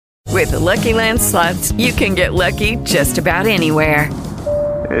With the Lucky Land Slots, you can get lucky just about anywhere.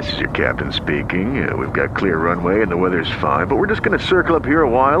 This is your captain speaking. We've got clear runway and the weather's fine, but we're just going to circle up here a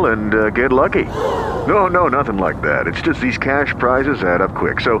while and get lucky. No, nothing like that. It's just these cash prizes add up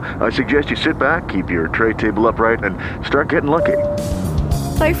quick. So I suggest you sit back, keep your tray table upright, and start getting lucky.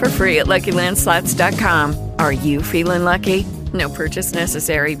 Play for free at LuckyLandSlots.com. Are you feeling lucky? No purchase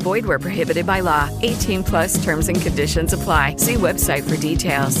necessary. Void where prohibited by law. 18 plus terms and conditions apply. See website for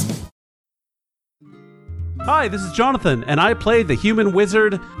details. Hi, this is Jonathan, and I play the human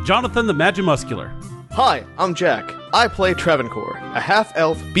wizard, Jonathan the Magimuscular. Hi, I'm Jack. I play Travancore, a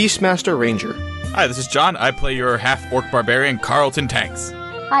half-elf Beastmaster Ranger. Hi, this is John. I play your half-orc barbarian, Carlton Tanks.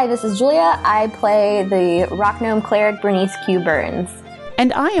 Hi, this is Julia. I play the rock gnome cleric, Bernice Q. Burns.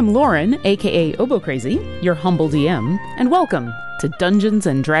 And I am Lauren, aka Obo Crazy, your humble DM, and welcome to Dungeons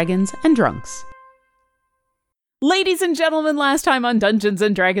and Dragons and Drunks. Ladies and gentlemen, last time on Dungeons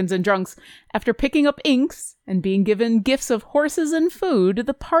and Dragons and Drunks, after picking up inks and being given gifts of horses and food,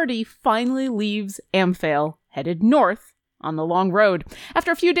 the party finally leaves Amphale, headed north on the long road.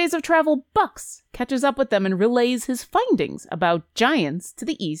 After a few days of travel, Bucks catches up with them and relays his findings about giants to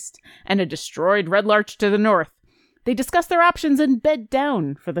the east and a destroyed Red Larch to the north. They discuss their options and bed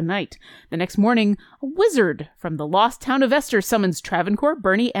down for the night. The next morning, a wizard from the lost town of Esther summons Travancore,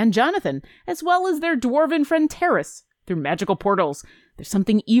 Bernie, and Jonathan, as well as their dwarven friend Terrace, through magical portals. There's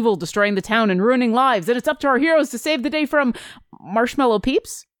something evil destroying the town and ruining lives, and it's up to our heroes to save the day from marshmallow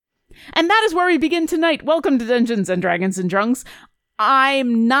peeps. And that is where we begin tonight. Welcome to Dungeons and Dragons and Drunks.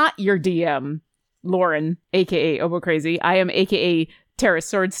 I'm not your DM, Lauren, aka Obo Crazy. I am aka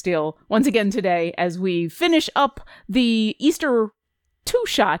Terrace Swordsteel, once again today, as we finish up the Easter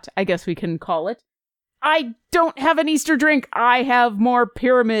two-shot, I guess we can call it. I don't have an Easter drink. I have more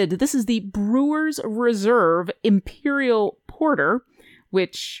Pyramid. This is the Brewer's Reserve Imperial Porter,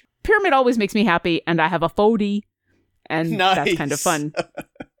 which Pyramid always makes me happy, and I have a 40, and nice. That's kind of fun.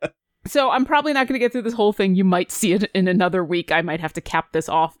 So I'm probably not going to get through this whole thing. You might see it in another week. I might have to cap this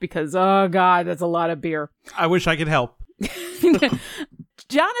off because, oh god, that's a lot of beer. I wish I could help.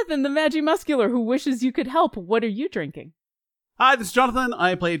 Jonathan, the Magimuscular, who wishes you could help. What are you drinking? Hi, this is Jonathan.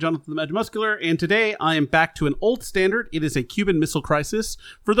 I play Jonathan the Magimuscular, and today I am back to an old standard. It is a Cuban Missile Crisis.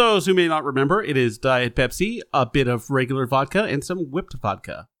 For those who may not remember, it is Diet Pepsi, a bit of regular vodka, and some whipped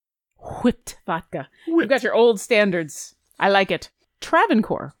vodka. Whipped vodka. You've got your old standards. I like it.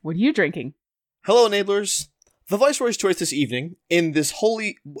 Travancore, what are you drinking? Hello, enablers. The Viceroy's choice this evening, in this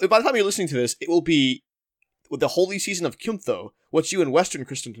holy... By the time you're listening to this, it will be the holy season of Kyumtho, what you in Western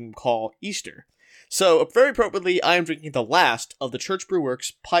Christendom call Easter. So, very appropriately, I am drinking the last of the Church Brew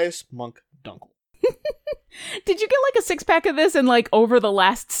Works Pious Monk Dunkel. Did you get like a 6-pack of this and like over the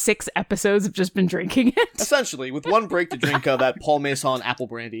last 6 episodes have just been drinking it? Essentially, with one break to drink that Paul Mason apple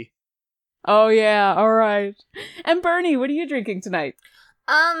brandy. Oh yeah, alright. And Bernie, what are you drinking tonight?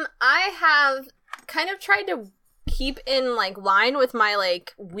 I have kind of tried to keep in line with my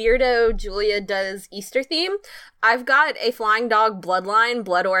weirdo Julia does Easter theme. I've got a Flying Dog Bloodline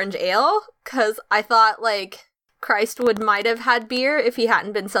Blood Orange Ale, because I thought Christ might have had beer if he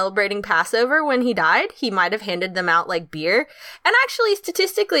hadn't been celebrating Passover when he died. He might have handed them out beer. And actually,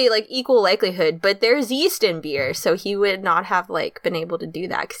 statistically, equal likelihood, but there's yeast in beer, so he would not have been able to do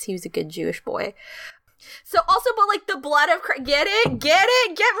that because he was a good Jewish boy. So also, but the blood of Christ, get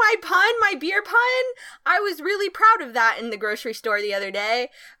my pun, my beer pun. I was really proud of that in the grocery store the other day.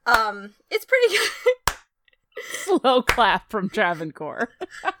 It's pretty good. Slow clap from Travancore.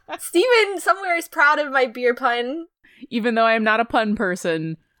 Steven somewhere is proud of my beer pun. Even though I am not a pun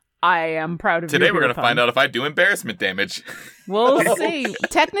person, I am proud of Today your we're beer going to pun. find out if I do embarrassment damage. We'll see.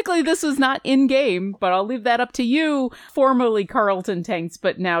 Technically, this was not in-game, but I'll leave that up to you, formerly Carlton Tanks,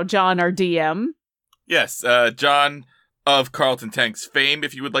 but now John, our DM. Yes, John of Carlton Tanks fame,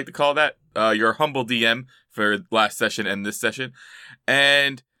 if you would like to call that. Your humble DM for last session and this session.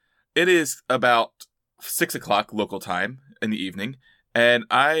 And it is about 6 o'clock local time in the evening, and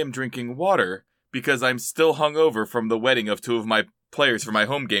I am drinking water because I'm still hungover from the wedding of 2 of my players for my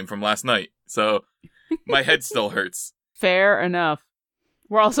home game from last night. So my head still hurts. Fair enough.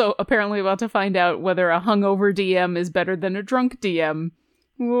 We're also apparently about to find out whether a hungover DM is better than a drunk DM.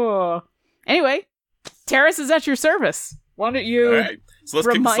 Whoa. Anyway, Terrace is at your service. Why don't you All right. So let's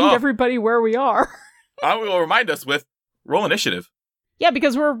kick this remind off. everybody where we are? I will remind us with roll initiative. Yeah,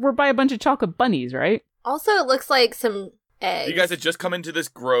 because we're by a bunch of chocolate bunnies, right? Also, it looks like some eggs. You guys had just come into this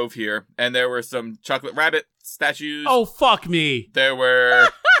grove here, and there were some chocolate rabbit statues. Oh, fuck me. There were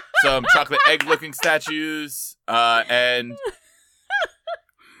some chocolate egg-looking statues, and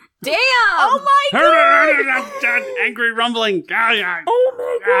Damn! Oh my god! Angry rumbling. Oh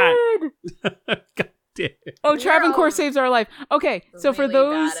my god! God damn. Oh, Travancore saves our life. Okay, so for Really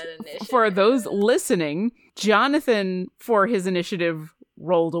those bad at initiative. for those listening, Jonathan for his initiative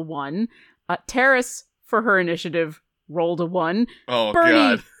rolled a 1. Terrace for her initiative rolled a 1. Oh, Bernie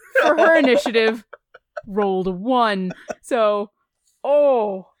God. for her initiative rolled a 1. So,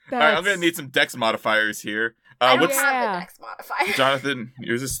 All that's... right, I'm going to need some dex modifiers here. I don't What's have a dex modifier. Jonathan?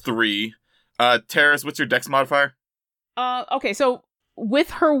 Yours is 3. Terrace, what's your dex modifier? Okay, so with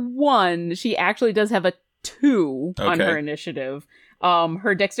her 1, she actually does have a 2 on Okay. her initiative.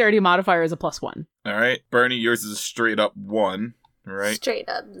 Her dexterity modifier is a +1. All right. Bernie, yours is a straight up 1. All right. Straight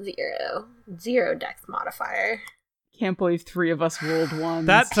up 0. 0 dex modifier. Can't believe 3 of us rolled 1s.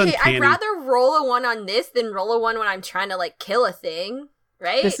 That's Hey, uncanny. I'd rather roll a 1 on this than roll a 1 when I'm trying to, like, kill a thing.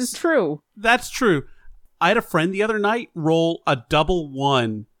 Right? This is true. That's true. I had a friend the other night roll a double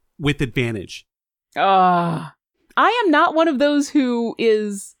 1 with advantage. I am not one of those who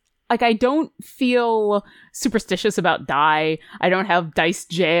is like, I don't feel superstitious about die. I don't have dice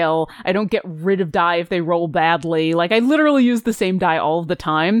jail. I don't get rid of die if they roll badly. Like, I literally use the same die all of the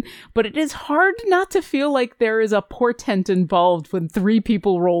time, but it is hard not to feel like there is a portent involved when 3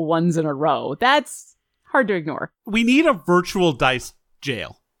 people roll 1s in a row. That's hard to ignore. We need a virtual dice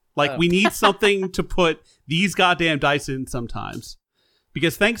jail. Like, we need something to put these goddamn dice in sometimes.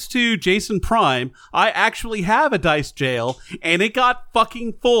 Because thanks to Jason Prime, I actually have a dice jail, and it got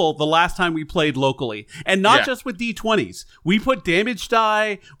fucking full the last time we played locally. And not just with D20s. We put damage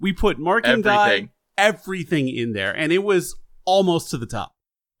die, we put marking die, everything in there. And it was almost to the top.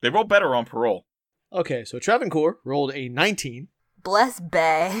 They roll better on parole. Okay, so Travancore rolled a 19, Bless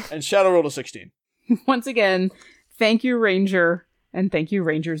Bay. and Shadow rolled a 16. Once again, thank you, Ranger, and thank you,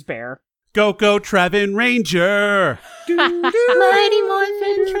 Ranger's Bear. Go, Trevin Ranger! Mighty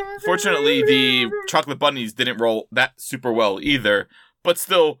Morphin Trevor. Fortunately, the chocolate bunnies didn't roll that super well either, but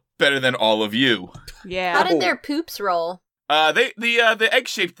still better than all of you. Yeah. How did their poops roll? The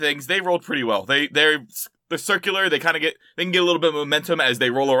egg-shaped things, they rolled pretty well. They're circular. They can get a little bit of momentum as they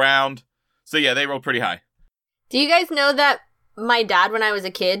roll around. So yeah, they rolled pretty high. Do you guys know that my dad, when I was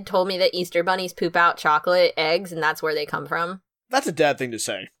a kid, told me that Easter bunnies poop out chocolate eggs, and that's where they come from? That's a dad thing to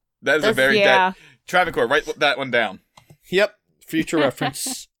say. That is a very dead. Travancore, write that one down. Yep, future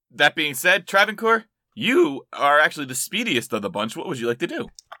reference. That being said, Travancore, you are actually the speediest of the bunch. What would you like to do?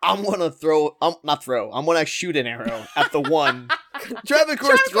 I'm gonna I'm gonna shoot an arrow at the one.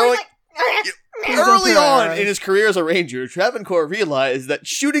 Travancore's throwing... Early on in his career as a ranger, Travancore realized that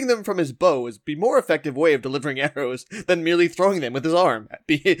shooting them from his bow is the more effective way of delivering arrows than merely throwing them with his arm.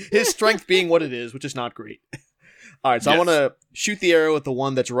 His strength being what it is, which is not great. Alright, so I want to shoot the arrow at the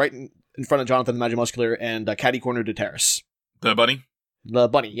one that's right in front of Jonathan the Magimuscular and catty corner to Terrace. The bunny? The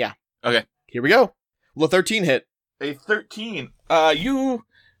bunny, yeah. Okay. Here we go. Will a 13 hit? A 13. You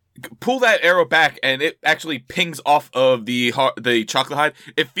pull that arrow back, and it actually pings off of the chocolate hide.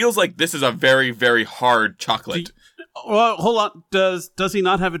 It feels like this is a very, very hard chocolate. Well, hold on. Does he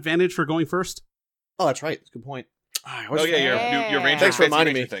not have advantage for going first? Oh, that's right. That's a good point. Oh, yeah, your ranger. Thanks for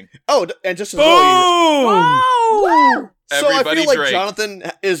reminding me. Thing. Oh, and just as Boom! well, so I Everybody feel like drink. Jonathan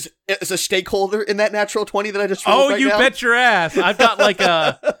is a stakeholder in that natural 20 that I just rolled Oh, right you now. bet your ass. I've got like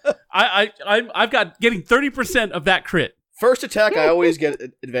I've got getting 30% of that crit. First attack, I always get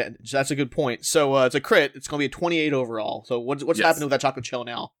advantage. That's a good point. So it's a crit. It's going to be a 28 overall. So what's happening with that chocolate shell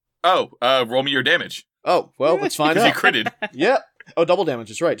now? Oh, roll me your damage. Oh, well, let's find Because you out. critted. Yep. Oh, double damage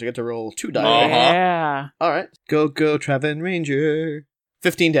is right. So I get to roll 2 die. Uh-huh. Yeah. All right. Go, Trevin Ranger.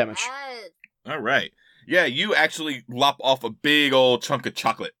 15 damage. All right. Yeah, you actually lop off a big old chunk of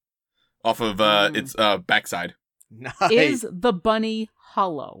chocolate off of its backside. Nice. Is the bunny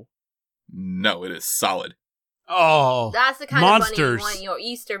hollow? No, it is solid. Oh, That's the kind monsters. of bunny you want in your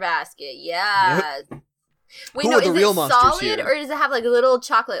Easter basket. Yeah. Wait, Who no, are the is real it monsters solid here? or does it have like little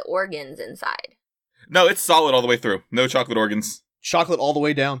chocolate organs inside? No, it's solid all the way through. No chocolate organs. Chocolate all the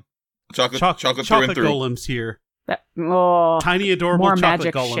way down. Chocolate through and through. golems here. Oh, Tiny, adorable more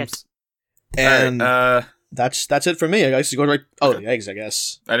chocolate magic golems. shit. And All right, that's it for me. I guess go right. Oh, the eggs, I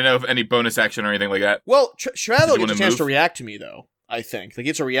guess. I don't know if any bonus action or anything like that. Well, Did Shraddle you gets a wanna chance to move? react to me, though. I think like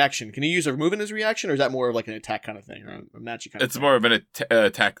it's a reaction. Can he use a move in his reaction, or is that more of like an attack kind of thing, or a magic kind of It's thing? more of an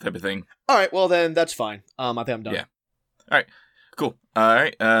attack type of thing. All right, well then that's fine. I think I'm done. Yeah. All right, cool. All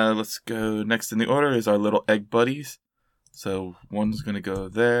right, let's go next in the order is our little egg buddies. So one's gonna go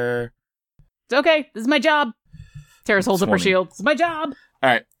there. It's okay. This is my job. Terrace holds up her 20. shield. It's my job. All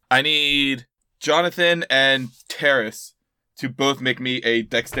right, I need Jonathan and Terrace to both make me a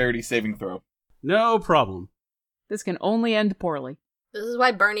dexterity saving throw. No problem. This can only end poorly. This is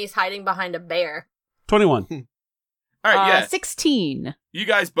why Bernie's hiding behind a bear. 21. All right, yeah. 16. You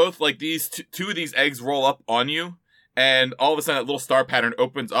guys both, like, these two of these eggs roll up on you, and all of a sudden that little star pattern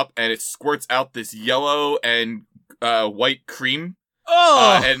opens up, and it squirts out this yellow and white cream.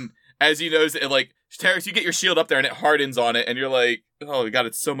 Oh! And as you notice, it, like, Terrace, you get your shield up there, and it hardens on it, and you're like, oh, God,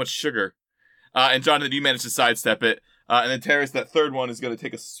 it's so much sugar. And Jonathan, you manage to sidestep it. And then Terrace, that third one is going to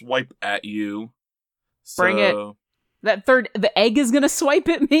take a swipe at you. Bring it. The egg is going to swipe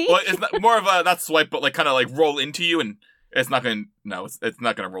at me? Well, it's not, more of a, not swipe, but like kind of like roll into you, and it's not going to, it's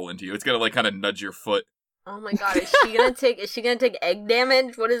not going to roll into you. It's going to like kind of nudge your foot. Oh my god, is she gonna take egg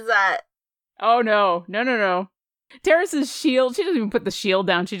damage? What is that? Oh no. Terrace's shield, she doesn't even put the shield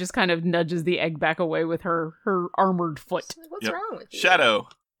down, she just kind of nudges the egg back away with her armored foot. What's wrong with you? Shadow.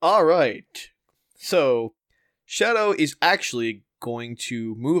 All right. So, Shadow is actually going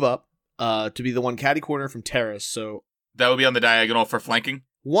to move up to be the one catty corner from Terrace, so... That would be on the diagonal for flanking?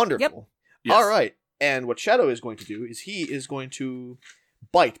 Wonderful. Yep. Yes. All right. And what Shadow is going to do is he is going to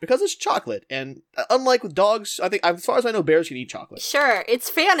bite, because it's chocolate, and unlike with dogs, I think, as far as I know, bears can eat chocolate. Sure, it's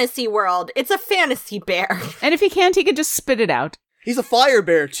fantasy world. It's a fantasy bear. And if he can't, he can just spit it out. He's a fire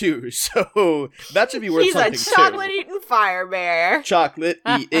bear, too, so that should be worth He's something, a chocolate-eating fire bear.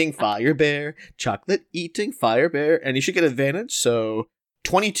 Chocolate-eating fire bear. Chocolate-eating fire bear. And he should get advantage, so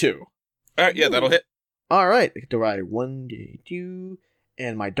 22. All right, yeah, that'll hit. All right, I get to ride 1d2,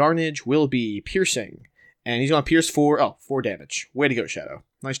 and my darnage will be piercing. And he's going to pierce for 4 damage. Way to go, Shadow.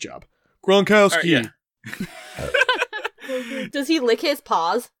 Nice job. Gronkowski. Right, yeah. Does he lick his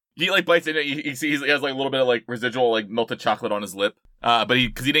paws? He like bites into it. He has like a little bit of like residual like melted chocolate on his lip. But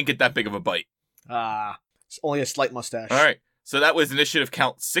because he didn't get that big of a bite. It's only a slight mustache. All right. So that was initiative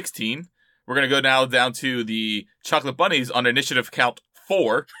count 16. We're going to go now down to the chocolate bunnies on initiative count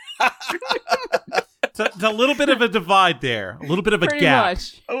 4. It's a little bit of a divide there. A little bit of a Pretty gap.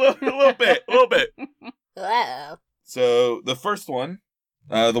 much. a little bit. Wow. So the first one,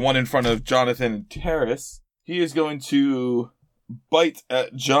 the one in front of Jonathan and Terrace, he is going to bite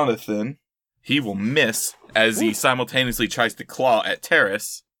at Jonathan. He will miss as he simultaneously tries to claw at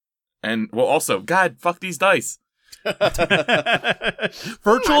Terrace. And, well, also, God, fuck these dice. Virtual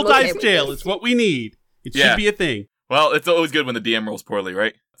I'm okay dice with jail this. is what we need. It Yeah. should be a thing. Well, it's always good when the DM rolls poorly,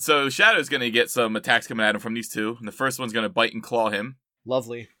 right? So Shadow's going to get some attacks coming at him from these two. And the first one's going to bite and claw him.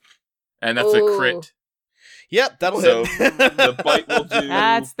 Lovely. And that's a Ooh. crit. Yep, that'll So hit. the bite will do...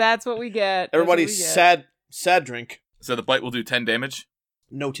 That's what we get. That's Everybody, what we get. sad drink. So the bite will do 10 damage.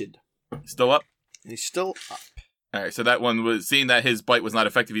 Noted. Still up? And he's still up. All right, so that one was, seeing that his bite was not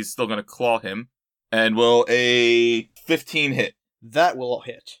effective, he's still going to claw him. And will a 15 hit? That will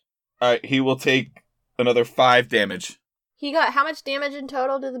hit. All right, he will take another 5 damage. He got how much damage in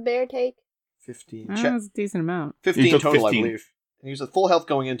total did the bear take? 15. That's a decent amount. 15 He took total, 15. I believe. And he was at full health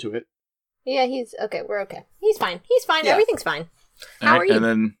going into it. Yeah, he's okay. We're okay. He's fine. Yeah. Everything's fine. All How right, are you? And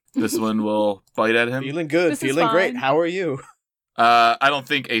then this one will bite at him. Feeling good, This is feeling great. fine. How are you? I don't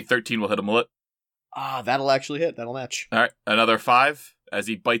think a 13 will hit him, will it? That'll actually hit. That'll match. All right, another 5 as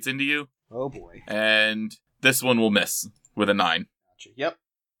he bites into you. Oh boy. And this one will miss with a 9. Gotcha. Yep.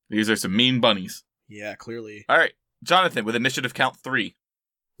 These are some mean bunnies. Yeah, clearly. All right, Jonathan with initiative count 3.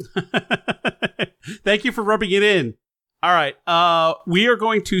 Thank you for rubbing it in. All right. We are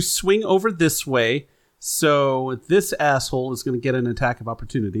going to swing over this way. So this asshole is going to get an attack of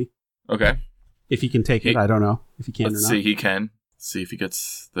opportunity. Okay. If he can take it. I don't know if he can Let's or not. see, he can. See if he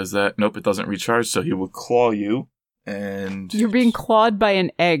gets... Does that... Nope, it doesn't recharge, so he will claw you. And... You're being clawed by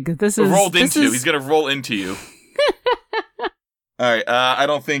an egg. This is rolled this into. is- He's going to roll into you. All right, I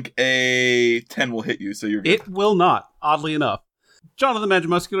don't think a 10 will hit you, so you're good. It will not, oddly enough. Jonathan the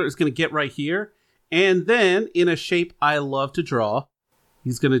Magimuscular is going to get right here. And then, in a shape I love to draw,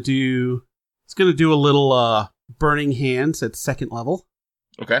 he's going to do a little burning hands at 2nd level.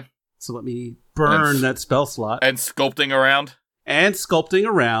 Okay. So let me burn that spell slot. And sculpting around? And sculpting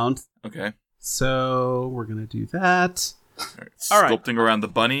around. Okay. So we're going to do that. All right. Sculpting around the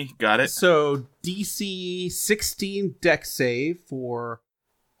bunny. Got it. So DC 16 deck save for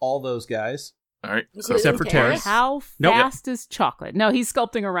all those guys. All right. So Except for Terrace. How Nope. fast is chocolate? No, he's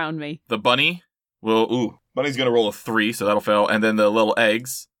sculpting around me. the bunny will... Ooh. Bunny's going to roll a 3, so that'll fail. And then the little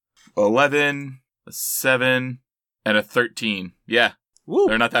eggs. 11, a 7, and a 13. Yeah. Woo.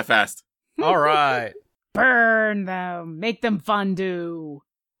 They're not that fast. All right. Burn them. Make them fondue.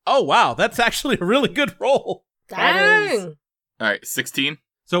 Oh, wow. That's actually a really good roll. Dang. All right. 16.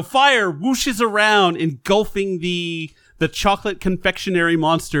 So fire whooshes around, engulfing the chocolate confectionery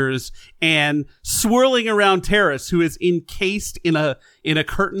monsters and swirling around Terrace, who is encased in a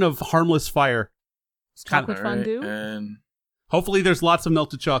curtain of harmless fire. It's kind Chocolate of, fondue? And... Hopefully there's lots of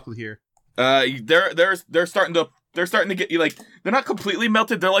melted chocolate here. They're starting to get you like they're not completely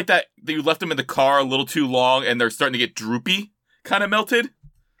melted. They're like that you left them in the car a little too long and they're starting to get droopy, kind of melted.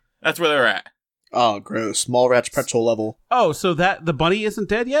 That's where they're at. Oh, gross. Mallrats pretzel level. Oh, so that the bunny isn't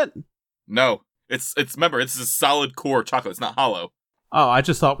dead yet? No. It's remember, it's a solid core chocolate. It's not hollow. Oh, I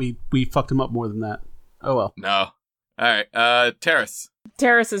just thought we fucked him up more than that. Oh well. No. Alright, Terrace.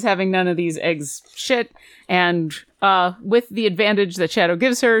 Terrace is having none of these eggs shit, and with the advantage that Shadow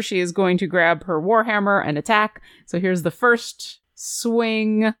gives her, she is going to grab her Warhammer and attack. So here's the first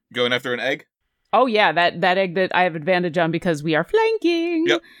swing. Going after an egg? Oh yeah, that egg that I have advantage on because we are flanking.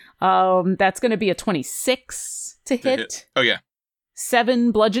 Yep. That's going to be a 26 to hit. Oh yeah.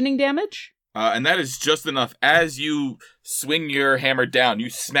 7 bludgeoning damage. And that is just enough. As you swing your hammer down, you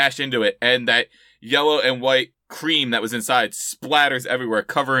smash into it, and that yellow and white cream that was inside splatters everywhere,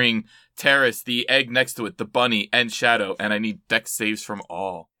 covering Terrace, the egg next to it, the bunny, and Shadow. And I need dex saves from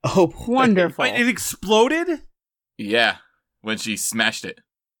all. Oh, boy. Wonderful. Wait, it exploded? Yeah, when she smashed it.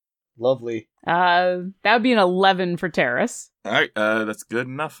 Lovely. That would be an 11 for Terrace. All right, that's good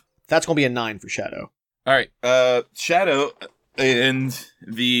enough. That's going to be a 9 for Shadow. All right, Shadow and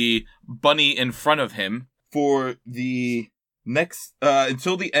the bunny in front of him for the next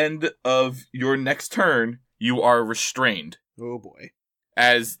until the end of your next turn. You are restrained. Oh boy.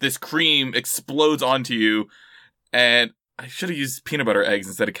 As this cream explodes onto you, and I should have used peanut butter eggs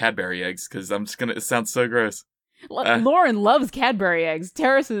instead of Cadbury eggs, because it sounds so gross. Lauren loves Cadbury eggs.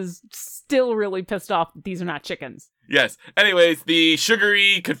 Terrace is still really pissed off that these are not chickens. Yes. Anyways, the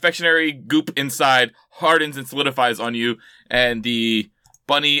sugary confectionery goop inside hardens and solidifies on you, and the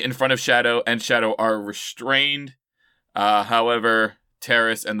bunny in front of Shadow and Shadow are restrained. However,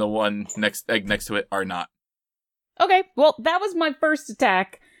 Terrace and the one next to it are not. Okay, well, that was my first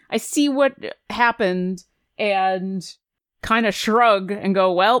attack. I see what happened and kind of shrug and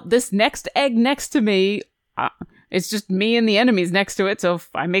go, well, this next egg next to me, it's just me and the enemies next to it, so if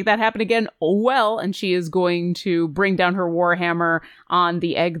I make that happen again, oh well. And she is going to bring down her Warhammer on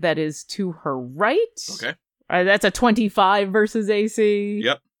the egg that is to her right. Okay. That's a 25 versus AC.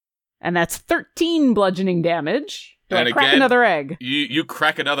 Yep. And that's 13 bludgeoning damage. Do and I crack again, another egg? You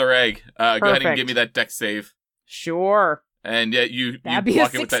crack another egg. Go ahead and give me that dex save. Sure. And yet you That'd block be a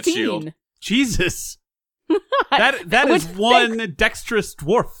it with that 16. shield. Jesus. That is one dexterous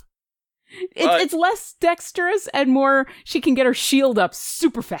dwarf. It's less dexterous and more she can get her shield up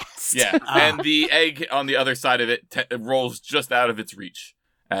super fast. Yeah, and the egg on the other side of it rolls just out of its reach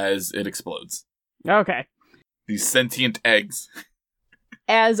as it explodes. Okay. These sentient eggs.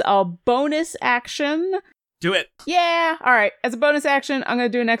 As a bonus action... Do it. Yeah, alright. As a bonus action, I'm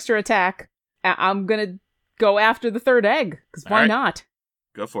going to do an extra attack. I'm going to go after the third egg, because why not?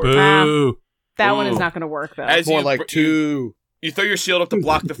 Go for it. Boo. That one is not going to work, though. As More like 2. You throw your shield up to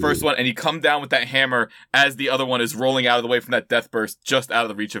block the first one, and you come down with that hammer as the other one is rolling out of the way from that death burst, just out of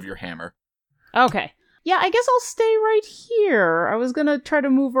the reach of your hammer. Okay. Yeah, I guess I'll stay right here. I was going to try to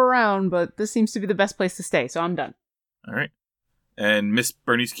move around, but this seems to be the best place to stay, so I'm done. All right. And Miss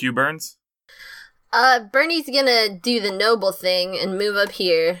Bernice Q. Burns? Bernie's gonna do the noble thing and move up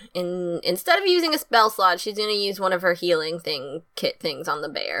here. And instead of using a spell slot, she's gonna use one of her healing kit things on the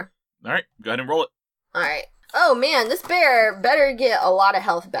bear. All right, go ahead and roll it. All right. Oh man, this bear better get a lot of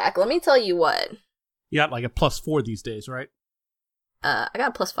health back. Let me tell you what. You got like a +4 these days, right? I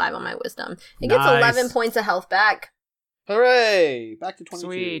got a +5 on my wisdom. It Nice. gets 11 points of health back. Hooray! Back to 22.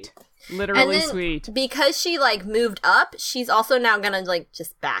 Sweet. Literally and then, sweet. Because she moved up, she's also now gonna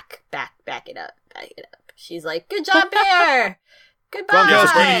just back it up. She's like, good job, bear! Goodbye!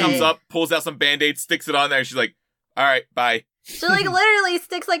 Scream comes up, pulls out some band-aids, sticks it on there, and she's like, alright, bye. She literally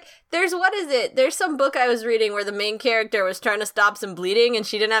sticks there's some book I was reading where the main character was trying to stop some bleeding and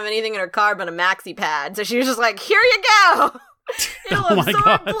she didn't have anything in her car but a maxi pad. So she was just like, here you go! It'll Oh my absorb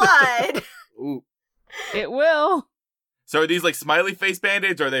God. blood! Ooh. It will. So are these smiley face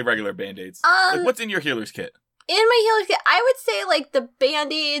band-aids or are they regular band-aids? What's in your healer's kit? In my healer's kit, I would say the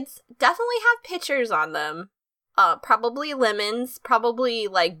band-aids definitely have pictures on them. Probably lemons, probably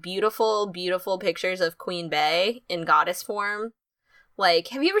beautiful, beautiful pictures of Queen Bey in goddess form.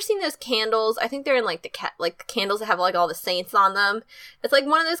 Have you ever seen those candles? I think they're in the candles that have all the saints on them. It's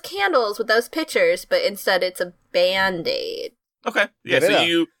one of those candles with those pictures, but instead it's a band-aid. Okay. Yeah, so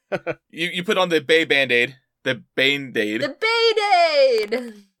you put on the Bay band-aid. The Band-Aid. The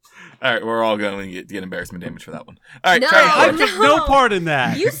Band-Aid! All right, we're all going to get embarrassment damage for that one. All right, No, I Travancore. take no part in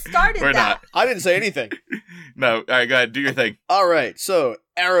that. You started We're that. not. I didn't say anything. No. All right, go ahead. Do your thing. All right, so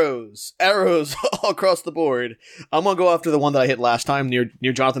arrows all across the board. I'm gonna go after the one that I hit last time near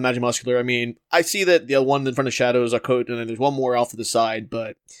Jonathan Magimuscular. I mean, I see that the one in front of Shadows are coat, and then there's one more off to the side,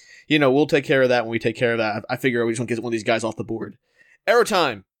 but we'll take care of that when we take care of that. I figure we just want to get one of these guys off the board. Arrow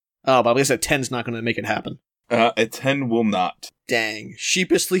time. Oh, but I guess a 10's not going to make it happen. A 10 will not. Dang.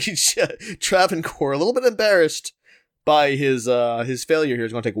 Sheepishly, Travancore, a little bit embarrassed by his failure here,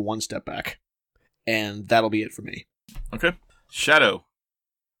 is going to take one step back. And that'll be it for me. Okay. Shadow.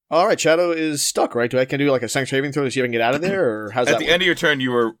 All right, Shadow is stuck, right? Can I do like a strength saving throw to see if I can get out of there, or how's that At the end of your turn,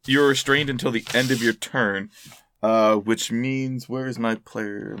 you were restrained until the end of your turn, which means where is my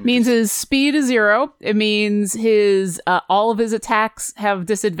player? Means his speed is 0. It means his all of his attacks have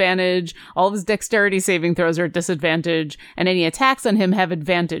disadvantage. All of his dexterity saving throws are at disadvantage, and any attacks on him have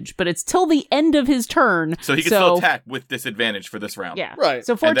advantage. But it's till the end of his turn, So he can still attack with disadvantage for this round. Yeah, Right.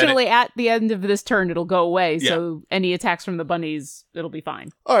 So fortunately, at the end of this turn, it'll go away. Yeah. So any attacks from the bunnies, it'll be fine.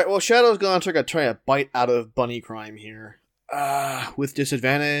 All right, well, Shadow's going to try a bite out of Bunny Crime here. With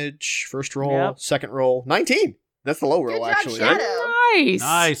disadvantage. First roll, Yep. second roll. 19. That's the low roll, Good job, actually. Shadow. Nice.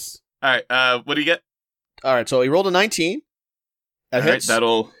 Nice. All right. What do you get? All right, so he rolled a 19. That All right, hits.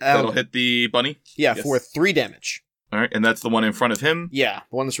 that'll hit the bunny. Yeah, Yes. for 3 damage. All right, and that's the one in front of him. Yeah,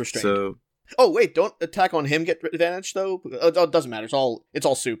 the one that's restrained. So Oh, wait, don't attack on him get advantage, though? It doesn't matter. It's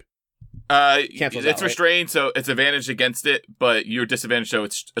all soup. Cancels it's out, right? restrained, so it's advantage against it, but you're disadvantaged, so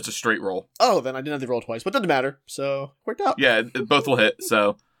it's a straight roll. Oh, then I didn't have to roll twice, but it doesn't matter. So, worked out. Yeah, both will hit.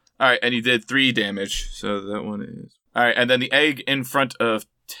 So, all right, and you did 3 damage. So that one is all right. And then the egg in front of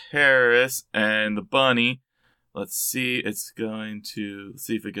Terrace and the bunny. Let's see. It's going to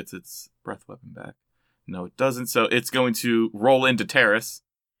see if it gets its breath weapon back. No, it doesn't. So it's going to roll into Terrace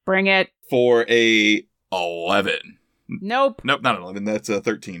Bring it. for a 11. Nope. Nope, not 11. That's a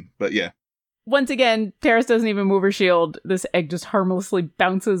 13. But yeah. Once again, Terrace doesn't even move her shield. This egg just harmlessly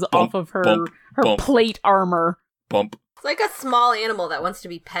bounces off of her bump, bump. plate armor. Bump. It's like a small animal that wants to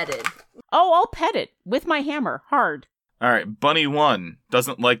be petted. Oh, I'll pet it with my hammer. Hard. All right, Bunny 1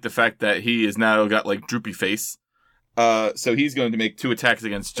 doesn't like the fact that he is now got like droopy face. So he's going to make 2 attacks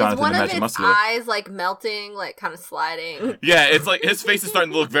against Jonathan Is one the of its Magimuscular. eyes like melting, like kind of sliding? Yeah, it's like his face is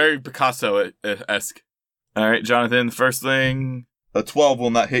starting to look very Picasso-esque. All right, Jonathan, the first thing, a 12 will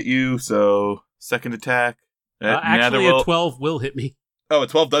not hit you, so second attack. Actually, neither will... a 12 will hit me. Oh, a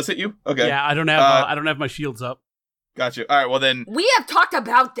 12 does hit you? Okay. Yeah, I don't have my shields up. Gotcha. All right, well then... We have talked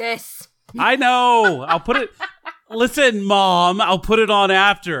about this. I know. I'll put it. Listen, Mom, I'll put it on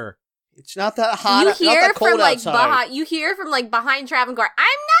after. It's not that hot. You not hear that cold from like outside. behind Travancore.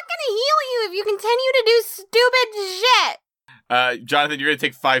 I'm not gonna heal you if you continue to do stupid shit. Jonathan, you're going to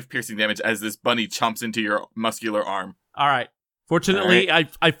take 5 piercing damage as this bunny chomps into your muscular arm. All right. Fortunately,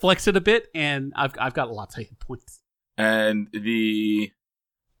 I flex it a bit, and I've got lots of hit points. And the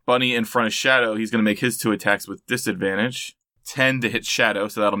bunny in front of Shadow, he's going to make his 2 attacks with disadvantage. 10 to hit Shadow,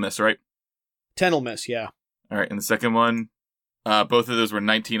 so that'll miss, right? 10 will miss, yeah. All right, and the second one, both of those were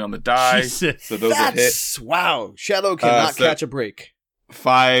 19 on the die. Jesus. So those will hit. Wow. Shadow cannot catch a break.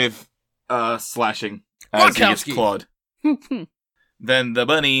 5 slashing as he gets Gronkowski. clawed. Then the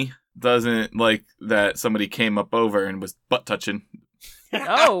bunny doesn't like that somebody came up over and was butt touching.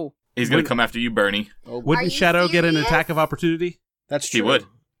 Oh. He's going to come after you, Bernie. Oh, Are Wouldn't you Shadow get an serious? attack of opportunity? that's He true. would.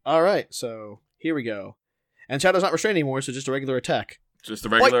 All right, so here we go. And Shadow's not restrained anymore, so just a regular attack. Just a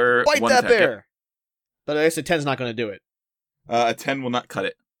regular Bite one that attack. bear. But I guess a 10's not going to do it. A 10 will not cut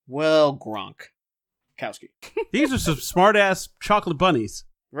it. Well, Gronk. Kowski. These are some smart-ass chocolate bunnies.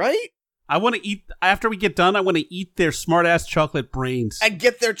 Right? I want to eat, after we get done, I want to eat their smart-ass chocolate brains. And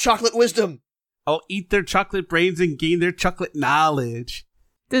get their chocolate wisdom. I'll eat their chocolate brains and gain their chocolate knowledge.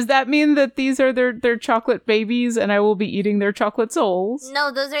 Does that mean that these are their chocolate babies and I will be eating their chocolate souls?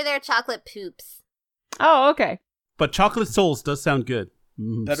 No, those are their chocolate poops. Oh, okay. But chocolate souls does sound good.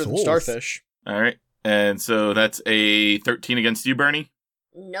 Better than souls. starfish. All right. And so that's a 13 against you, Bernie.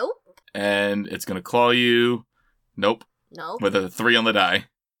 Nope. And it's going to claw you. Nope. Nope. With a 3 on the die.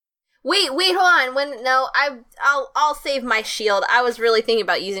 Wait, hold on. I'll save my shield. I was really thinking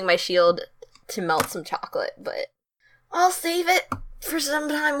about using my shield to melt some chocolate, but I'll save it for some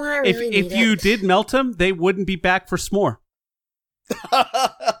time when I really need If you it. did melt them, they wouldn't be back for s'more.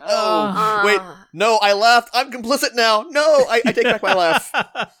 Oh, wait. No, I laughed. I'm complicit now. No, I take back my laugh.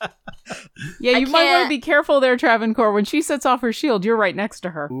 Yeah, I you might want can't- to be careful there, Travancore. When she sets off her shield, you're right next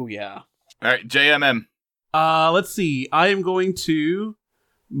to her. Ooh, yeah. All right. JMM. Let's see. I am going to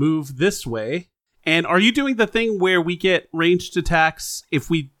move this way. And are you doing the thing where we get ranged attacks if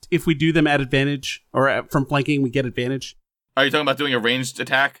if we do them at advantage or from flanking, we get advantage? Are you talking about doing a ranged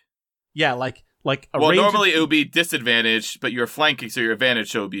attack? Yeah, like a Well, ranged... normally it would be disadvantage, but you're flanking, so your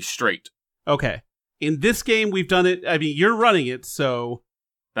advantage, so it would be straight. Okay. In this game, we've done it... I mean, you're running it, so...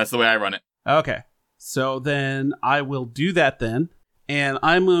 That's the way I run it. Okay. So then I will do that then. And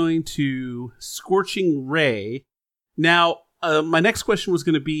I'm going to Scorching Ray. Now, my next question was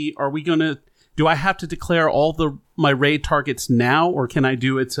going to be, are we going to... Do I have to declare all my raid targets now, or can I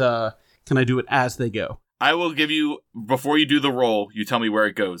do it as they go? I will give you, before you do the roll, you tell me where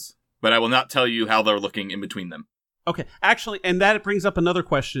it goes. But I will not tell you how they're looking in between them. Okay, actually, and that brings up another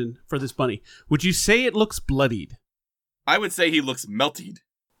question for this bunny. Would you say it looks bloodied? I would say he looks melted.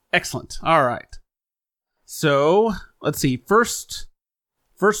 Excellent. All right. So, let's see. First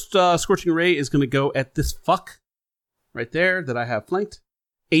Scorching Ray is going to go at this fuck right there that I have flanked.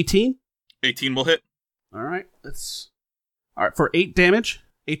 18. 18 will hit. All right. All right, for 8 damage.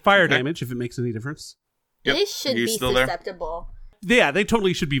 8 fire Okay. damage, if it makes any difference. Yep. They should You be still there? susceptible. Yeah, they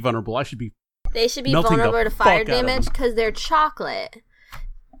totally should be vulnerable. They should be Melting the vulnerable to fire fuck out of damage them. because they're chocolate.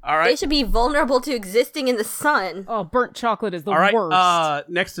 All right. They should be vulnerable to existing in the sun. Oh, burnt chocolate is the All right. worst.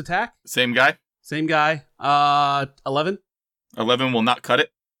 Next attack. Same guy. Same guy. 11. 11 will not cut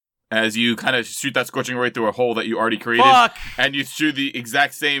it. As you kind of shoot that Scorching Ray through a hole that you already created. Fuck! And you shoot the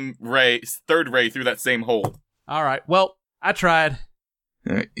exact same third ray through that same hole. All right. Well, I tried.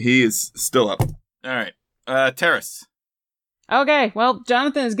 All right. He is still up. All right. Terrace. Okay, well,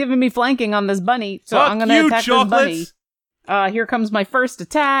 Jonathan is giving me flanking on this bunny, so Fuck I'm gonna you, attack chocolates! this bunny. Here comes my first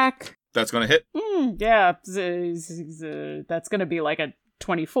attack. That's going to hit. Yeah, that's gonna be like a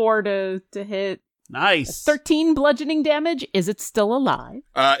 24 to hit. Nice. 13 bludgeoning damage. Is it still alive?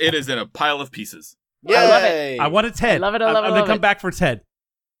 It is in a pile of pieces. Yay! I love it. I want its head. I love it, I love it, I'm I going love to come it. back for its head.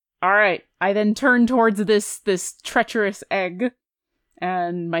 All right, I then turn towards this treacherous egg,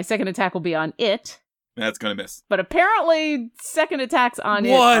 and my second attack will be on it. That's going to miss. But apparently, second attacks on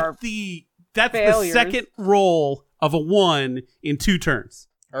it What are the... That's failures. the second roll of a 1 in 2 turns.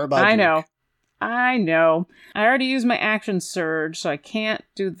 I know. I already used my action surge, so I can't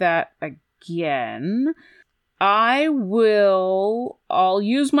do that again. I'll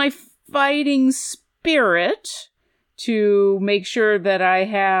use my fighting spirit to make sure that I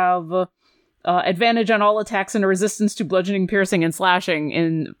have advantage on all attacks and a resistance to bludgeoning, piercing, and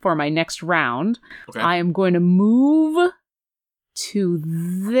slashing for my next round. Okay. I am going to move to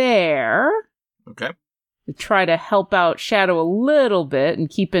there. Okay. To try to help out Shadow a little bit and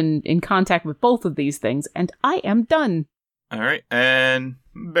keep in contact with both of these things, and I am done. All right. And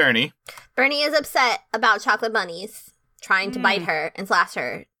Bernie. Bernie is upset about chocolate bunnies trying to bite her and slash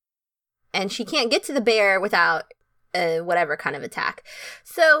her. And she can't get to the bear without whatever kind of attack.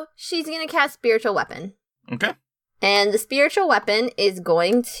 So she's going to cast Spiritual Weapon. Okay. And the Spiritual Weapon is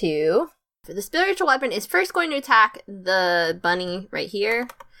going to... The Spiritual Weapon is first going to attack the bunny right here.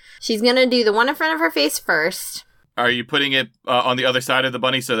 She's going to do the one in front of her face first. Are you putting it on the other side of the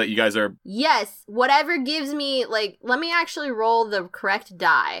bunny so that you guys are... Yes, whatever gives me, let me actually roll the correct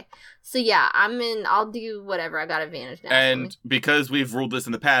die. So yeah, I'll do whatever, I got advantage now. And because we've ruled this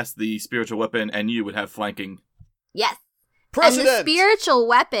in the past, the Spiritual Weapon and you would have flanking. Yes. Precedent! And the Spiritual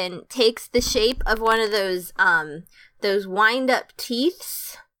Weapon takes the shape of one of those wind-up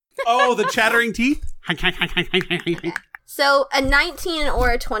teeths. Oh, the chattering teeth? So a 19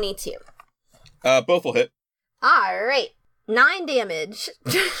 or a 22. Both will hit. Alright. 9 damage.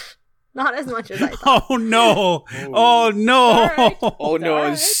 Not as much as I thought. Oh, no. Oh, no. All right. Oh no,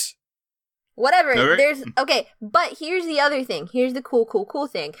 Alright. it's... Whatever. All right. Okay, but here's the other thing. Here's the cool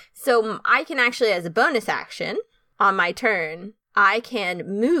thing. So I can actually, as a bonus action on my turn, I can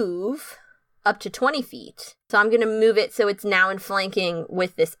move up to 20 feet. So I'm going to move it so it's now in flanking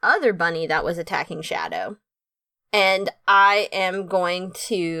with this other bunny that was attacking Shadow. And I am going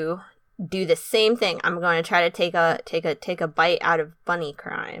to do the same thing. I'm going to try to take a bite out of bunny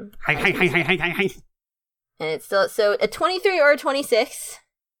crime. And it's still so a 23 or a 26.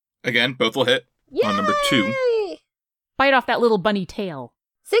 Again, both will hit. Yay! On number 2. Bite off that little bunny tail.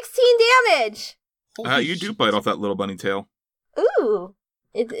 16 damage. You do bite off that little bunny tail. Ooh.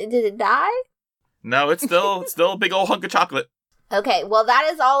 Did it die? No, it's still a big old hunk of chocolate. Okay, well that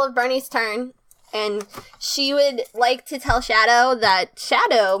is all of Bernie's turn. And she would like to tell Shadow that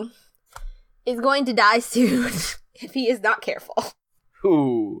Shadow is going to die soon if he is not careful.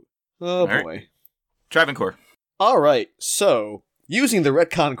 Ooh. Oh, All right. boy. Travancore. Alright, so, using the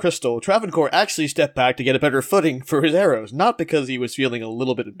retcon crystal, Travancore actually stepped back to get a better footing for his arrows, not because he was feeling a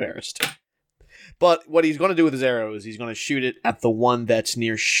little bit embarrassed. But what he's going to do with his arrow is he's going to shoot it at the one that's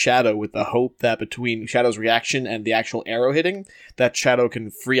near Shadow with the hope that between Shadow's reaction and the actual arrow hitting, that Shadow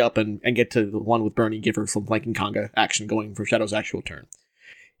can free up and get to the one with Bernie, give her some flanking conga action going for Shadow's actual turn.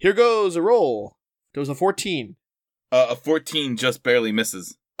 Here goes a roll. There was a 14. A 14 just barely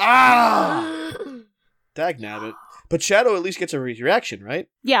misses. Ah! Dagnabbit. But Shadow at least gets a reaction, right?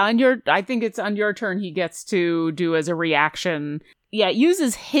 Yeah, I think it's on your turn he gets to do as a reaction. Yeah, it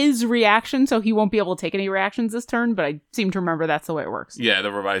uses his reaction, so he won't be able to take any reactions this turn, but I seem to remember that's the way it works. Yeah,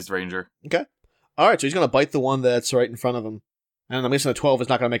 the revised ranger. Okay. Alright, so he's going to bite the one that's right in front of him. And I'm guessing a 12 is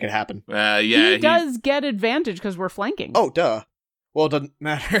not going to make it happen. Yeah, he does get advantage because we're flanking. Oh, duh. Well, it doesn't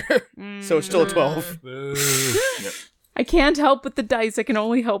matter. So it's still a 12. Yep. I can't help with the dice, I can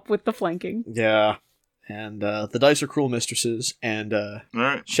only help with the flanking. Yeah. And the dice are cruel mistresses, and All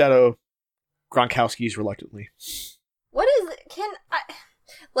right. Shadow Gronkowski's reluctantly. What is...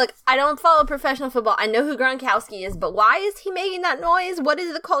 Look, I don't follow professional football. I know who Gronkowski is, but why is he making that noise? What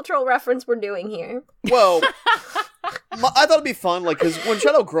is the cultural reference we're doing here? Well, I thought it'd be fun, like, because when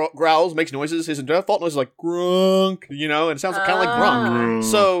Shadow growls, makes noises, his default noise is like, grunk, you know, and it sounds kind of like grunk.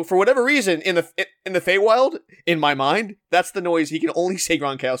 So, for whatever reason, in the Feywild, in my mind, that's the noise he can only say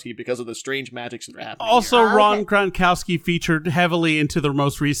Gronkowski because of the strange magics that are happening. Also, Ron Gronkowski featured heavily into the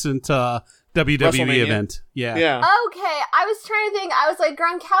most recent WWE event. Yeah. Okay, I was trying to think. I was like,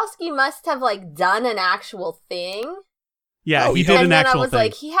 Gronkowski must have like done an actual thing. Yeah, he did an actual thing. And then I was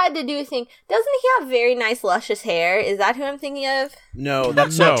like, he had to do a thing. Doesn't he have very nice, luscious hair? Is that who I'm thinking of? No,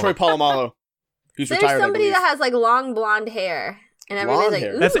 that's Troy Polamalu, who's There's retired. There's somebody that has like long blonde hair, and everybody's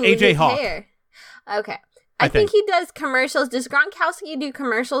like, ooh, that's AJ Hawk. Hair. Okay, I think he does commercials. Does Gronkowski do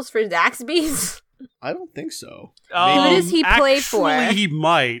commercials for Zaxby's? I don't think so. Who does he play for? Actually, he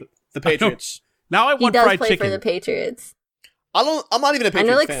might. The Patriots. Now I want fried chicken. He does play for the Patriots. I'm not even a Patriots fan. I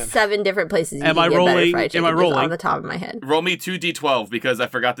know like 7 different places you can get better fried chicken. Am I rolling? Just on the top of my head. Roll me 2d12 because I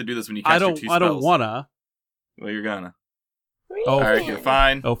forgot to do this when you cast your 2 spells. I don't wanna. Well, you're gonna. Oh, alright, you're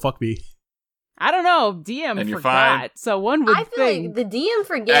fine. Oh, fuck me. I don't know. DM and forgot. Fine. So one would I feel think... like the DM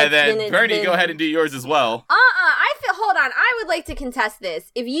forgets. And then Bernie, go ahead and do yours as well. Hold on. I would like to contest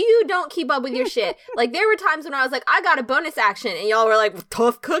this. If you don't keep up with your shit, like there were times when I was like, I got a bonus action, and y'all were like,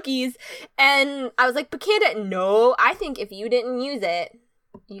 tough cookies, and I was like, but can't no. I think if you didn't use it,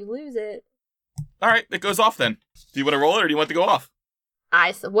 you lose it. All right, it goes off then. Do you want to roll it or do you want to go off?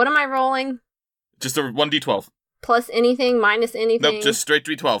 So what am I rolling? Just a 1d12. Plus anything, minus anything? Nope, just straight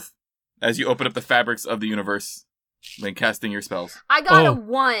d12. As you open up the fabrics of the universe when casting your spells. I got a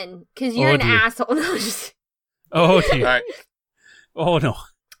 1, because you're an asshole. No, just... Oh, dear. All right. Oh, no.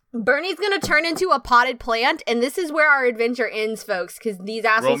 Bernie's gonna turn into a potted plant, and this is where our adventure ends, folks, because these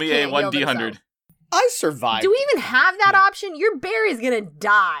assholes roll me can't a 1d100. I survived. Do we even have that option? Your bear is gonna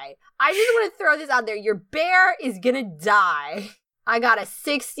die. I just want to throw this out there. Your bear is gonna die. I got a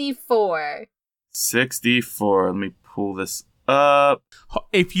 64. 64. Let me pull this up.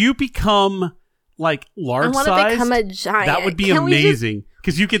 If you become like large size, become a giant. That would be amazing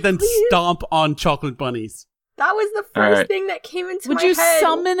because you could then stomp on chocolate bunnies. That was the first thing that came into my head. Would you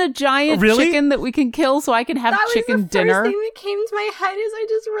summon a giant chicken that we can kill so I can have chicken dinner? That was the first thing that came to my head is I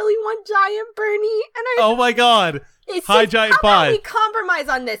just really want giant Bernie. Oh my god. Hi, Giant Pie. How about we compromise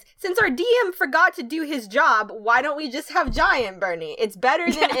on this? Since our DM forgot to do his job, why don't we just have giant Bernie? It's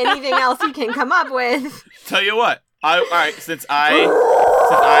better than anything else he can come up with. Tell you what. All right, since I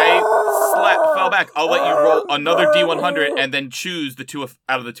fell back, I'll let you roll another D100 and then choose the two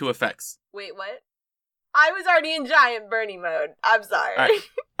out of the 2 effects. Wait, what? I was already in giant Bernie mode. I'm sorry. All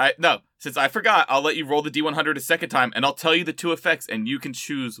right. No, since I forgot, I'll let you roll the D100 a second time, and I'll tell you the 2 effects, and you can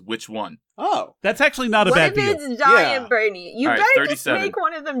choose which one. Oh. That's actually not a bad deal. What if it's giant Bernie? You better 37. just make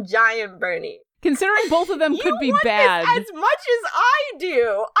one of them giant Bernie. Considering both of them could be bad. As much as I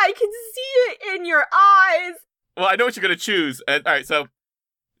do. I can see it in your eyes. Well, I know what you're going to choose. All right, so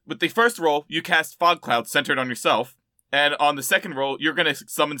with the first roll, you cast Fog Cloud centered on yourself, and on the second roll, you're going to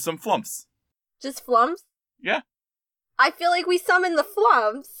summon some flumps. Just flumps? Yeah. I feel like we summoned the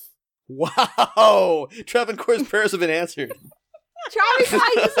flumps. Wow! Travancore's prayers have been answered.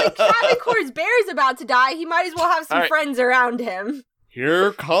 Travancore's bear's about to die. He might as well have some friends around him.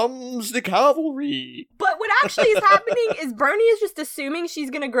 Here comes the cavalry. But what actually is happening is Bernie is just assuming she's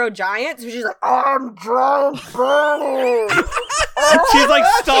gonna grow giant, so she's like, I'm giant Bernie. She's like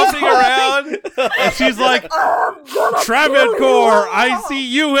stomping around, and she's like, Travancore, I see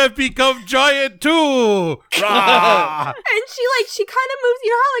you have become giant too. Rah! And she kind of moves,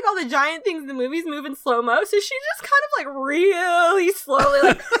 you know how like all the giant things in the movies move in slow-mo? So she just kind of like really slowly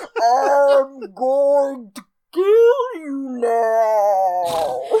like, I'm going to kill you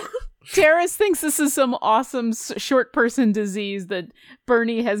now. Terrace thinks this is some awesome short person disease that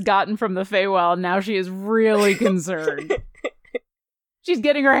Bernie has gotten from the Feywild. Now she is really concerned. She's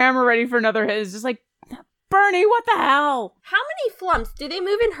getting her hammer ready for another hit. It's just like, Bernie, what the hell? How many flumps? Do they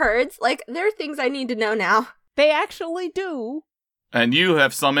move in herds? Like, there are things I need to know now. They actually do. And you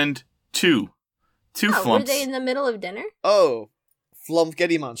have summoned two flumps. Were they in the middle of dinner? Oh,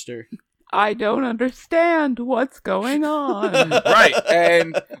 Flumpgetti monster. I don't understand what's going on. Right,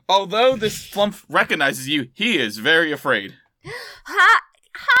 and although this flump recognizes you, he is very afraid. Hi,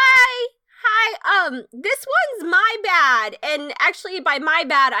 this one's my bad. And actually, by my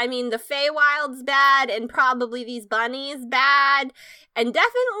bad, I mean the Feywild's bad, and probably these bunnies bad, and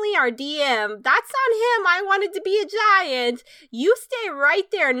definitely our DM. That's on him. I wanted to be a giant. You stay right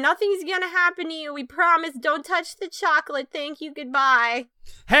there. Nothing's gonna happen to you. We promise. Don't touch the chocolate. Thank you. Goodbye.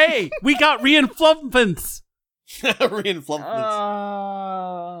 Hey, we got reinflumpments.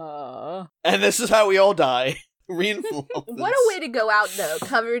 Reinflumpments. And this is how we all die. Reinflumpments. What a way to go out, though.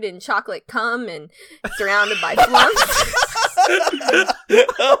 Covered in chocolate cum and surrounded by flumps.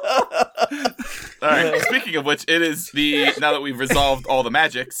 All right. Speaking of which, it is now that we've resolved all the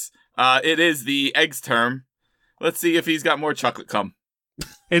magics, it is the egg's term. Let's see if he's got more chocolate cum.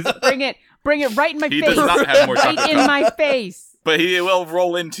 Bring it right in my face. He does not have more chocolate right in cum. my face. But he will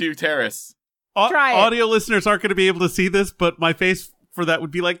roll into Terrace. Try it. Audio listeners aren't going to be able to see this, but my face for that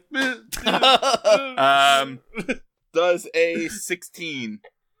would be like. Does a 16?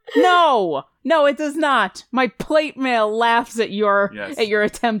 No, it does not. My plate mail laughs at your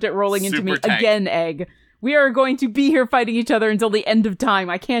attempt at rolling into me Super tank. again, Egg. We are going to be here fighting each other until the end of time.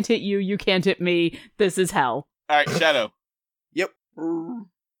 I can't hit you. You can't hit me. This is hell. All right, Shadow. Yep.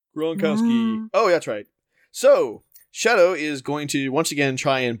 Gronkowski. Oh, that's right. So, Shadow is going to once again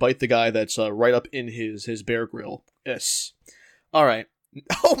try and bite the guy that's right up in his bear grill. Yes. All right.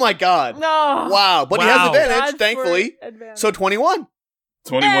 Oh my god. No. Wow. But he has advantage, God thankfully. advantage. So 21.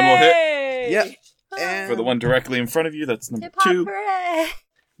 21 will hit. Hey! Yeah. And For the one directly in front of you, that's number Hip-hop 2. hooray.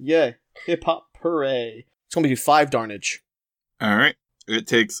 yeah. Hip hop hooray. It's going to be 5 darnage. All right. It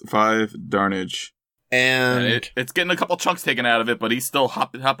takes 5 darnage. And It's getting a couple chunks taken out of it, but he's still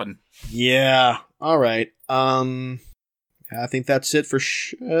hopping. yeah. All right. I think that's it for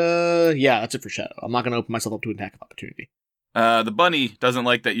that's it for Shadow. I'm not going to open myself up to an attack of opportunity. The bunny doesn't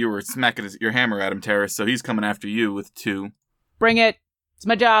like that you were smacking your hammer at him, Terrace, so he's coming after you with 2. Bring it. It's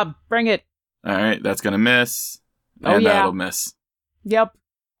my job. Bring it. All right, that's gonna miss. Oh, And yeah. that'll miss. Yep.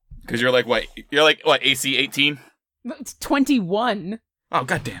 Because you're like what? AC 18? It's 21. Oh,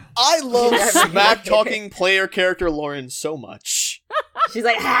 goddamn. I love Yeah, smack-talking player character Lauren so much. She's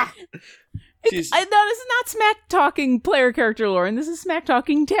like, ha! No, this is not smack-talking player character Lauren. This is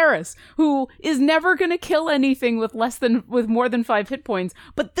smack-talking Terrace, who is never going to kill anything with more than 5 hit points.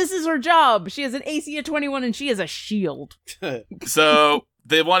 But this is her job. She has an AC of 21, and she is a shield. So,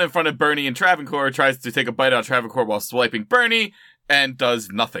 the one in front of Bernie and Travancore tries to take a bite out of Travancore while swiping Bernie, and does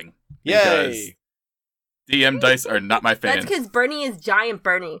nothing. Yay. DM dice are not my fan. That's because Bernie is giant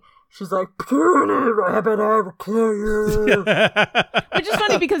Bernie. She's like, Bernie, rabbit, I will kill you. Which is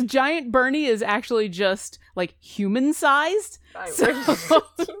funny because giant Bernie is actually just, like, human-sized. She's like,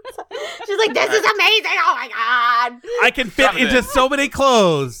 this is amazing. Oh my god. I can fit into so many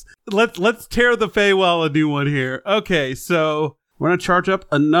clothes. Let's tear the Feywild a new one here. Okay, so we're gonna charge up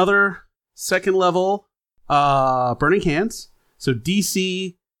another 2nd level burning hands. So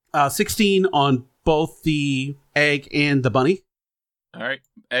DC 16 on both the egg and the bunny. All right,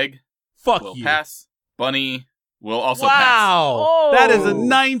 egg Fuck will you. pass. Bunny will also pass. Wow, Oh. that is a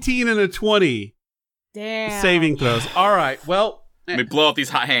 19 and a 20 Damn. saving throws. All right, well, Let me blow up these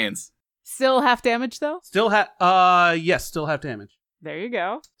hot hands. Still half damage, though? still have still have damage. There you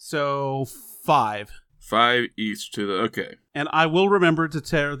go. So 5, 5 each to the... Okay. and I will remember to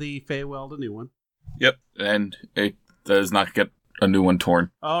tear the Feywild a new one. Yep, and it does not get a new one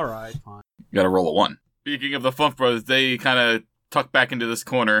torn. All right, fine. You gotta roll a 1. Speaking of the Flump Brothers, they kind of tuck back into this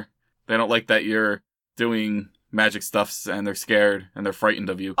corner. They don't like that you're doing magic stuffs, and they're scared, and they're frightened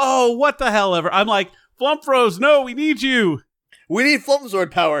of you. Oh, what the hell ever! I'm like, Flumpfros, no, we need you. We need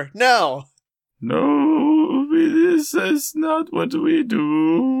Flumpzord power now. No, this is not what we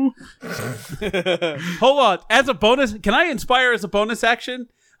do. Hold on, as a bonus, can I inspire as a bonus action?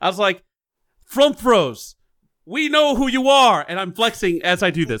 I was like, Flumpfros, we know who you are, and I'm flexing as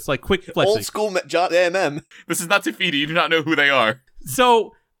I do this, like quick flexing. Old school AMM. This is not Tafiti. You do not know who they are.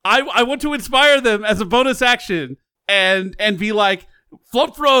 So I want to inspire them as a bonus action and be like,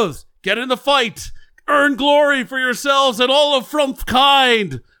 Flumpfros, get in the fight, earn glory for yourselves and all of Frumpf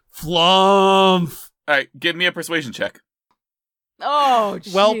kind. Flump. All right, give me a persuasion check. Oh,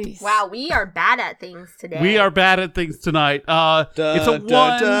 jeez. Well, Wow, we are bad at things today. we are bad at things tonight. It's a 1,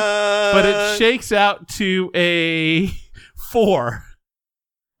 but it shakes out to a 4.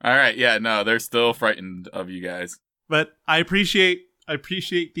 All right, yeah, no, they're still frightened of you guys. But I appreciate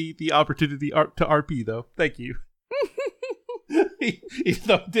the opportunity to RP, though. Thank you. Even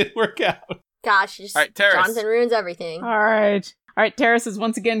though it didn't work out. Gosh, just All right, Terrace. Jonathan ruins everything. All right, Terrace is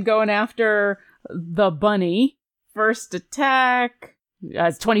once again going after the bunny. First attack.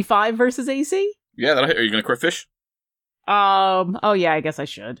 It's 25 versus AC? Yeah, that'll hit. Are you going to crit fish? Oh yeah, I guess I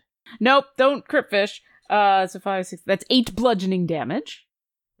should. Nope, don't crit fish. So 5, 6, that's 8 bludgeoning damage.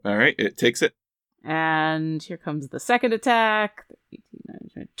 All right, it takes it. And here comes the second attack.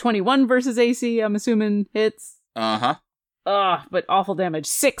 21 versus AC, I'm assuming hits. Uh-huh. But awful damage.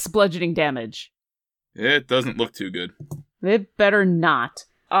 6 bludgeoning damage. It doesn't look too good. It better not.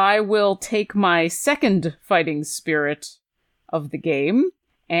 I will take my second fighting spirit of the game,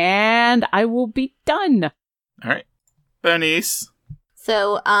 and I will be done. All right. Bernice.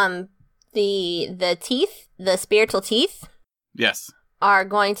 So, the teeth, the spiritual teeth, Yes. are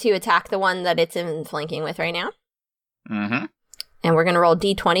going to attack the one that it's in flanking with right now. Mm-hmm. And we're going to roll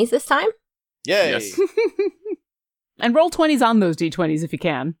d20s this time. Yay. Yes. And roll 20s on those d20s if you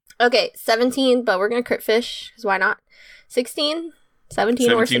can. Okay, 17, but we're going to crit fish, because why not? 16? 17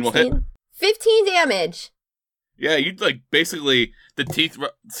 or 17 will 16? hit. 15 damage. Yeah, you basically, the teeth,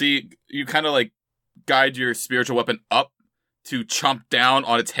 see, you kind of guide your spiritual weapon up to chomp down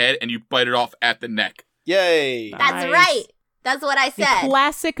on its head, and you bite it off at the neck. Yay. That's Nice. right. That's what I The said.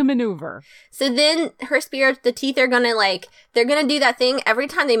 classic maneuver. So then her spirit, the teeth are gonna they're gonna do that thing every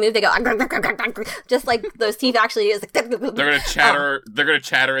time they move. They go just like those teeth actually is. They're gonna chatter. They're gonna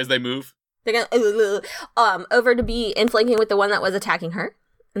chatter as they move. They're gonna over to be in flanking with the one that was attacking her,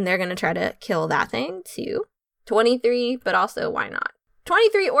 and they're gonna try to kill that thing too. 23, but also why not?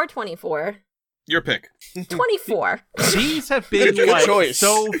 23 or 24. Your pick. 24. These have been Good choice.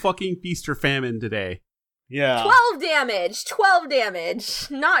 so fucking feast or famine today. Yeah. 12 damage. 12 damage.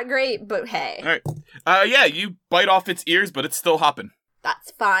 Not great, but hey, All right. Yeah, you bite off its ears, but it's still hopping.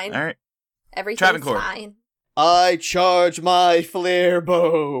 that's fine. All right. Everything's Travancore. fine. I charge my flare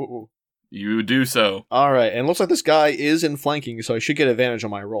bow. You do so. All right, and it looks like this guy is in flanking, so I should get advantage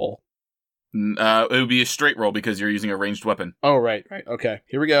on my roll. It would be a straight roll because you're using a ranged weapon. Oh, right. Okay,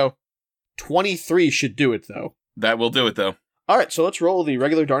 here we go. 23 should do it, though. That will do it, though. All right, so let's roll the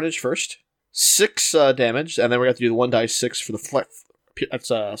regular darnage first. 6 damage, and then we're going to have to do the 1 die 6 for the that's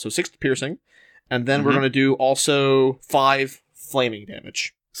so 6 piercing, and then we're going to do also 5 flaming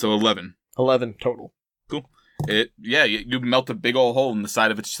damage. So 11. 11 total. Cool. You melt a big old hole in the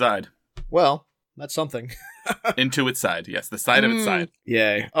side of its side. Well, that's something. Into its side, yes. The side of its side.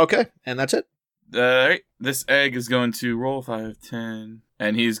 Yay. Okay, and that's it. Alright. This egg is going to roll 5, 10,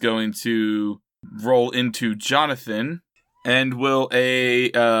 and he's going to roll into Jonathan, and will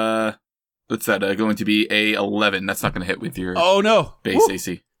what's that? Going to be a 11. That's not going to hit with your Oh no! base Woo!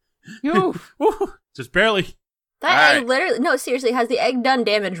 AC. Oof. Woo! Just barely. That All egg right. literally, no, seriously, has the egg done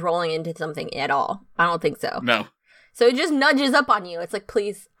damage rolling into something at all? I don't think so. No. So it just nudges up on you. It's like,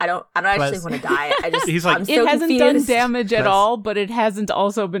 please, I don't actually Bless. want to die. I just, He's like, I'm so It hasn't confused. done damage at Bless. all, but it hasn't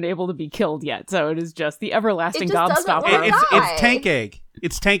also been able to be killed yet. So it is just the everlasting It just doesn't gobstopper. wanna die. It's tank egg.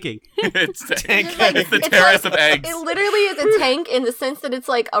 It's tanking. It's It's like- it's the it's terrace like- of eggs. It literally is a tank in the sense that it's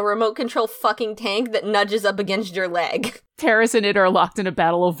like a remote control fucking tank that nudges up against your leg. Terrace and it are locked in a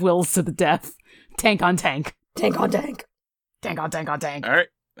battle of wills to the death. Tank on tank. Tank on tank. Tank on tank on tank. All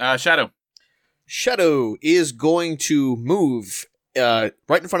right. Shadow. Shadow is going to move right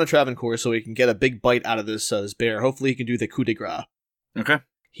in front of Travancore so he can get a big bite out of this bear. Hopefully he can do the coup de grace. Okay.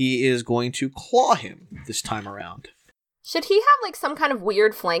 He is going to claw him this time around. Should he have like some kind of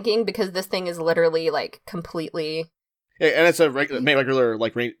weird flanking because this thing is literally like completely... Yeah, and it's a regular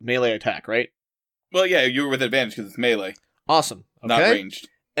like melee attack, right? Well, yeah, you were with advantage because it's melee, Awesome. Okay. not ranged.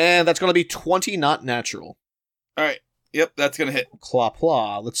 And that's going to be 20, not natural. All right. Yep, that's going to hit.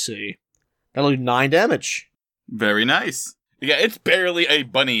 Claw. Let's see. That'll do 9 damage. Very nice. Yeah, it's barely a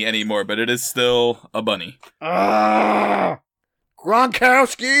bunny anymore, but it is still a bunny. Ah!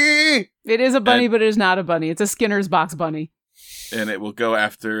 Gronkowski! It is a bunny, And- but it is not a bunny. It's a Skinner's box bunny. And it will go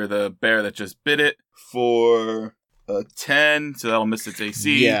after the bear that just bit it for a 10, so that'll miss its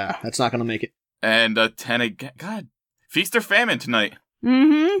AC. Yeah, that's not going to make it. And a 10 again. God, feast or famine tonight.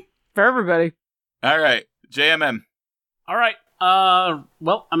 Mm-hmm. For everybody. All right, JMM. All right.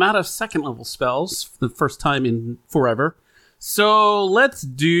 Well, I'm out of second level spells for the first time in forever. So let's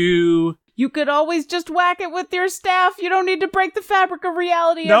do... You could always just whack it with your staff. You don't need to break the fabric of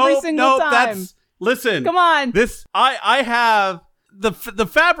reality every single time. Listen. Come on. I have the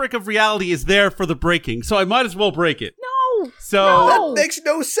fabric of reality is there for the breaking, so I might as well break it. No. So That makes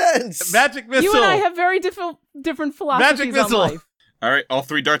no sense. magic missile. You and I have very different philosophies Magic missile. on life. All right, all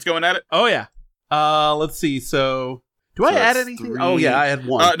 3 darts going at it. Oh yeah. Let's see. So do I So add that's anything? 3. Oh yeah, I had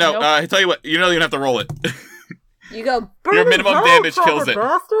 1. No. Nope. I tell you what. You don't even have to roll it. You go. Your minimum damage kills it.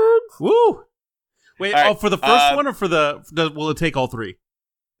 Bastards. Woo. Wait. All right, for the first one or for the? Will it take all 3?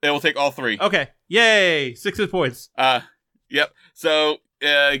 It will take all 3. Okay. Yay! 6 hit points. Yep. So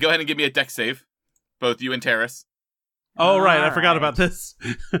go ahead and give me a dex save, both you and Terrace. Oh right, I All forgot right. about this.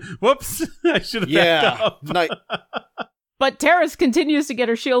 Whoops! I should have backed Yeah. up. But Terrace continues to get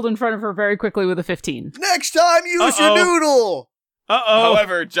her shield in front of her very quickly with a 15. Next time, use Uh-oh. your noodle.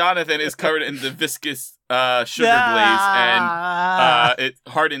 However, Jonathan is covered in the viscous sugar glaze, and it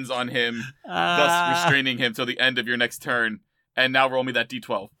hardens on him, thus restraining him till the end of your next turn. And now roll me that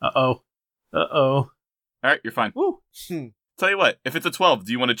d12. Uh-oh. All right, you're fine. Woo. Tell you what, if it's a 12,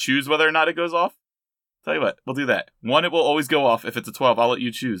 do you want to choose whether or not it goes off? Tell you what, we'll do that. 1, it will always go off. If it's a 12, I'll let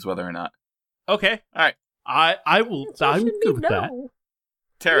you choose whether or not. Okay. All right. I will. I'm good with that.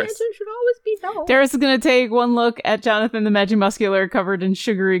 Terrace. The answer should always be no. Terrace is going to take one look at Jonathan the Magimuscular covered in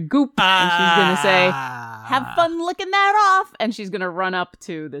sugary goop, and she's going to say, have fun licking that off, and she's going to run up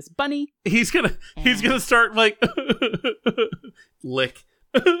to this bunny. He's gonna start like lick.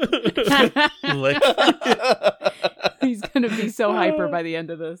 Lick. He's going to be so hyper by the end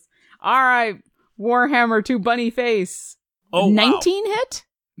of this. All right, Warhammer to bunny face. Oh, wow. 19 hit?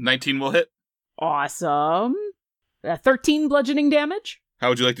 19 will hit. Awesome. 13 bludgeoning damage. How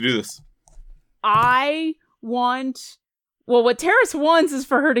would you like to do this? I want... Well, what Terrace wants is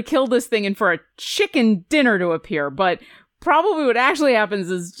for her to kill this thing and for a chicken dinner to appear, but probably what actually happens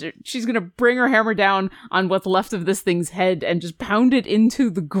is she's going to bring her hammer down on what's left of this thing's head and just pound it into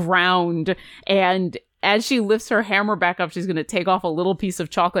the ground. And as she lifts her hammer back up, she's going to take off a little piece of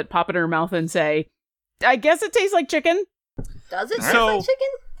chocolate, pop it in her mouth, and say, I guess it tastes like chicken. Does it So- taste like chicken?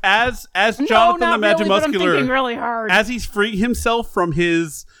 As Jonathan No, the not really, but I'm Magimuscular, thinking really hard. as he's freeing himself from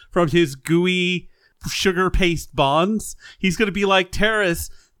his gooey sugar paste bonds, he's going to be like, Terrace,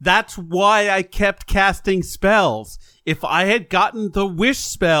 that's why I kept casting spells. If I had gotten the wish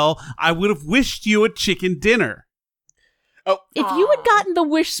spell, I would have wished you a chicken dinner. Oh, If you had gotten the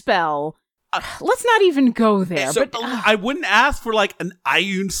wish spell, let's not even go there. So- but I wouldn't ask for like an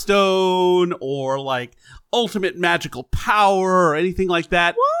Iron Stone or like ultimate magical power or anything like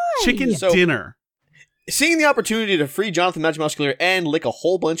that. Why? Chicken So- dinner. seeing the opportunity to free Jonathan Magimuscular and lick a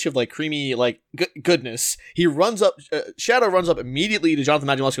whole bunch of like creamy like goodness, he runs up. Shadow runs up immediately to Jonathan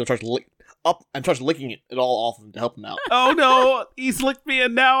Magimuscular and starts licking it all off him to help him out. Oh no, he's licked me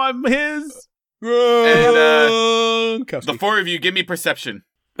and now I'm his. And the 4 of you, give me perception.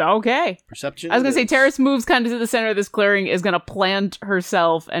 okay. Perception. I was going to say, is- Terrace moves kind of to the center of this clearing, is going to plant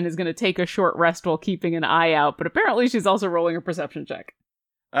herself, and is going to take a short rest while keeping an eye out. But apparently she's also rolling a perception check.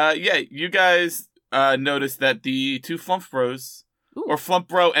 Yeah, you guys notice that the 2 Flump Bros, Ooh. or Flump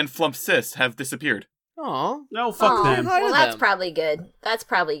Bro and Flump Sis, have disappeared. Aw. No, fuck Aw, them. Hi to Well, that's them. probably good. That's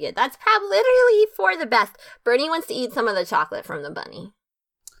probably good. That's probably literally for the best. Bernie wants to eat some of the chocolate from the bunny.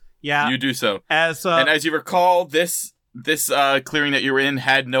 Yeah. You do so. As And as you recall, this clearing that you were in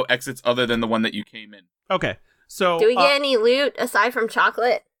had no exits other than the one that you came in. okay. So Do we get any loot aside from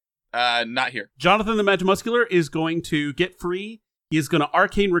chocolate? Not here. Jonathan the Magimuscular is going to get free. He is going to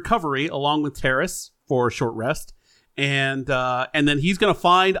arcane recovery along with Terrace for a short rest. And then he's going to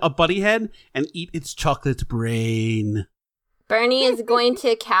find a buddy head and eat its chocolate brain. Bernie is going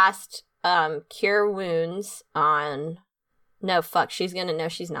to cast Cure Wounds on... No, fuck. She's gonna... No,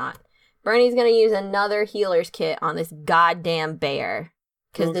 she's not. Bernie's gonna use another healer's kit on this goddamn bear.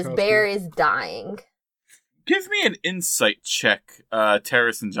 Because this bear is dying. Give me an insight check,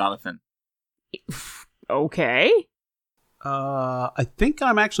 Terrace and Jonathan. Okay. I think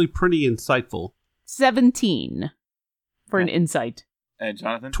I'm actually pretty insightful. 17 for an Okay. insight. And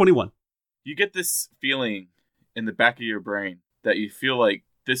Jonathan? 21. You get this feeling in the back of your brain that you feel like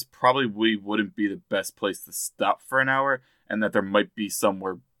this probably wouldn't be the best place to stop for an hour, and that there might be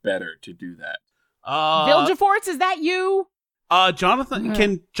somewhere better to do that. Vilgefortz, is that you? Jonathan,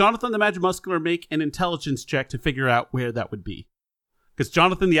 can Jonathan the Magimuscular make an intelligence check to figure out where that would be? Because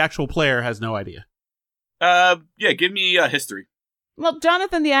Jonathan, the actual player, has no idea. Yeah, give me history. Well,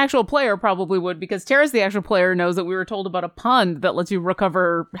 Jonathan, the actual player, probably would, because Terrace, the actual player, knows that we were told about a pond that lets you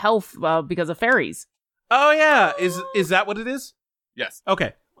recover health because of fairies. Oh yeah, is that what it is? Yes.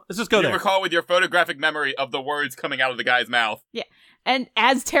 Okay, let's just go You there. recall with your photographic memory of the words coming out of the guy's mouth. And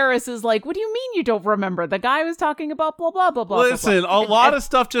as Terrace is like, what do you mean you don't remember? The guy was talking about blah, blah, blah, blah, Listen, blah, blah. a lot of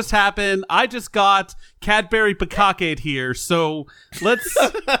stuff just happened. I just got Cadbury Bukake here, so let's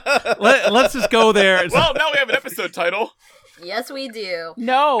just go there. Well, now we have an episode title. Yes, we do.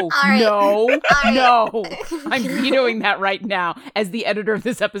 No, right. no, right. no. I'm vetoing that right now as the editor of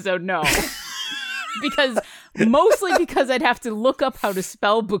this episode, no. Mostly because I'd have to look up how to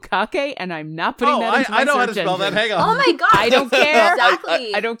spell bukake, and I'm not putting that into my I know how to search spell that. engine. Hang on. Oh my god. I don't care.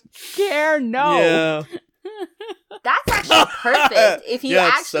 Exactly. I don't care. No. Yeah. That's actually perfect. If you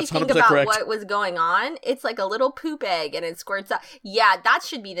Yeah, actually that's think 100% about correct. what was going on, it's like a little poop egg and it squirts out. Yeah, that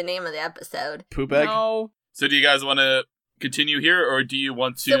should be the name of the episode. Poop egg? No. So do you guys want to continue here, or do you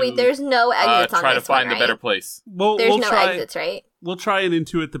want to So wait, there's no exits on try to this find one, a better right? place? There's no exits, right? We'll try and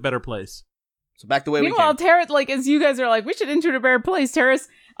intuit the better place. So back the way Meanwhile, we came. Terrace, like, as you guys are like, we should enter a better place, Terrace,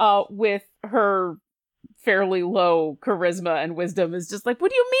 with her fairly low charisma and wisdom, is just like, what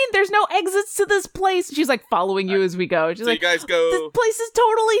do you mean there's no exits to this place? She's like following you as we go. She's So like, you guys go. this place is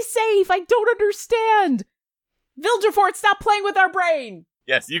totally safe. I don't understand. Vilgerfort, stop playing with our brain.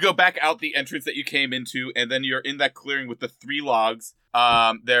 Yes, you go back out the entrance that you came into, and then you're in that clearing with the 3 logs.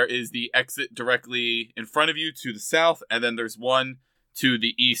 There is the exit directly in front of you to the south, and then there's one to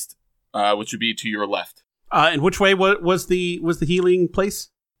the east, which would be to your left. And which way was the healing place?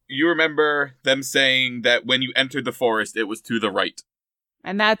 You remember them saying that when you entered the forest, it was to the right.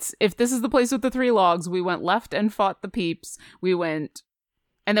 And that's, if this is the place with the 3 logs, we went left and fought the peeps.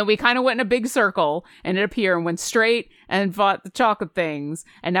 And then we kind of went in a big circle, ended up here and went straight and fought the chocolate things.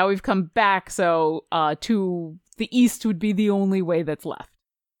 And now we've come back, so to the east would be the only way that's left.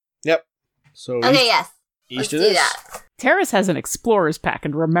 Yep. So Okay, yes. east Let's of do this. that. Terrace has an explorer's pack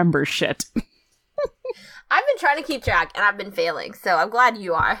and remembers shit. I've been trying to keep track and I've been failing, so I'm glad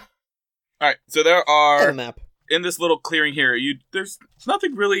you are. All right, so there Get a are map. in this little clearing here. There's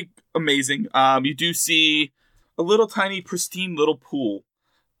nothing really amazing. You do see a little tiny pristine little pool.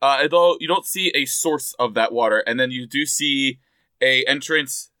 Although you don't see a source of that water, and then you do see a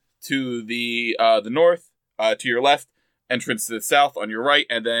entrance to the north, to your left, entrance to the south on your right,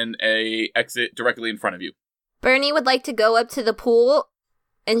 and then a exit directly in front of you. Bernie would like to go up to the pool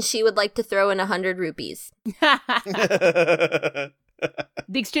and she would like to throw in 100 rupees. The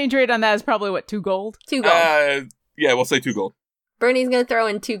exchange rate on that is probably, what, 2 gold? 2 gold. Yeah, we'll say 2 gold. Bernie's gonna throw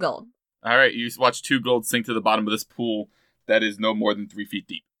in 2 gold. All right, you watch 2 gold sink to the bottom of this pool that is no more than 3 feet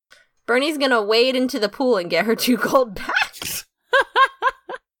deep. Bernie's gonna wade into the pool and get her 2 gold back.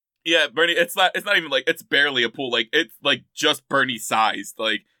 Yeah, Bernie, it's not even like, it's barely a pool. Like, it's like just Bernie sized.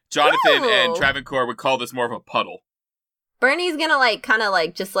 Like, Jonathan and Ooh. Travancore would call this more of a puddle. Bernie's gonna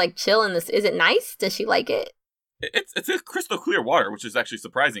just chill in this. Is it nice? Does she like it? It's a crystal clear water, which is actually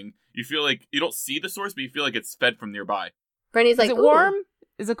surprising. You feel like you don't see the source, but you feel like it's fed from nearby. Bernie's like, Is it "Ooh." warm?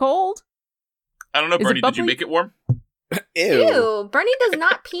 Is it cold? I don't know, Is it Bernie, did you bubbly? make it warm? Ew. Bernie does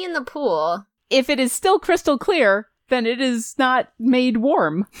not pee in the pool. If it is still crystal clear, then it is not made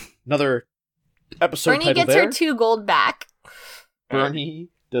warm. Another episode Bernie title gets there. her 2 gold back. Bernie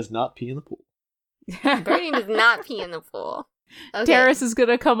does not pee in the pool. Bernie does not pee in the pool. Okay. Terrace is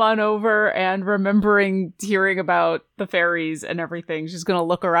gonna come on over, and remembering hearing about the fairies and everything, she's gonna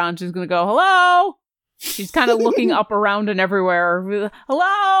look around, she's gonna go, hello? She's kind of looking up around and everywhere.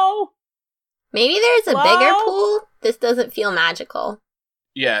 Hello? Maybe there's a Hello? bigger pool. This doesn't feel magical.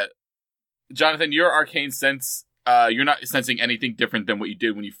 Yeah. Jonathan, your arcane sense, you're not sensing anything different than what you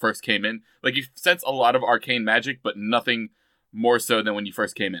did when you first came in. Like, you sense a lot of arcane magic, but nothing more so than when you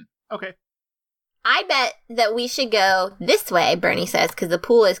first came in. Okay. I bet that we should go this way, Bernie says, because the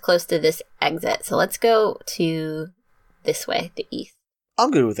pool is close to this exit. So let's go to this way, the east.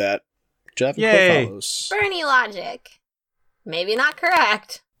 I'm good with that. Jeff and Yay. Clay follows. Bernie logic. Maybe not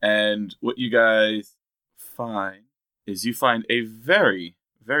correct. And what you guys find is you find a very,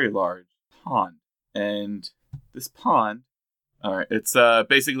 very large pond. And this pond, alright, it's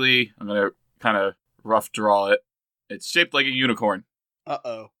basically, I'm gonna kind of rough draw it. It's shaped like a unicorn.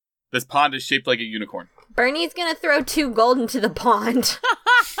 Uh-oh. This pond is shaped like a unicorn. Bernie's gonna throw 2 gold into the pond.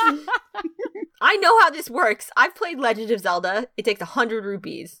 I know how this works. I've played Legend of Zelda. It takes 100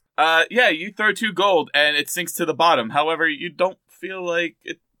 rupees. Yeah, you throw 2 gold and it sinks to the bottom. However, you don't feel like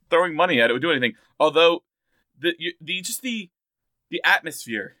throwing money at it would do anything. Although, the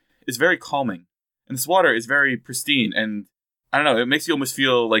atmosphere is very calming. And this water is very pristine. And, I don't know, it makes you almost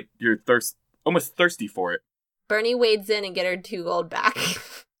feel like you're almost thirsty for it. Bernie wades in and get her 2 gold back.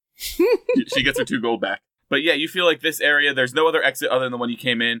 She gets her 2 gold back. But yeah, you feel like this area, there's no other exit other than the one you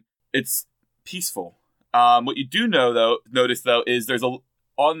came in. It's peaceful. What you do notice though, is there's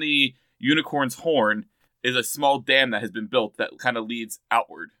on the unicorn's horn, is a small dam that has been built that kind of leads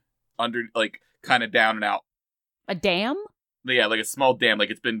outward, under, like, kind of down and out. A dam? Yeah, like a small dam, like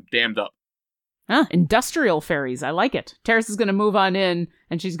it's been dammed up. Huh, industrial fairies. I like it. Terrace is going to move on in,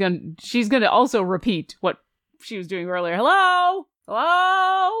 and she's going to also repeat what she was doing earlier. Hello?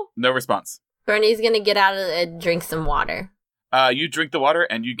 Hello? No response. Bernie's gonna get out and drink some water. You drink the water,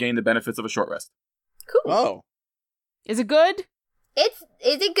 and you gain the benefits of a short rest. Cool. Oh. Is it good? Is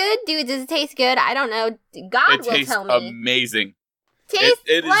it good? Dude, does it taste good? I don't know. God It will tastes tell me. amazing. Tastes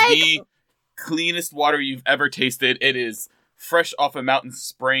It is like... the cleanest water you've ever tasted. It is fresh off a mountain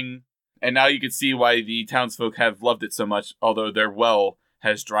spring, and now you can see why the townsfolk have loved it so much, although their well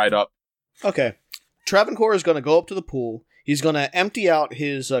has dried up. Okay. Travancore is going to go up to the pool. He's going to empty out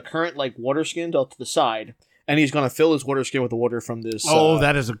his current, like, water skin out to the side, and he's going to fill his water skin with the water from this...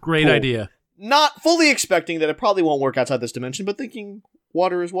 that is a great pool. idea. Not fully expecting that it probably won't work outside this dimension, but thinking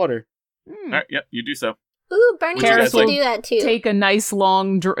water is water. All right, yep, you do so. Ooh, Bernie Terrace wants to will do that too. Take a nice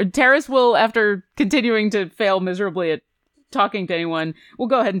long... Terrace will, after continuing to fail miserably at talking to anyone, will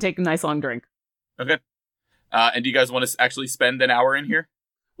go ahead and take a nice long drink. Okay. And do you guys want to actually spend an hour in here?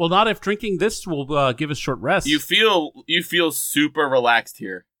 Well, not if drinking this will give us short rest. You feel super relaxed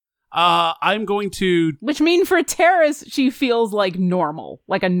here. I'm going to... Which means for Terrace, she feels like normal,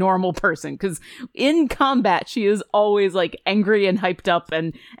 like a normal person. Because in combat, she is always like angry and hyped up,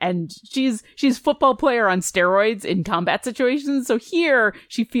 and she's football player on steroids in combat situations. So here,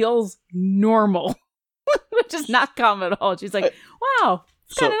 she feels normal, which is not common at all. She's like, wow,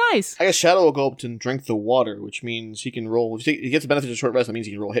 it's kind of nice. I guess Shadow will go up and drink the water, which means he can roll. If he gets the benefit of short rest, that means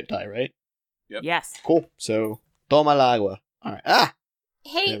he can roll a hit die, right? Yep. Yes. Cool. So, toma la agua. All right. There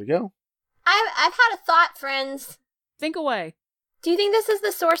Hey, we go. I've had a thought, friends. Think away. Do you think this is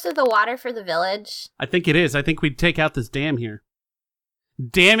the source of the water for the village? I think it is. I think we'd take out this dam here.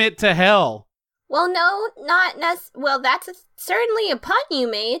 Damn it to hell. Well, no, not well, that's certainly a pun you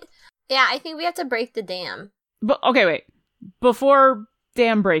made. Yeah, I think we have to break the dam. But okay, wait. Before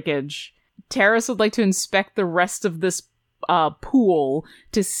dam breakage, Terrace would like to inspect the rest of this pool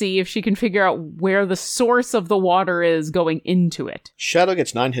to see if she can figure out where the source of the water is going into it. Shadow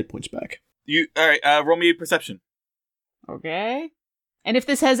gets 9 hit points back. All right, roll me perception. Okay. And if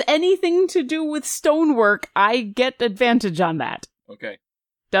this has anything to do with stonework, I get advantage on that. Okay.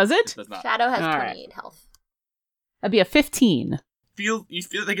 Does it? Does not. Shadow has All 28 right. health. That'd be a 15. You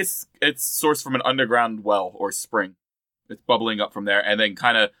feel like it's sourced from an underground well or spring. It's bubbling up from there and then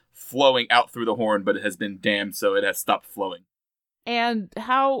kind of flowing out through the horn, but it has been dammed, so it has stopped flowing. And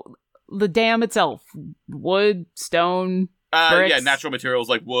how the dam itself? Wood, stone, bricks? Yeah, natural materials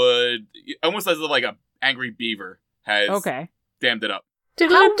like wood, almost as if like a angry beaver has dammed it up.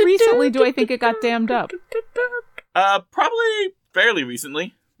 How recently do I think it got dammed up? Probably fairly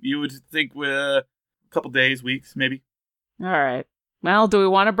recently. You would think with a couple days, weeks, maybe. All right. Well, do we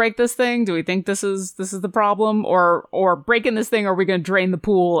want to break this thing? Do we think this is the problem? Or breaking this thing, are we going to drain the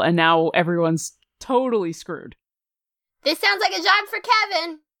pool and now everyone's totally screwed? This sounds like a job for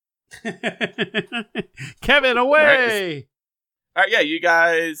Kevin. Kevin, away! All right, yeah, you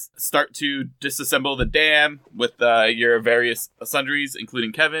guys start to disassemble the dam with your various sundries,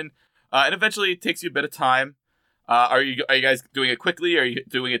 including Kevin. And eventually it takes you a bit of time. Are you guys doing it quickly, or are you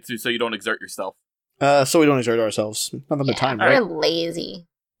doing it so you don't exert yourself? So we don't exert ourselves. Not the time, right? We're lazy.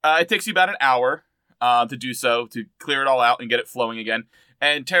 It takes you about an hour to do so, to clear it all out and get it flowing again.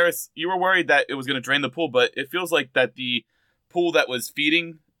 And Terrace, you were worried that it was going to drain the pool, but it feels like that the pool that was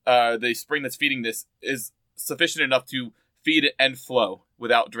feeding, the spring that's feeding this, is sufficient enough to feed it and flow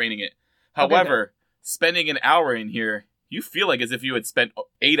without draining it. However, spending an hour in here, you feel like as if you had spent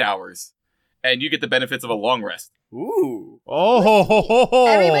 8 hours, and you get the benefits of a long rest. Ooh. Oh!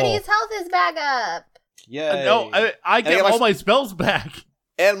 Everybody's health is back up. Yeah. No, I get all my spells back.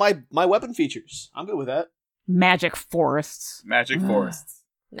 And my weapon features. I'm good with that. Magic forests. Magic forests.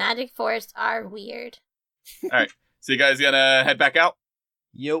 Magic forests are weird. All right. So you guys gonna head back out?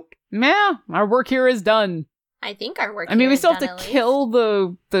 Yep. Yeah, our work here is done. I think our work. I mean, here we is still have done, to at least. kill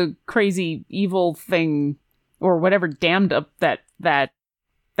the crazy evil thing or whatever dammed up that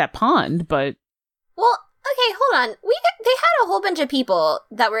pond, but Well, okay, hold on. They had a whole bunch of people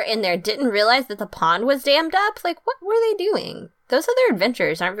that were in there didn't realize that the pond was dammed up. Like, what were they doing? Those other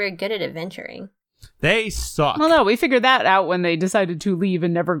adventurers aren't very good at adventuring. They suck. well, no, we figured that out when they decided to leave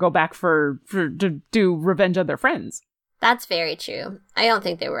and never go back to do revenge on their friends. That's very true. I don't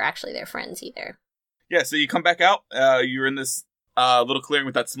think they were actually their friends either. Yeah, so you come back out. You're in this little clearing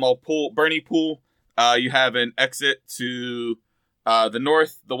with that small pool, Bernie pool. You have an exit to the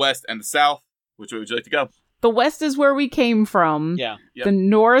north, the west, and the south. Which way would you like to go? The west is where we came from. Yeah. Yep. The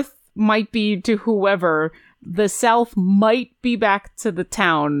north might be to whoever. The south might be back to the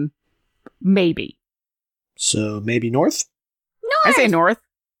town. Maybe. So maybe north? I say north.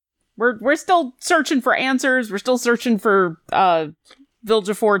 We're still searching for answers. We're still searching for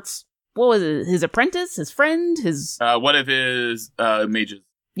Vilgefort's, what was it, his apprentice, his friend, his... one of his mages.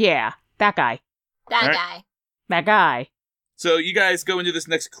 Yeah, that guy. That guy. So you guys go into this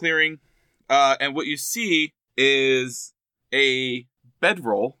next clearing, and what you see is a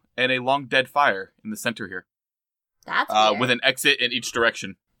bedroll and a long dead fire in the center here. That's weird. With an exit in each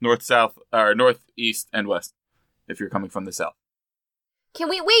direction. North, south, or north, east, and west. If you're coming from the south. Can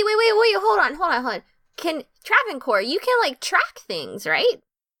we wait, hold on. Can Travancore, you can like track things, right?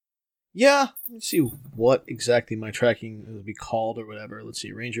 Yeah. Let's see what exactly my tracking would be called or whatever. Let's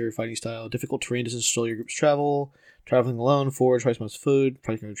see. Ranger, fighting style, difficult terrain distance, slow your group's travel, traveling alone, forage twice most food,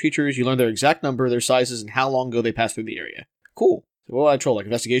 fighting other creatures. You learn their exact number, their sizes, and how long ago they passed through the area. Cool. So what would I troll? Like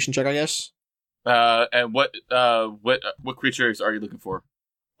investigation check, I guess? And what creatures are you looking for?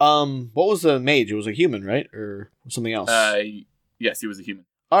 What was the mage? It was a human, right? Or something else? Yes, he was a human.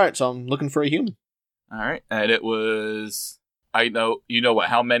 Alright, so I'm looking for a human. Alright, and it was...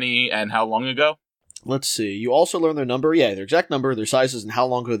 how many and how long ago? Let's see. You also learn their number. Yeah, their exact number, their sizes, and how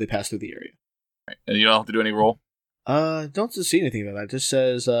long ago they passed through the area. Right. And you don't have to do any roll? Don't see anything about that. It just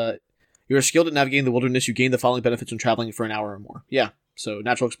says, you're skilled at navigating the wilderness. You gain the following benefits when traveling for an hour or more. Yeah, so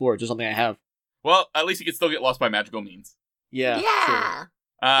natural explorer, just something I have. Well, at least he can still get lost by magical means. Yeah. Yeah. Sure.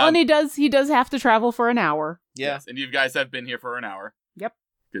 And he does have to travel for an hour. Yeah. Yes, and you guys have been here for an hour. Yep.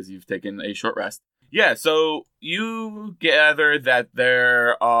 Because you've taken a short rest. Yeah, so you gather that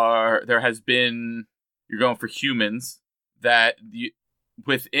you're going for humans, that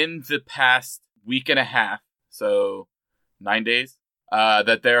within the past week and a half, so 9 days,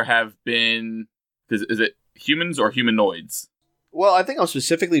 that there have been, is it humans or humanoids? Well, I think I'm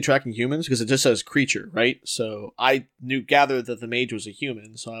specifically tracking humans because it just says creature, right? So I gathered that the mage was a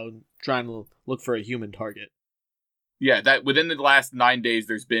human, so I was trying to look for a human target. Yeah, that within the last 9 days,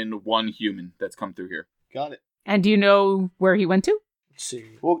 there's been one human that's come through here. Got it. And do you know where he went to? Let's see.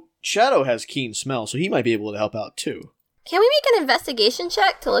 Well, Shadow has keen smell, so he might be able to help out too. Can we make an investigation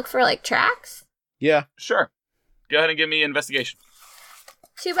check to look for like tracks? Yeah. Sure. Go ahead and give me an investigation.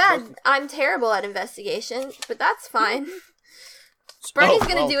 Too bad I'm terrible at investigation, but that's fine. Bernie's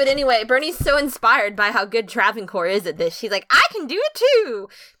gonna do it anyway. Bernie's so inspired by how good Travancore is at this. She's like, I can do it too!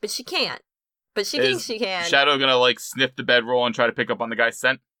 But she can't. But she thinks she can. Shadow gonna sniff the bedroll and try to pick up on the guy's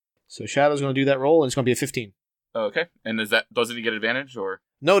scent? So Shadow's gonna do that roll, and it's gonna be a 15. Okay. And doesn't he get advantage, or?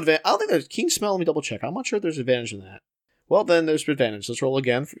 No advantage. I don't think there's keen smell. Let me double check. I'm not sure if there's advantage in that. Well, then there's advantage. Let's roll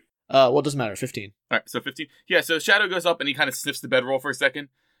again. Well, it doesn't matter. 15. Alright, so 15. Yeah, so Shadow goes up and he kind of sniffs the bedroll for a second,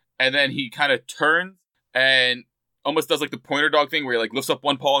 and then he kind of turns and almost does the pointer dog thing where he lifts up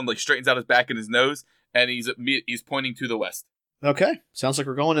one paw and straightens out his back and his nose, and he's pointing to the west. Okay. Sounds like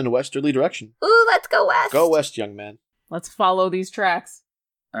we're going in a westerly direction. Ooh, let's go west. Go west, young man. Let's follow these tracks.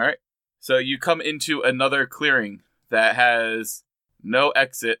 Alright. So you come into another clearing that has no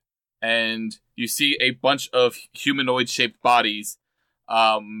exit, and you see a bunch of humanoid-shaped bodies.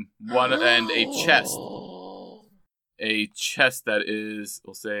 One and a chest. A chest that is,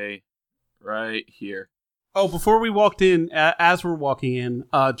 we'll say, right here. Oh, before we walked in, as we're walking in,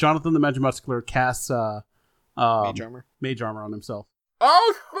 Jonathan the Magimuscular casts Mage armor. Mage armor on himself.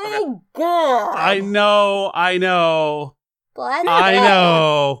 Oh, thank God. I know. Blood. I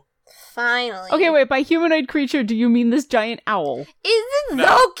know. Finally. Okay, wait, by humanoid creature, do you mean this giant owl? Isn't it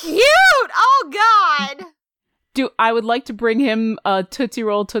so cute? Oh, God. I would like to bring him a Tootsie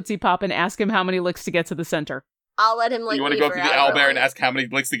Roll, Tootsie Pop, and ask him how many licks to get to the center. I'll let him lick me. You want to go up to the owlbear and ask how many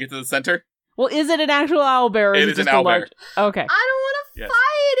licks to get to the center? Well, is it an actual owlbear? It is an owlbear. Okay. I don't want to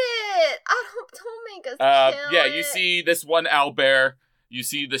fight it. Don't make us kill Yeah, it. you see this one owlbear, you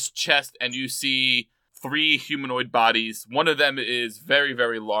see this chest, and you see 3 humanoid bodies. One of them is very,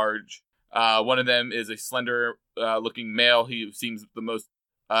 very large. One of them is a slender looking male. He seems the most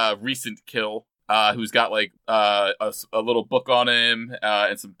recent kill, who's got a little book on him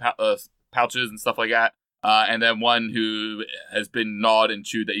and some pouches and stuff like that. And then one who has been gnawed and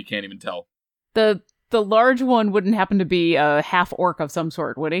chewed that you can't even tell. The large one wouldn't happen to be a half orc of some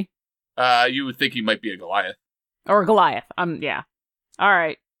sort, would he? You would think he might be a Goliath. Or a Goliath. Yeah. All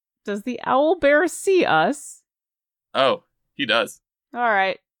right. Does the owlbear see us? Oh, he does. All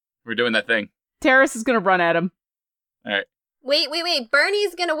right. We're doing that thing. Terrace is going to run at him. All right. Wait.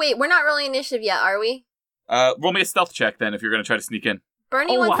 Bernie's gonna wait. We're not rolling initiative yet, are we? Roll me a stealth check then if you're going to try to sneak in.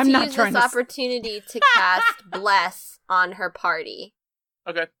 Bernie wants to use this opportunity to cast Bless on her party.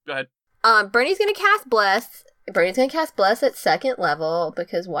 Okay, go ahead. Bernie's gonna cast Bless Bernie's gonna cast Bless at 2nd level,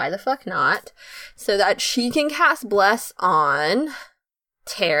 because why the fuck not? So that she can cast Bless on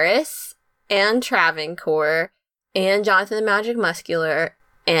Terrace and Travancore and Jonathan the Magic Muscular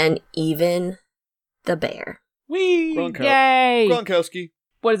and even the bear. Whee! Gronko- Yay! Gronkowski.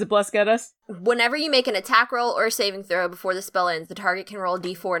 What does it bless get us? Whenever you make an attack roll or a saving throw before the spell ends, the target can roll a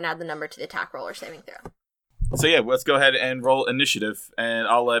d4 and add the number to the attack roll or saving throw. So yeah, let's go ahead and roll initiative, and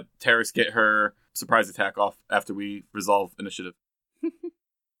I'll let Terrace get her surprise attack off after we resolve initiative.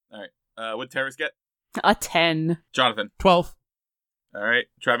 All right. What'd Terrace get? A 10. Jonathan. 12. All right.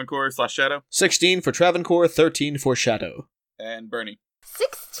 Travancore / Shadow. 16 for Travancore, 13 for Shadow. And Bernie.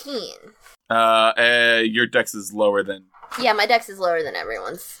 16. Your dex is lower than... Yeah, my dex is lower than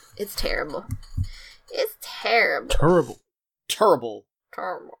everyone's. It's terrible. It's terrible. Terrible. Terrible.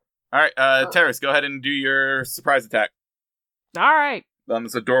 Terrible. All right, Terrace, go ahead and do your surprise attack. All right.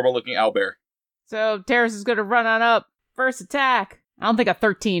 This adorable looking owlbear. So Terrace is going to run on up. First attack. I don't think a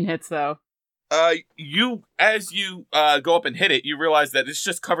 13 hits, though. As you go up and hit it, you realize that it's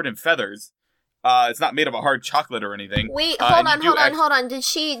just covered in feathers. It's not made of a hard chocolate or anything. Wait, hold on. Did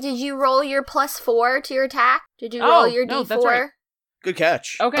you roll your +4 to your attack? Did you roll your no, d4? that's right. Good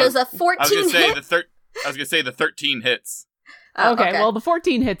catch. Okay. Does a 14 I was hit? gonna say the 13 hits. Oh, okay, well, the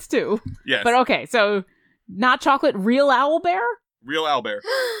 14 hits, too. Yes. But okay, so not chocolate, real owlbear? Real owlbear.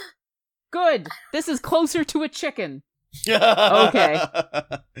 Good. This is closer to a chicken. Okay.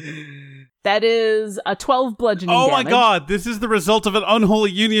 That is a 12 bludgeoning Oh damage. my god, this is the result of an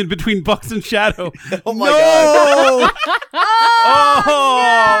unholy union between Bucks and Shadow. Oh my god.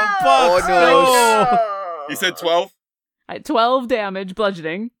 Oh, Bucks, no. Oh. You said 12? 12 damage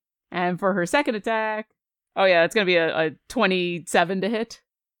bludgeoning. And for her second attack, oh yeah, it's going to be a 27 to hit.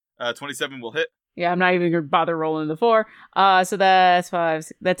 27 will hit. Yeah, I'm not even going to bother rolling the 4. So that's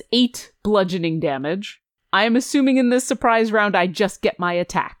 8 bludgeoning damage. I am assuming in this surprise round I just get my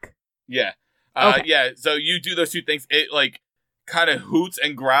attack. Yeah. Okay. Yeah, so you do those two things. It, kind of hoots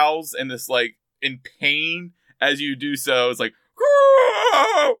and growls and this, in pain as you do so. It's like,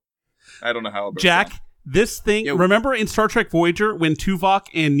 I don't know how it Jack, this thing, remember in Star Trek Voyager when Tuvok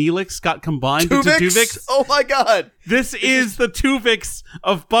and Neelix got combined into Tuvix? Oh my god. This is the Tuvix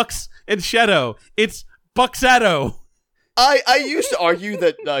of and Shadow. It's Bucksado. I used to argue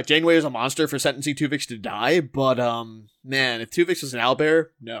that Janeway is a monster for sentencing Tuvix to die, but man, if Tuvix was an owlbear,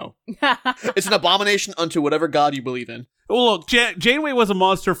 no. It's an abomination unto whatever god you believe in. Well, look, Janeway was a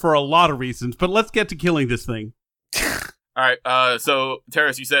monster for a lot of reasons, but let's get to killing this thing. All right, so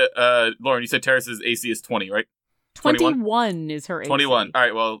Terrace, you said, Lauren, you said Terrace's AC is 20, right? 21 is her AC. 21. All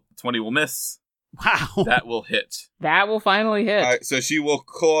right, well, 20 will miss. Wow. That will hit. That will finally hit. All right, so she will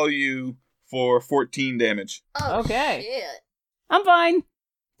call you for 14 damage. Oh, Okay. shit. I'm fine.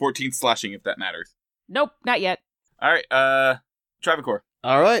 14 slashing, if that matters. Nope, not yet. All right, Travancore.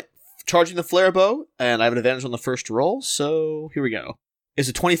 All right. Charging the flare bow, and I have an advantage on the first roll, so here we go. Is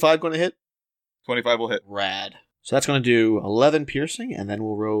a 25 going to hit? 25 will hit. Rad. So that's going to do 11 piercing, and then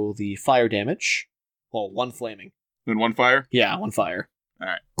we'll roll the fire damage. Well, 1 flaming. And 1 fire? Yeah, 1 fire. All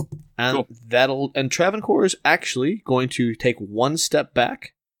right. And Cool. And Travancore is actually going to take 1 step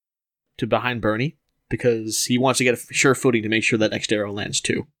back to behind Bernie, because he wants to get a sure footing to make sure that next arrow lands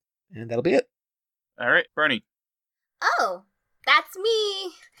too. And that'll be it. All right, Bernie. Oh, that's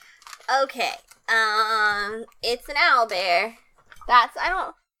me. Okay. It's an owlbear. I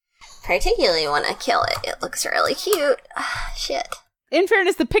don't particularly want to kill it. It looks really cute. Shit. In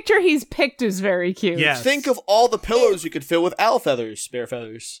fairness, the picture he's picked is very cute. Yes. Think of all the pillows you could fill with owl feathers, bear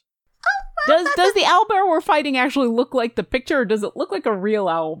feathers. Does the owlbear we're fighting actually look like the picture, or does it look like a real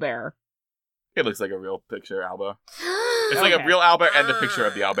owlbear? It looks like a real picture owlbear. It's like a real owlbear and a picture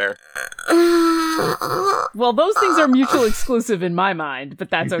of the owlbear. Well, those things are mutually exclusive in my mind, but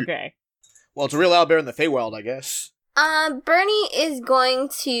that's okay. Well, it's a real owlbear in the Feywild, I guess. Bernie is going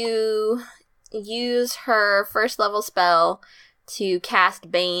to use her first level spell to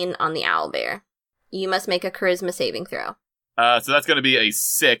cast Bane on the owlbear. You must make a charisma saving throw. So that's going to be a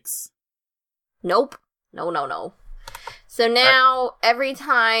 6. Nope. No. So now, every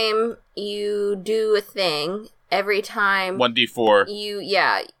time you do a thing, every time 1d4. you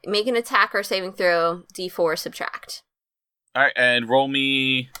make an attack or saving throw, d4 subtract. All right, and roll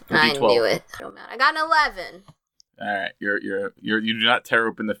me a I d12. knew it. I got an 11. All right, you do not tear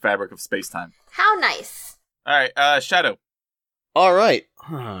open the fabric of space-time. How nice. All right, Shadow. All right.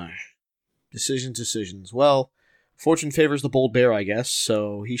 Decisions. Well, fortune favors the bold bear, I guess,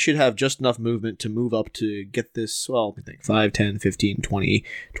 so he should have just enough movement to move up to get this, well, I think 5, 10, 15, 20,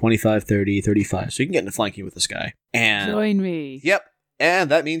 25, 30, 35. So you can get into flanking with this guy. And Join me. Yep. and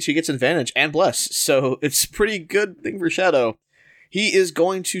that means he gets advantage and bless. So it's a pretty good thing for Shadow. He is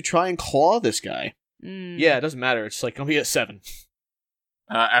going to try and claw this guy. Yeah, it doesn't matter. It's like, gonna be at 7.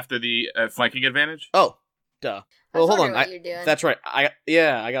 After the flanking advantage? Oh, duh. Well, hold on. What you're doing. That's right. I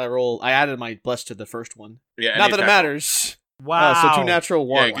gotta roll. I added my bless to the first one. Yeah, Not that it matters. Wow. So 2 natural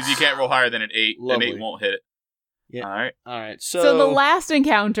 1. Yeah, because you can't roll higher than an 8. Lovely. An 8 won't hit it. Yeah. All right. So the last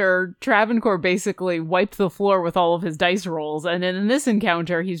encounter, Travancore basically wiped the floor with all of his dice rolls, and then in this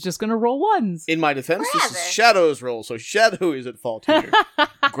encounter, he's just going to roll ones. In my defense, this Forever. is Shadow's roll, so Shadow is at fault here. Bernie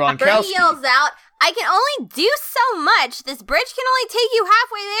Gronkowski. yells out, I can only do so much. This bridge can only take you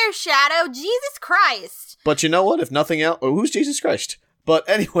halfway there, Shadow. Jesus Christ. But you know what? If nothing else... Oh, who's Jesus Christ? But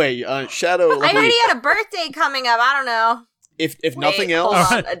anyway, Shadow... I heard he had a birthday coming up. I don't know. If nothing hold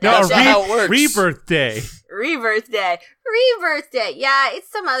else... on. That's not how it works. Rebirth day. Rebirth Day. Yeah, it's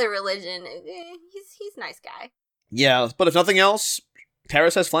some other religion. He's a nice guy. Yeah, but if nothing else,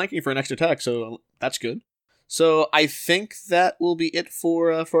 Terrace has flanking for an extra attack, so that's good. So I think that will be it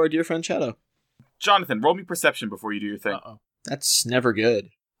for our dear friend Shadow. Jonathan, roll me perception before you do your thing. Uh-oh. That's never good.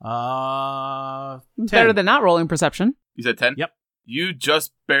 10. Better than not rolling perception. You said 10? Yep. You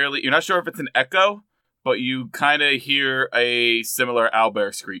just barely... You're not sure if it's an echo, but you kind of hear a similar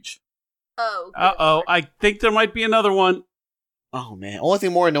owlbear screech. Oh. good Uh-oh. lord. I think there might be another one. Oh, man. Only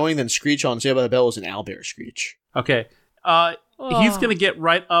thing more annoying than Screech on Saved by the Bell is an owlbear screech. Okay. He's going to get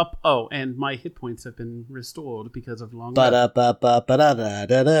right up. Oh, and my hit points have been restored because of long rest.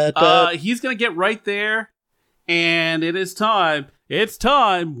 He's going to get right there, and it is time. It's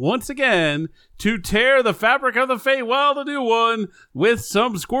time, once again, to tear the fabric of the Feywild a new one with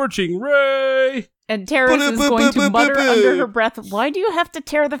some scorching ray. And Terrace is going to mutter under her breath, why do you have to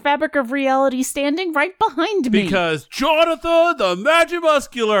tear the fabric of reality standing right behind me? Because Jonathan the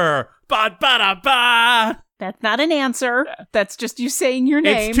Magimuscular. Ba-ba-da-ba. That's not an answer. That's just you saying your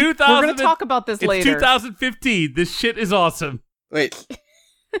name. It's 2000. We're going to talk about this later. It's 2015. This shit is awesome. Wait,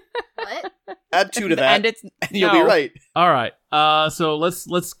 What? add 2 to that, And it's you'll be right. All right. So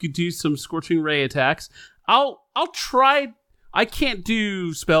let's do some scorching ray attacks. I'll try. I can't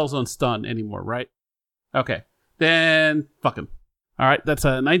do spells on stun anymore, right? Okay. Then fuck him. All right. That's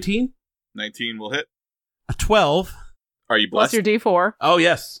a 19. 19 will hit. A 12. Are you Plus blessed? your D4. Oh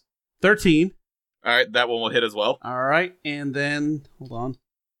yes. 13. All right, that one will hit as well. All right. And then hold on.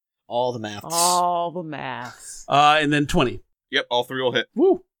 All the maths. All the maths. And then 20. Yep, all 3 will hit.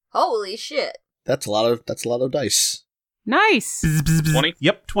 Woo. Holy shit. That's a lot of dice. Nice. 20?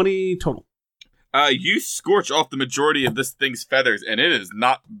 Yep. 20 total. You scorch off the majority of this thing's feathers, and it is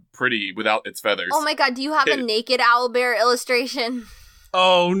not pretty without its feathers. Oh my god, do you have a naked owlbear illustration?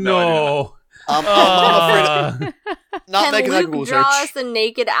 Oh no. I'm afraid of, not Can making that Luke Google draw search. us a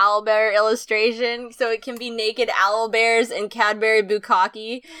naked owlbear illustration so it can be naked owlbears and Cadbury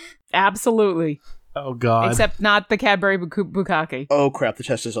Bukkake? Absolutely. Oh god. Except not the Cadbury Bukkake. Oh crap! The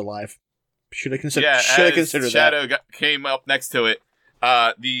chest is alive. Should I consider? Yeah, should I as consider Shadow that? came up next to it,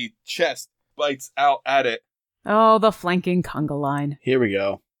 the chest bites out at it. Oh, the flanking conga line. Here we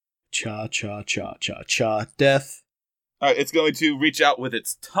go. Cha cha cha cha cha. Death. All right, it's going to reach out with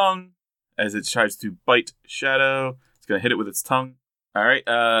its tongue as it tries to bite Shadow. It's going to hit it with its tongue. All right,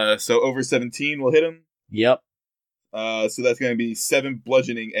 so over 17 will hit him. Yep. So that's going to be 7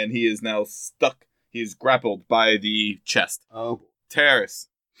 bludgeoning, and he is now stuck. He is grappled by the chest. Oh. Terrace.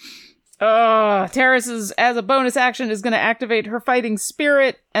 Terrace is, as a bonus action, is going to activate her fighting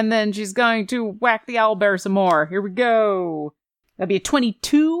spirit, and then she's going to whack the owlbear some more. Here we go. That'll be a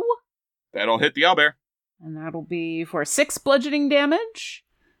 22, That'll hit the owlbear. and that'll be for 6 bludgeoning damage.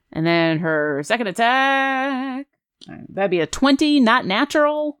 And then her second attack, that'd be a 20, not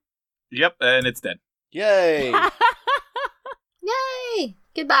natural. Yep, and it's dead. Yay. Yay!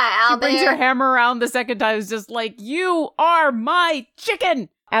 Goodbye, She owlbear. brings her hammer around the second time, it's just like, you are my chicken!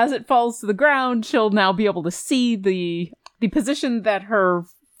 As it falls to the ground, she'll now be able to see the position that her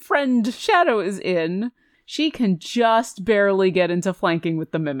friend Shadow is in. She can just barely get into flanking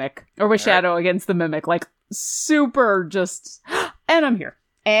with the Mimic. Or with Shadow against the Mimic. Like, super just... And I'm here.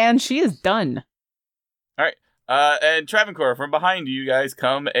 And she is done. All right. And Travancore, from behind you guys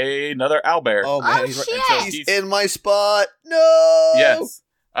come another owlbear. Oh man, Oh, he's, shit. right. He's in my spot. No. Yes.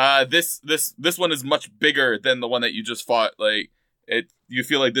 This one is much bigger than the one that you just fought. Like you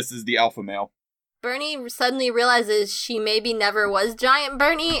feel like this is the alpha male. Bernie suddenly realizes she maybe never was Giant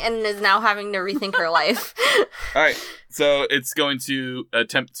Bernie and is now having to rethink her life. All right. So it's going to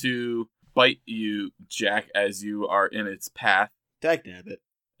attempt to bite you, Jack, as you are in its path, Dagnabbit.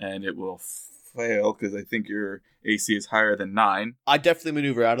 and it will fail because I think your AC is higher than 9. I definitely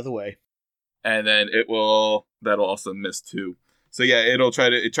maneuver out of the way. And then that'll also miss too. So yeah, it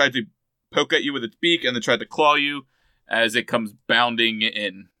tried to poke at you with its beak and then tried to claw you as it comes bounding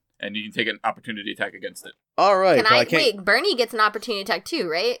in, and you can take an opportunity attack against it. All right. Wait, Bernie gets an opportunity attack too,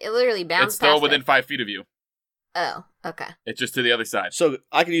 right? It literally bounced It's still past within it. 5 feet of you. Oh, okay. It's just to the other side. So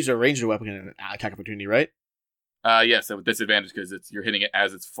I can use a ranged weapon and an attack opportunity, right? Yes, with disadvantage because you're hitting it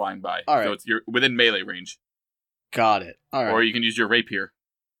as it's flying by. All right. So you're within melee range. Got it. All right. Or you can use your rapier.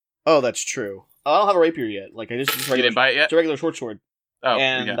 Oh, that's true. I don't have a rapier yet. Like I just You didn't buy it yet? It's a regular short sword. Oh,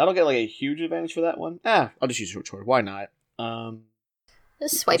 and okay. I don't get like a huge advantage for that one. I'll just use a short sword. Why not?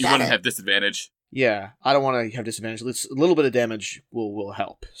 Just swipe You at wouldn't it. have disadvantage. Yeah, I don't want to have disadvantage. A little bit of damage will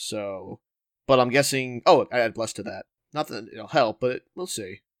help. So, but I'm guessing. Oh, I add bless to that. Not that it'll help, but we'll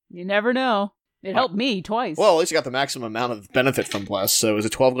see. You never know. It helped me twice. Well, at least I got the maximum amount of benefit from bless. So, is a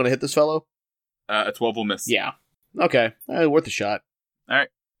 12 going to hit this fellow? A 12 will miss. Yeah. Okay, worth a shot. All right.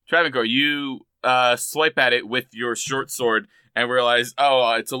 Travancore, you swipe at it with your short sword and realize,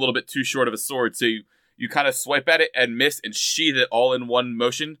 it's a little bit too short of a sword. So you kind of swipe at it and miss and sheath it all in one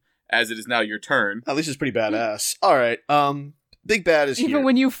motion as it is now your turn. At least it's pretty badass. All right. Big Bad is here. Even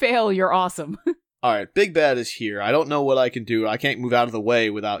when you fail, you're awesome. All right, Big Bad is here. I don't know what I can do. I can't move out of the way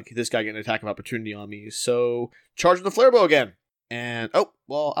without this guy getting an attack of opportunity on me. So, charge with the flare bow again. And, I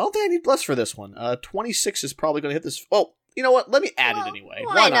don't think I need bless for this one. 26 is probably going to hit this. Oh, you know what? Let me add it anyway.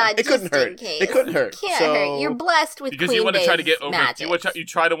 Why not? It couldn't Just in hurt. case. It couldn't hurt. Can't so, hurt. You're blessed with Because Queen you want to try to Dave's get over. magic. You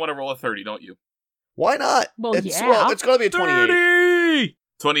try to want to roll a 30, don't you? Why not? Well, it's yeah. it's going to be a 28. 30!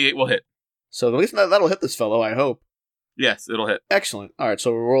 28 will hit. So, at least that'll hit this fellow, I hope. Yes, it'll hit. Excellent. All right,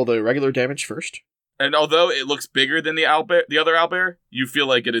 so we'll roll the regular damage first. And although it looks bigger than the other owlbear, you feel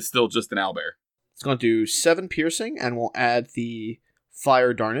like it is still just an owlbear. It's going to do 7 piercing, and we'll add the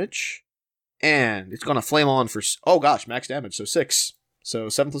fire darnage. And it's going to flame on for, max damage, so 6. So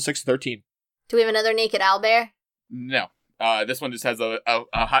 7 plus 6, 13. Do we have another naked owlbear? No. This one just has a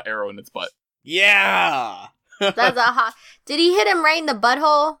hot arrow in its butt. Yeah! That's a hot. Did he hit him right in the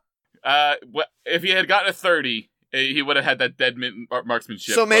butthole? If he had gotten a 30, he would have had that dead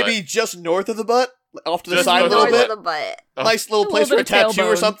marksmanship. So maybe just north of the butt? Off to the Just side a north little of bit? the butt. Oh. Nice little A place for little a bit of tattoo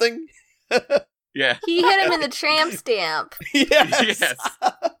or tailbone. something? Yeah. He hit him in the tramp stamp. Yes! Yes.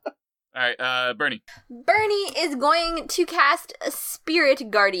 All right, Bernie. Bernie is going to cast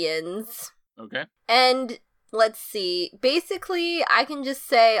Spirit Guardians. Okay. And let's see. Basically, I can just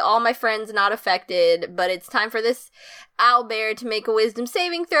say all my friends not affected, but it's time for this owlbear to make a wisdom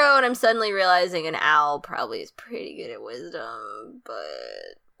saving throw, and I'm suddenly realizing an owl probably is pretty good at wisdom,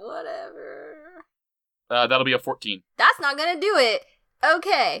 but whatever. That'll be a 14. That's not gonna do it.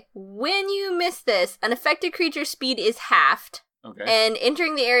 Okay, when you miss this, an affected creature's speed is halved. Okay. And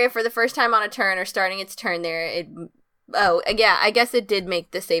entering the area for the first time on a turn or starting its turn there, yeah, I guess it did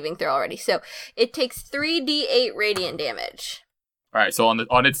make the saving throw already. So it takes 3d8 radiant damage. All right, so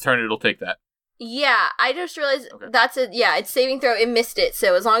on its turn, it'll take that. Yeah, I just realized Okay. that's it. Yeah, it's saving throw. It missed it.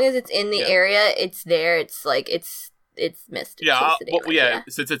 So as long as it's in the area, it's there. It's like it's missed. It Yeah, takes the damage,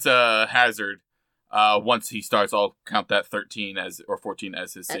 since it's a hazard, once he starts, I'll count that 13 or 14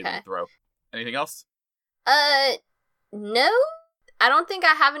 as his saving throw. Anything else? No, I don't think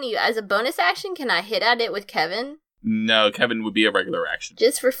I have any. As a bonus action, can I hit at it with Kevin? No, Kevin would be a regular action.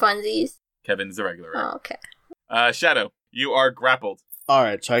 Just for funsies? Kevin's a regular Oh, action. okay. Shadow, you are grappled.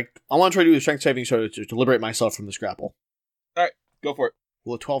 Alright, so I want to try to do the strength saving throw to liberate myself from this grapple. All right, go for it.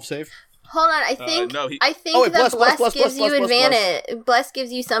 Will a 12 save? Hold on, I think no, I think Oh, wait, that bless, bless gives you bless. advantage. Bless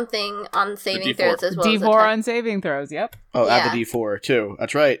gives you something on saving D4. throws as well. as D4 attack. on saving throws, yep. Oh, Yeah. add the d4 too.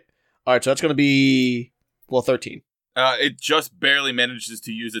 That's right. Alright, so that's going to be, 13. It just barely manages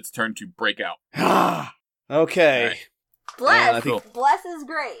to use its turn to break out. Okay. All right. Bless. And I think- Bless is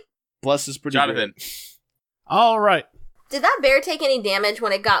great. Bless is pretty Jonathan. great. All right. Did that bear take any damage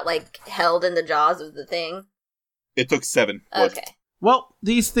when it got like held in the jaws of the thing? It took 7. Okay. Well,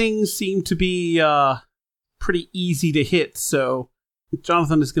 these things seem to be pretty easy to hit, so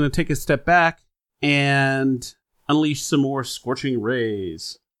Jonathan is going to take a step back and unleash some more scorching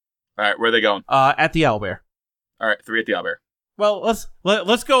rays. All right, where are they going? At the owlbear. All right, 3 at the owlbear. Well,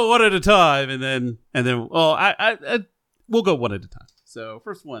 let's go one at a time, and then we'll go one at a time. So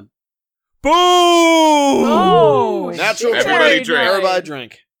first one, boom! Oh, Natural shit. 20. Everybody drink. Everybody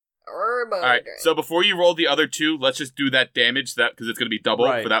drink. All right, so before you roll the other 2, let's just do that damage because it's going to be double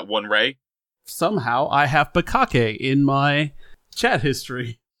Right. for that one ray. Somehow I have Bakake in my chat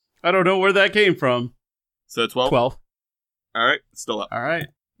history. I don't know where that came from. So 12. 12. All right, still up. All right.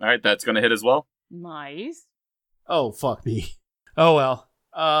 All right, that's going to hit as well. Nice. Oh, fuck me. Oh, well.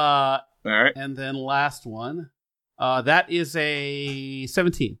 All right, And then last one. That is a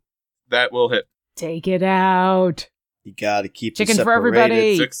 17. that will hit. Take it out. You gotta keep Chicken it for separated.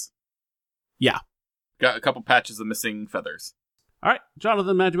 everybody. 6. Yeah. Got a couple patches of missing feathers. All right,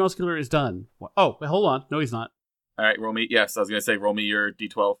 Jonathan Magimuscular is done. Oh, wait, hold on. No, he's not. All right, roll me. Yes, I was gonna say roll me your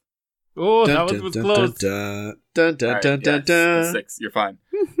d12. Oh, Dun, that dun, was dun, close. dun, dun, dun, All right, dun, dun, yes, dun. it's 6. You're fine.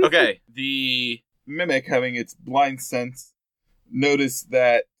 Okay, the mimic having its blind sense notice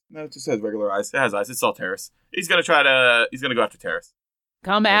that no, it just has regular eyes. It has eyes. It's all Terrace. He's gonna go after Terrace.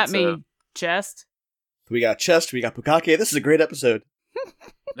 Come at It's, me, chest. We got Chest, we got Bukake. This is a great episode.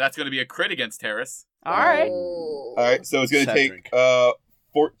 That's gonna be a crit against Terrace. All right. Oh. All right, so it's gonna Sad take drink.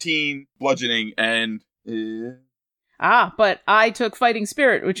 14 bludgeoning and But I took Fighting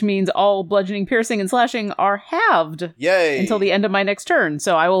Spirit, which means all bludgeoning, piercing, and slashing are halved Yay! until the end of my next turn,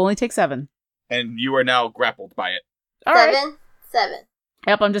 so I will only take 7. and you are now grappled by it. All right. 7.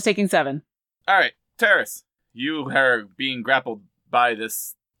 Yep, I'm just taking 7. All right, Terrace, you are being grappled by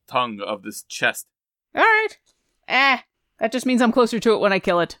this tongue of this chest. All right. That just means I'm closer to it when I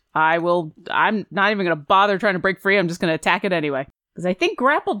kill it. I'm not even going to bother trying to break free. I'm just going to attack it anyway. Because I think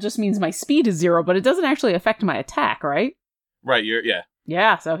grappled just means my speed is 0, but it doesn't actually affect my attack, right? Right, yeah.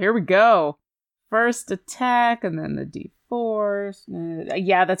 Yeah, so here we go. First attack, and then the d4.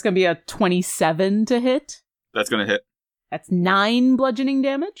 Yeah, that's going to be a 27 to hit. That's gonna hit. That's 9 bludgeoning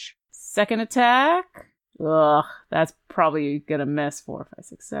damage. Second attack. Ugh, that's probably going to miss. 4, 5,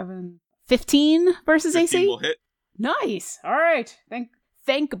 6, 7. 15 versus 15 AC? will hit. Nice. All right.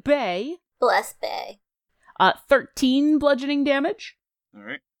 Thank Bay. Bless Bay. 13 bludgeoning damage. All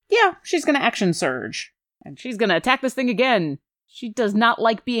right. Yeah, she's going to action surge. And she's going to attack this thing again. She does not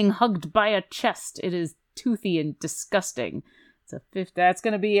like being hugged by a chest. It is toothy and disgusting. It's a fifth. That's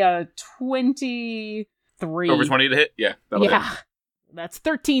going to be a 23. Over 20 to hit? Yeah, that'll hit. Yeah. That's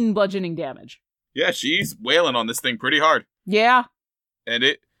 13 bludgeoning damage. Yeah, she's wailing on this thing pretty hard. Yeah. And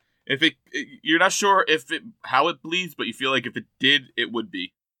you're not sure how it bleeds, but you feel like if it did, it would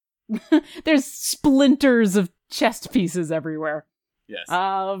be. There's splinters of chest pieces everywhere. Yes.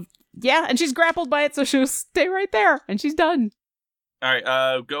 Yeah, and she's grappled by it, so she'll stay right there, and she's done. All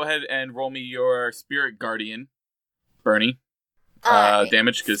right, go ahead and roll me your Spirit Guardian, Bernie.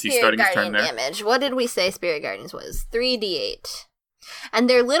 Damage, because he's starting his turn there. Damage. What did we say Spirit Guardians was? 3d8. And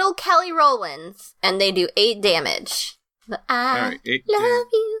they're little Kelly Rollins, and they do 8 damage. But I right, 8 love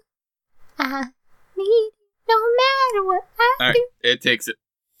you. I need you no matter what I All right, do. it takes it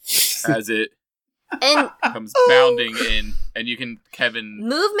as it And comes bounding in, and you can, Kevin.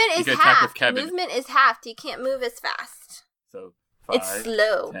 movement You is can attack with halved. Kevin. Movement is halved. You can't move as fast. So 5, It's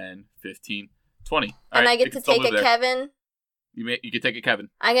slow. 10, 15, 20. All And right, I you get can to still take move a there. Kevin. You can take a Kevin.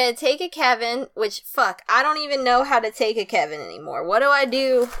 I'm gonna take a Kevin, which, fuck, I don't even know how to take a Kevin anymore. What do I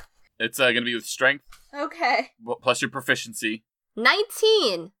do? It's going to be with strength Okay. plus your proficiency.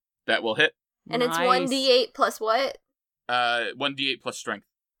 19. That will hit. And it's Nice. 1d8 plus what? 1d8 plus strength.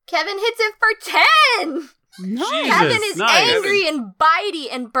 Kevin hits it for 10! Nice. Jesus, Kevin is nice. angry and bitey,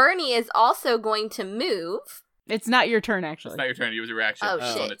 and Bernie is also going to move. It's not your turn, actually. It's not your turn. It was a reaction. Oh,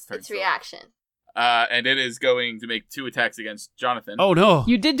 It's shit. on its turn It's still. reaction. And it is going to make 2 attacks against Jonathan. Oh, no.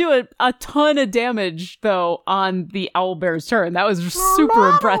 You did do a ton of damage, though, on the owlbear's turn. That was super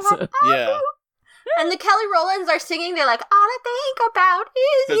impressive. Yeah. And the Kelly Rollins are singing, they're like, all I think about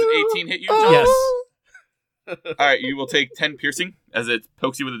is Does you. an 18 hit you, Oh. Jonathan? Yes. All right, you will take 10 piercing as it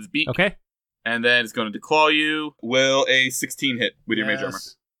pokes you with its beak. Okay. And then it's going to declaw you. Will a 16 hit with your mage armor?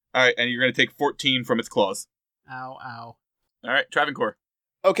 Yes. All right, and you're going to take 14 from its claws. Ow, ow. All right, Travancore.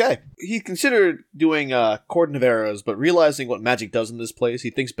 Okay. He considered doing cordon of arrows, but realizing what magic does in this place, he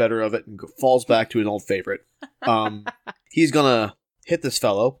thinks better of it and falls back to his old favorite. He's gonna hit this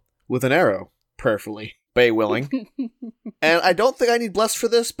fellow with an arrow, prayerfully, Bay willing. And I don't think I need blessed for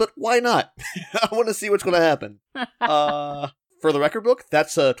this, but why not? I want to see what's gonna happen. For the record book,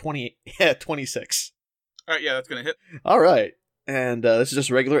 that's 26. All right, yeah, that's going to hit. All right. And this is just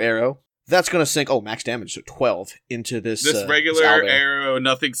a regular arrow. That's going to sink, max damage, so 12 into this. This regular owlbear. arrow,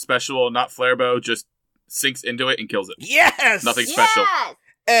 nothing special, not flare bow, just sinks into it and kills it. Yes! Nothing special. Yes!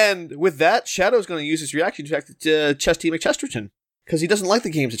 And with that, Shadow's going to use his reaction to attack Chesty McChesterton. Because he doesn't like the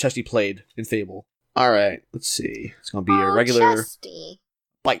games that Chesty played in Fable. Alright, let's see. It's going to be a regular Chesty.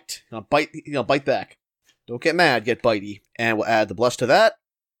 bite. Bite back. Don't get mad, get bitey. And we'll add the bless to that.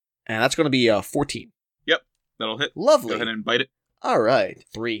 And that's going to be 14. Yep, that'll hit. Lovely. Go ahead and bite it. Alright,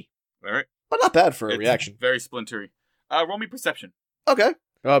 3. All right. But not bad for a It's reaction. Very splintery. Roll me perception. Okay.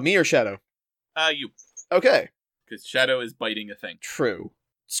 Me or Shadow? You. Okay. Because Shadow is biting a thing. True.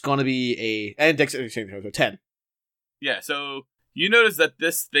 It's going to be and dexterity saving throw, so 10. Yeah, so you notice that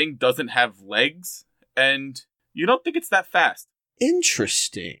this thing doesn't have legs, and you don't think it's that fast.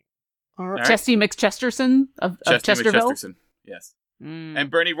 Interesting. All right. Chesty McChesterson of Chesty Chesterville. McChesterson. Yes. And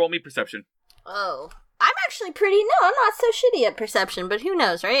Bernie, roll me perception. Oh. I'm actually I'm not so shitty at perception, but who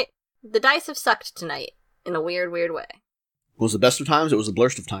knows, right? The dice have sucked tonight in a weird, weird way. It was the best of times, it was the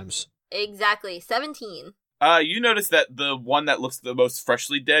blurst of times. Exactly. 17. You notice that the one that looks the most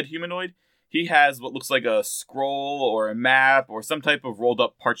freshly dead humanoid, he has what looks like a scroll or a map or some type of rolled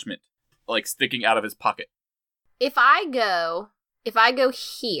up parchment, like sticking out of his pocket. If I go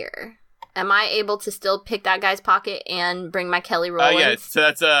here, am I able to still pick that guy's pocket and bring my Kelly Rollins? Yeah, so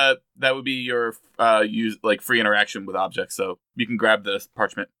that's that would be your use like free interaction with objects. So you can grab the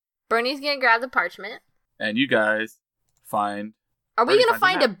parchment. Bernie's gonna grab the parchment. And you guys find. Are we gonna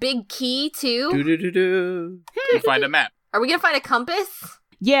find a a big key too? You find a map. Are we gonna find a compass?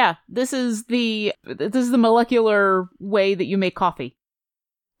 Yeah, this is the molecular way that you make coffee.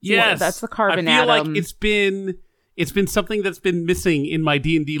 Yes, that's the carbon I feel atom. like it's been something that's been missing in my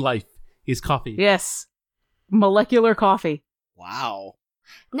D&D life is coffee. Yes, molecular coffee. Wow.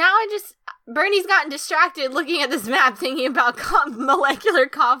 Now Bernie's gotten distracted looking at this map thinking about molecular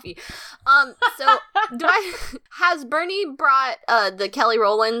coffee. So has Bernie brought the Kelly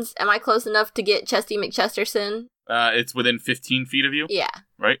Rollins? Am I close enough to get Chesty McChesterson? It's within 15 feet of you. Yeah.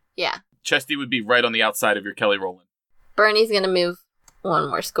 Right? Yeah. Chesty would be right on the outside of your Kelly Rowland. Bernie's gonna move one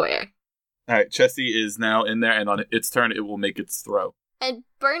more square. Alright, Chesty is now in there, and on its turn, it will make its throw. And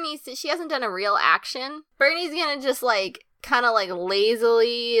Bernie, since she hasn't done a real action, Bernie's gonna just kind of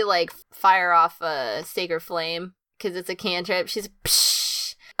lazily fire off a sacred flame because it's a cantrip. She's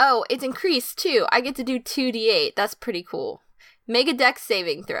psh. Oh, it's increased too. I get to do 2d8. That's pretty cool. Make a dex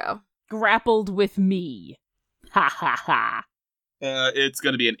saving throw. Grappled with me. Ha ha ha. It's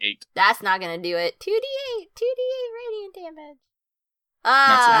gonna be an 8. That's not gonna do it. 2d8 radiant damage.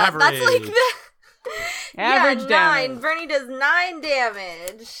 That's that's like the Average 9. damage. Bernie does 9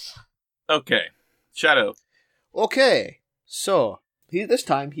 damage. Okay. Shadow. Okay, so this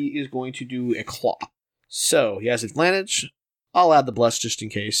time he is going to do a claw. So he has advantage. I'll add the bless just in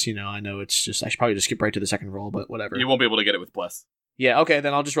case. I know it's just I should probably just skip right to the second roll, but whatever. You won't be able to get it with bless. Yeah, okay,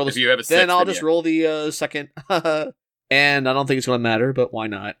 then I'll just roll If you have a 6, then I'll then just yeah. roll the second. And I don't think it's going to matter, but why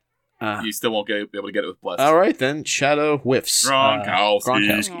not? You still won't be able to get it with bless. All right, then. Shadow whiffs.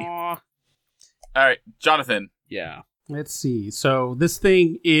 Gronkowski. Aw. Alright, Jonathan. Yeah. Let's see. So this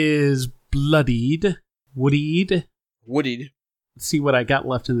thing is bloodied, woodied. Let's see what I got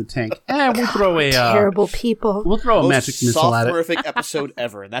left in the tank. We'll throw a Terrible people. We'll throw a Most magic missile at it. soporific episode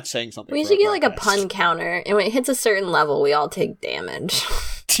ever, and that's saying something. We for should get a podcast. pun counter, and when it hits a certain level, we all take damage.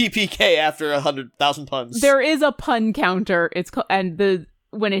 TPK after 100,000 puns. There is a pun counter.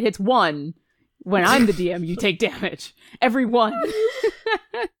 When it hits 1, when I'm the DM, you take damage. Every 1.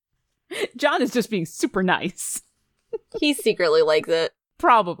 John is just being super nice. He secretly likes it.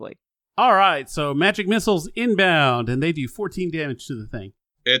 Probably. All right, so magic missiles inbound, and they do 14 damage to the thing.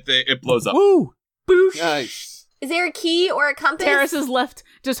 It blows up. Woo! Boosh! Nice. Is there a key or a compass? Terrace is left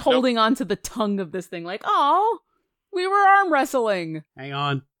just holding onto the tongue of this thing like, oh, we were arm wrestling. Hang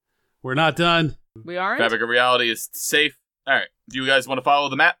on. We're not done. We aren't? Fabric of reality is safe. Alright, do you guys want to follow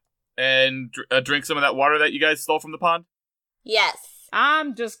the map and drink some of that water that you guys stole from the pond? Yes.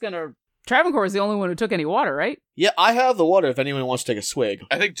 I'm just gonna... Travancore is the only one who took any water, right? Yeah, I have the water if anyone wants to take a swig.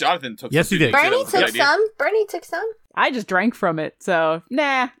 I think Jonathan took Yes, some. he did. too. Bernie That was a good took idea. some. Bernie took some. I just drank from it, so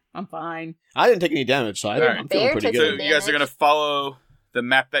nah, I'm fine. I didn't take any damage, so I'm Alright. feeling Bear pretty took So good. you guys are going to follow the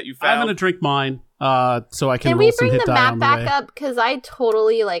map that you found? I'm going to drink mine so I can Can roll we some bring hit the die map on the back way. up? Because I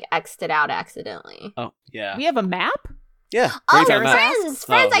totally X'd it out accidentally. Oh, yeah. We have a map? Yeah. Oh, Bernie found that. friends!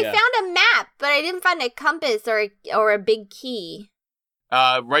 Oh, I yeah. found a map, but I didn't find a compass or a big key.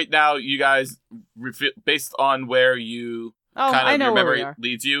 Right now, you guys, based on where you Oh, kind I of know your where we memory are.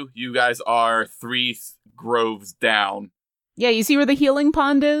 leads you, you guys are 3 groves down. Yeah, you see where the healing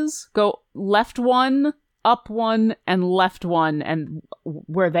pond is? Go left 1, up 1, and left 1, and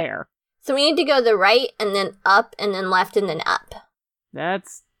we're there. So we need to go the right, and then up, and then left, and then up.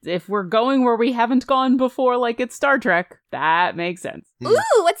 That's... If we're going where we haven't gone before, like it's Star Trek, that makes sense. Ooh,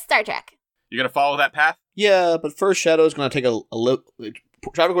 what's Star Trek? You're going to follow that path? Yeah, but first Shadow's going to take a little...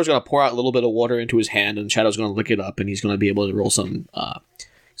 Travancore's going to pour out a little bit of water into his hand, and Shadow's going to lick it up, and he's going to be able to roll some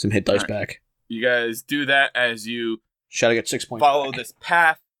hit dice Alright. back. You guys do that as you Shadow gets 6 points follow back. this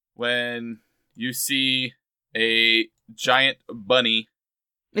path when you see a giant bunny.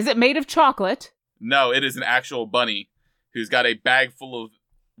 Is it made of chocolate? No, it is an actual bunny who's got a bag full of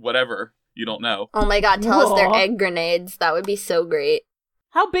whatever. You don't know. Oh my god, tell us they're Aw. egg grenades. That would be so great.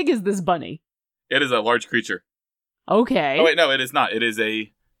 How big is this bunny? It is a large creature. Okay. Oh, wait, no, it is not. It is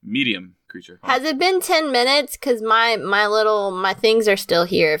a medium creature. Has it been 10 minutes? Because my things are still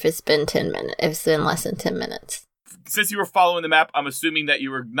here if it's been 10 minutes. If it's been less than 10 minutes. Since you were following the map, I'm assuming that you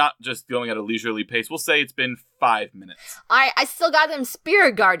were not just going at a leisurely pace. We'll say it's been 5 minutes. I still got them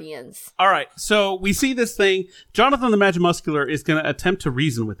spirit guardians. All right, so we see this thing. Jonathan the Magimuscular is going to attempt to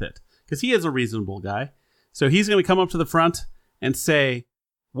reason with it, because he is a reasonable guy. So he's going to come up to the front and say,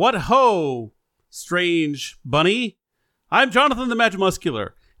 "What ho, strange bunny? I'm Jonathan the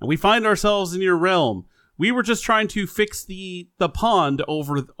Magimuscular, and we find ourselves in your realm. We were just trying to fix the pond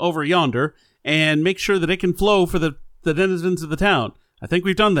over yonder and make sure that it can flow for the denizens of the town. I think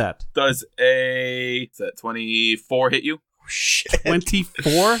we've done that." Does is that 24 hit you? Shit.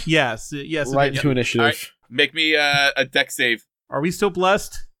 24? Yes. Yes. Right into initiative. All right. Make me a dex save. Are we still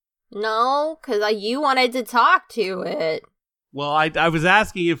blessed? No, because you wanted to talk to it. Well, I was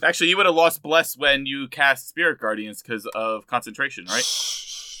asking if... Actually, you would have lost bless when you cast Spirit Guardians because of concentration, right?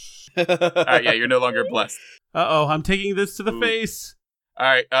 All right, yeah, you're no longer blessed. Uh-oh, I'm taking this to the face. All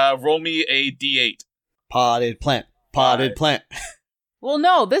right, roll me a d8. Potted plant. Plant. Well,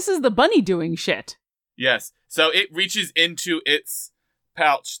 no, this is the bunny doing shit. Yes. So it reaches into its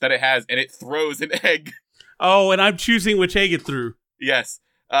pouch that it has, and it throws an egg. Oh, and I'm choosing which egg it threw. Yes.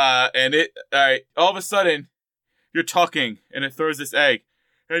 And it, all right, all of a sudden, you're talking, and it throws this egg.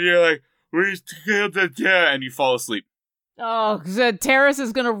 And you're like, "We killed the deer," and you fall asleep. Oh, Terrace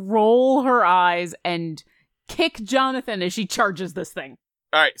is going to roll her eyes and kick Jonathan as she charges this thing.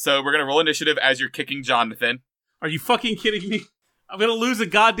 All right, so we're going to roll initiative as you're kicking Jonathan. Are you fucking kidding me? I'm going to lose a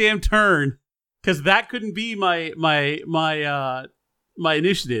goddamn turn, because that couldn't be my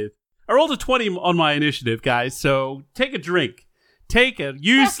initiative. I rolled a 20 on my initiative, guys, so take a drink. Take a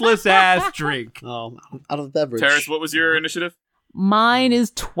useless ass drink. Oh, out of the beverage. Terrace, what was your initiative? Mine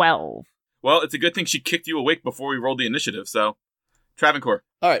is 12. Well, it's a good thing she kicked you awake before we rolled the initiative, so... Travancore.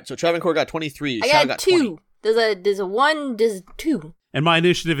 All right, so Travancore got 23. I Shadow got 20. 2. There's a 1, there's 2. And my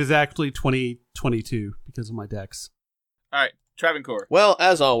initiative is actually 22 because of my dex. All right, Travancore. Well,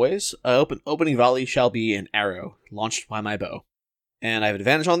 as always, opening volley shall be an arrow launched by my bow. And I have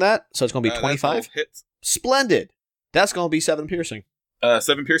advantage on that, so it's going to be 25. Hits. Splendid. That's going to be 7 piercing.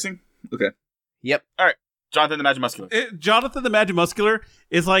 7 piercing? Okay. Yep. All right, Jonathan the Magimuscular. Jonathan the Magimuscular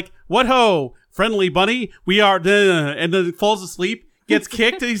is like, "What ho, friendly bunny? We are," and then falls asleep, gets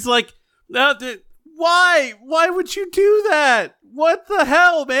kicked, and he's like, "Why? Why would you do that? What the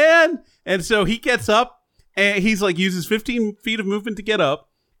hell, man?" And so he gets up, and he's like, uses 15 feet of movement to get up,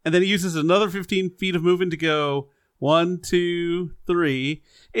 and then he uses another 15 feet of movement to go 1, 2, 3.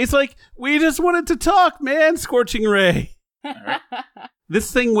 It's like, "We just wanted to talk, man." Scorching ray. All right. This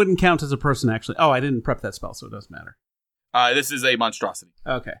thing wouldn't count as a person, actually. Oh, I didn't prep that spell, so it doesn't matter. This is a monstrosity.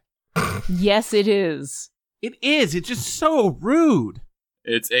 Okay. Yes, it is. It is. It's just so rude.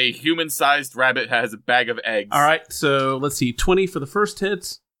 It's a human-sized rabbit, has a bag of eggs. All right, so let's see. 20 for the first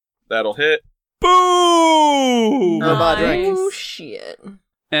hits. That'll hit. Boom! Nice. Oh, shit.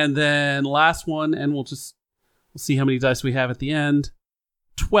 And then last one, and we'll see how many dice we have at the end.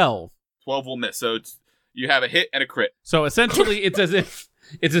 12. 12 will miss, so you have a hit and a crit. So essentially, it's as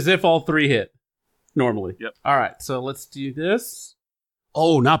if all 3 hit normally. Yep. All right, so let's do this.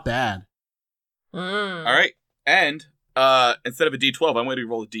 Oh, not bad. All right, and instead of a D12, I'm going to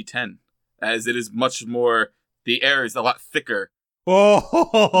roll a D10, as it is much more. The air is a lot thicker.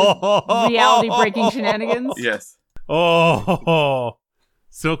 Oh, Reality-breaking shenanigans? Yes. Oh,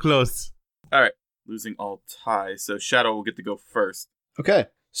 so close. All right, losing all ties, so Shadow will get to go first. Okay,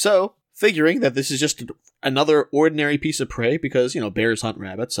 so figuring that this is just another ordinary piece of prey, because, bears hunt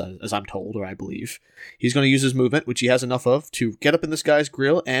rabbits, as I'm told, or I believe, he's going to use his movement, which he has enough of, to get up in this guy's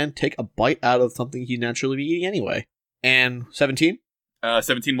grill and take a bite out of something he'd naturally be eating anyway. And 17?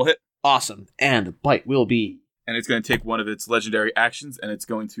 17 will hit. Awesome. And the bite will be... And it's going to take one of its legendary actions, and it's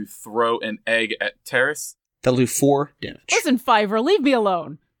going to throw an egg at Terrace. That'll do 4 damage. Listen, Fiver, leave me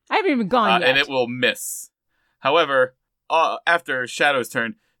alone. I haven't even gone yet. And it will miss. However, after Shadow's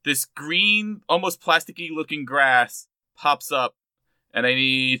turn, this green, almost plasticky looking grass pops up, and I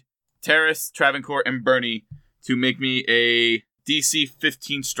need Terrace, Travancore, and Bernie to make me a DC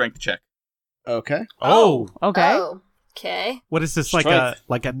 15 strength check. Okay. Oh, Okay. Oh, okay. what is this, Strength.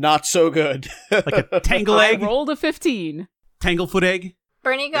 like a Not so good. like a tangle I egg? rolled a 15. Tanglefoot egg?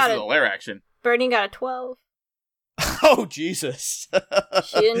 Bernie This got is a lair action. Bernie got a 12. Oh, Jesus.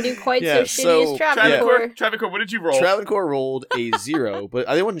 She didn't do quite Yeah, so shitty so- as Travancore. Travancore, what did you roll? Travancore rolled a 0, but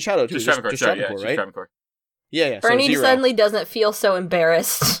I didn't want to Shadow, too. Just Travancore, sorry, Travancore, just right? Travancore. Yeah, Bernie so 0. suddenly doesn't feel so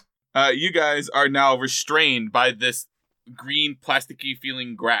embarrassed. You guys are now restrained by this green, plasticky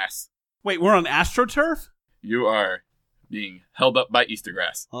feeling grass. Wait, we're on AstroTurf? You are being held up by Easter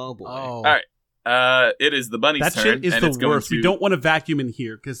grass. Oh boy. All right. It is the bunny's That turn. shit is and the it's going worst. to... We don't want to vacuum in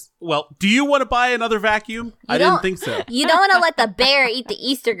here because, well, do you want to buy another vacuum? I didn't think so. You don't want to let the bear eat the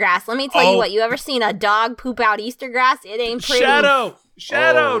Easter grass. Let me tell you what. You ever seen a dog poop out Easter grass? It ain't pretty.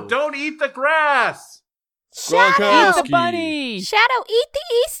 Shadow, don't eat the grass. Shadow, Eat the bunny. Shadow, eat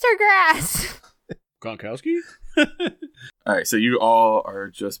the Easter grass. Gronkowski? All right, so you all are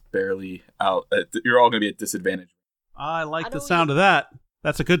just barely out. You're all going to be at disadvantage. I like the sound of that.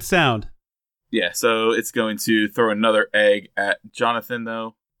 That's a good sound. Yeah, so it's going to throw another egg at Jonathan,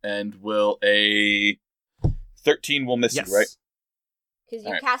 though, and will a 13 will miss you, right? Because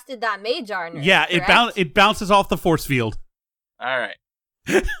you casted that mage armor. Yeah, it bounces off the force field. All right.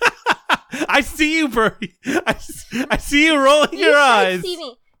 I see you, Bernie. I see you rolling your eyes.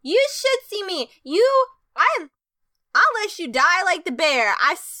 You should see me. I'll let you die like the bear.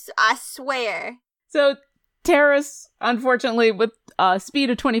 I swear. So Terrace, unfortunately, with speed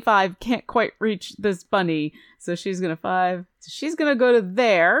of 25, can't quite reach this bunny. So she's going to go to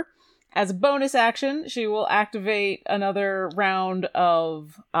there. As a bonus action, she will activate another round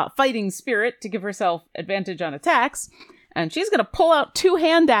of Fighting Spirit to give herself advantage on attacks. And she's going to pull out 2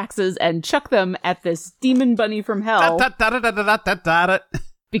 hand axes and chuck them at this demon bunny from hell.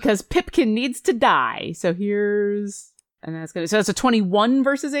 Because Pipkin needs to die. So that's a 21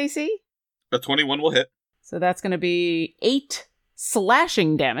 versus AC? A 21 will hit. So that's going to be 8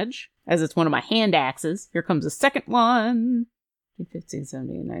 slashing damage, as it's one of my hand axes. Here comes the second one. 15,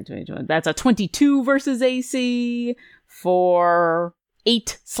 17, 19, 20, 21. That's a 22 versus AC for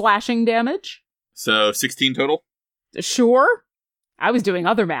 8 slashing damage. So 16 total? Sure. I was doing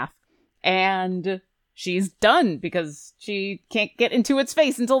other math. And she's done because she can't get into its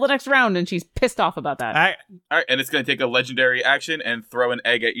face until the next round, and she's pissed off about that. All right, and it's going to take a legendary action and throw an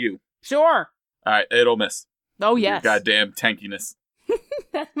egg at you. Sure. All right, it'll miss. Oh, yes. Your goddamn tankiness.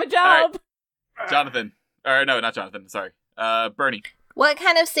 That's my job. Right. Jonathan. Or no, not Jonathan. Sorry. Bernie. What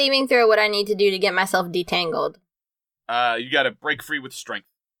kind of saving throw would I need to do to get myself detangled? You got to break free with strength.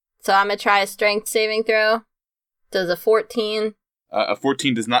 So I'm going to try a strength saving throw. Does a 14? A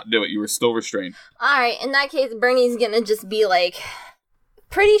 14 does not do it. You are still restrained. Alright, in that case, Bernie's going to just be like,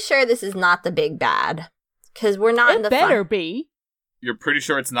 pretty sure this is not the big bad. Because we're not in the better be. You're pretty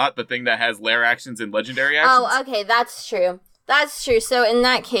sure it's not the thing that has lair actions and legendary actions? Oh, okay, that's true. That's true. So in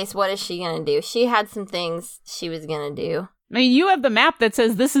that case, what is she going to do? She had some things she was going to do. I mean, you have the map that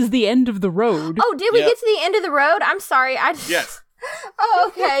says this is the end of the road. Oh, did we get to the end of the road? I'm sorry. Yes. Oh,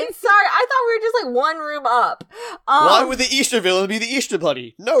 okay. Sorry. I thought we were just like one room up. Why would the Easter villain be the Easter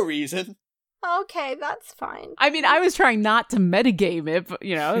bunny? No reason. Okay, that's fine. I mean, I was trying not to metagame it, but,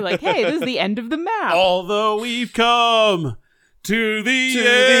 like, hey, this is the end of the map. Although we've come to the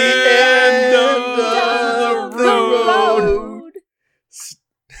end of the road.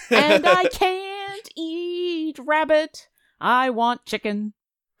 And I can't eat rabbit. I want chicken.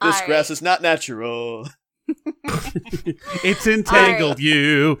 This grass is not natural. It's entangled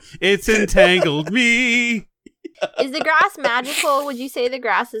you. It's entangled me. Is the grass magical? Would you say the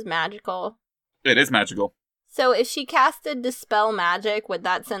grass is magical? It is magical. So if she casted Dispel Magic, would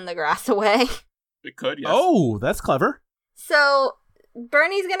that send the grass away? It could, yes. Oh, that's clever. So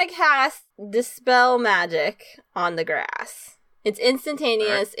Bernie's going to cast Dispel Magic on the grass. It's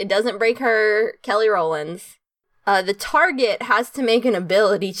instantaneous. Right. It doesn't break her Kelly Rowlands. The target has to make an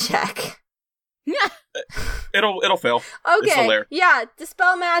ability check. It'll fail. Okay. Yeah,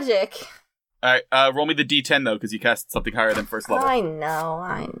 Dispel Magic. Alright, roll me the D10 though, because you cast something higher than first level. I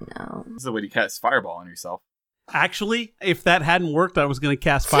know. This is the way you cast Fireball on yourself. Actually, if that hadn't worked, I was going to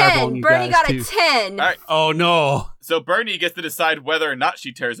cast Fireball on you Bernie guys, got a 10. All right. Oh, no. So Bernie gets to decide whether or not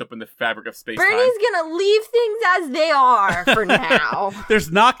she tears open the fabric of space-time. Bernie's going to leave things as they are for now. There's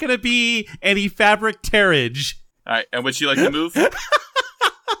not going to be any fabric tearage. All right, and would she like to move?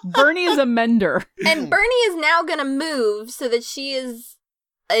 Bernie is a mender. And Bernie is now going to move so that she is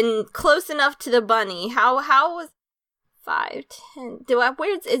close enough to the bunny. How was 5, 10?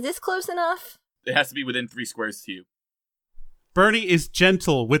 Is this close enough? It has to be within 3 squares to you. Bernie is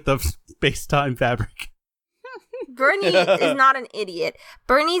gentle with the space-time fabric. Bernie is not an idiot.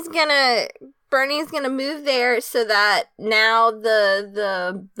 Bernie's gonna move there so that now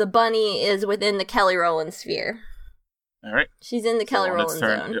the bunny is within the Kelly Rowland sphere. All right. She's in the Kelly Rowland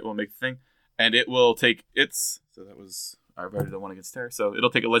zone. It will make the thing, and it will take its. So that was I voted the one against Terra. So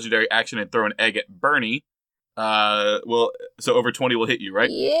it'll take a legendary action and throw an egg at Bernie. So over 20 will hit you, right?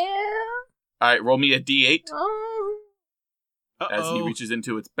 Yeah. All right, roll me a D8 Uh-oh. as he reaches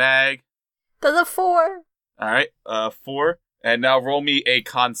into its bag. Does a 4. All right, 4, and now roll me a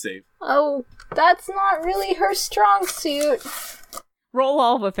con save. Oh That's not really her strong suit. Roll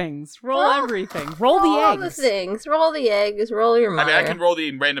all the things. Roll everything. Roll the eggs. All the things. Roll the eggs. Roll your mother. I mean, I can roll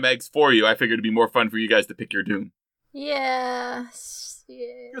the random eggs for you. I figured it'd be more fun for you guys to pick your doom. Yes.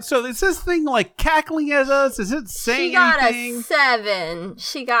 Yeah. So is this thing like cackling at us? Is it saying She got anything? a 7.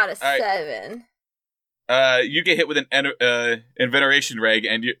 She got a 7. You get hit with an inveneration egg,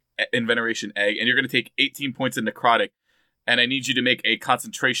 and you're going to take 18 points of necrotic. And I need you to make a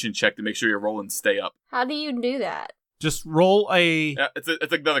concentration check to make sure your rolling stay up. How do you do that? Just roll a...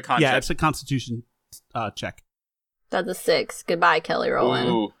 It's another con check. Yeah, it's a constitution check. That's a 6. Goodbye, Kelly Rowland.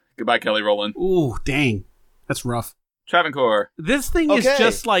 Ooh, goodbye, Kelly Rowland. Ooh, dang. That's rough. Travancore. This thing is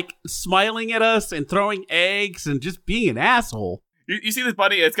just like smiling at us and throwing eggs and just being an asshole. You see this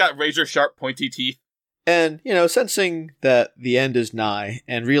bunny? It's got razor sharp, pointy teeth. And, sensing that the end is nigh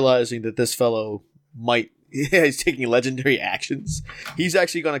and realizing that this fellow he's taking legendary actions, he's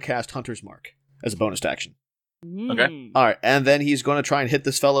actually going to cast Hunter's Mark as a bonus action. Okay. All right, and then he's going to try and hit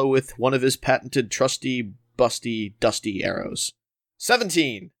this fellow with one of his patented trusty, busty, dusty arrows.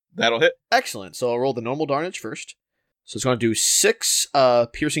 17. That'll hit. Excellent. So I'll roll the normal darnage first. So it's going to do 6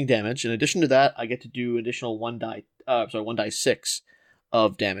 piercing damage. In addition to that, I get to do additional 1 die 6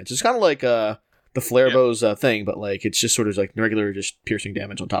 of damage. It's kind of like the flare bows thing, but like it's just sort of like regular just piercing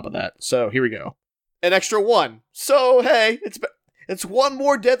damage on top of that. So here we go. An extra 1. So hey, it's 1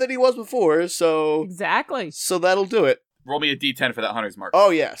 more dead than he was before. So exactly. So that'll do it. Roll me a d10 for that Hunter's Mark. Oh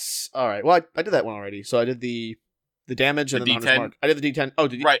yes. All right. Well, I did that one already. So I did the damage and then the Hunter's Mark. I did the D10. Oh,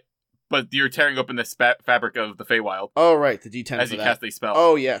 did you? Right. But you're tearing open the fabric of the Feywild. Oh, right. The D10 as for you that. cast a spell.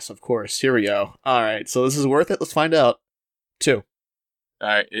 Oh, yes, of course. Here we go. All right. So this is worth it. Let's find out. 2. All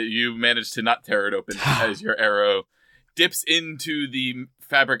right. You managed to not tear it open as your arrow dips into the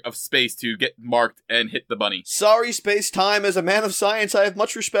fabric of space to get marked and hit the bunny. Sorry, space-time. As a man of science, I have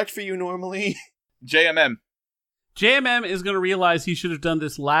much respect for you normally. JMM. JMM is going to realize he should have done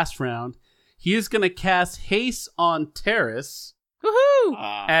this last round. He is going to cast Haste on Terrace. Woohoo!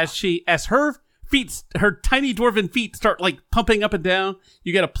 As her tiny dwarven feet start like pumping up and down,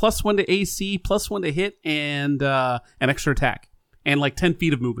 you get a +1 to AC, +1 to hit, and an extra attack, and like 10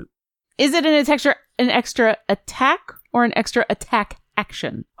 feet of movement. Is it an extra attack or an extra attack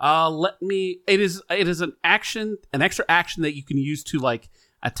action? It is an action, an extra action that you can use to like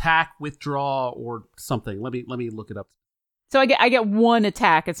attack, withdraw, or something. Let me look it up. So I get 1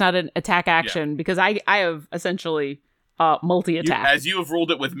 attack. It's not an attack action because I have essentially multi-attack. As you have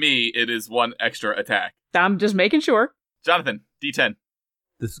ruled it with me, it is 1 extra attack. I'm just making sure. Jonathan, D10.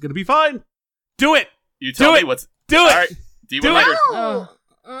 This is gonna be fine. Do it. You tell me what's... Do it. All right. D100.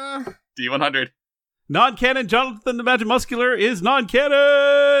 No! D100. Non-canon Jonathan the Magic Muscular is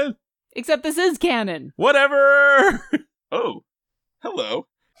non-canon! Except this is canon. Whatever! Oh. Hello.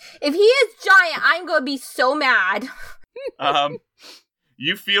 If he is giant, I'm going to be so mad.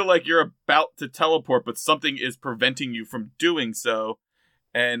 You feel like you're about to teleport, but something is preventing you from doing so,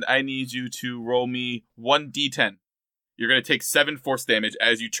 and I need you to roll me 1d10. You're going to take 7 force damage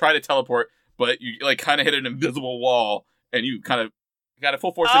as you try to teleport, but you like kind of hit an invisible wall, and you kind of got a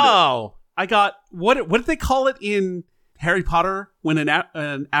full force into it. Oh, I got... What did they call it in Harry Potter when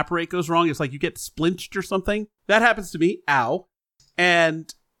an apparate goes wrong? It's like you get splinched or something. That happens to me. Ow.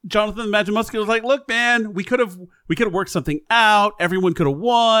 And Jonathan the Magic Muscular was like, look, man, we could have worked something out. Everyone could have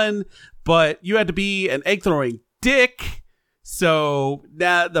won, but you had to be an egg-throwing dick. So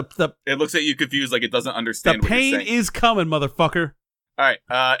now it looks at you confused, like it doesn't understand the what you're saying. pain is coming, motherfucker. All right,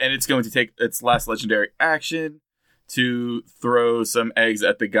 and it's going to take its last legendary action to throw some eggs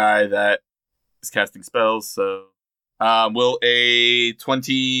at the guy that is casting spells. So, will a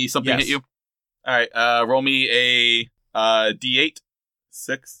 20-something hit you? All right, roll me a D8.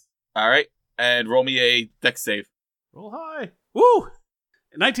 6. All right, and roll me a dex save. Roll high. Woo!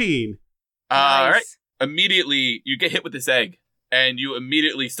 19. All right. Immediately, you get hit with this egg, and you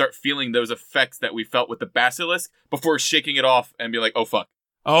immediately start feeling those effects that we felt with the basilisk before shaking it off and be like, oh, fuck.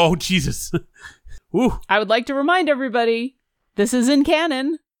 Oh, Jesus. Woo. I would like to remind everybody, this is in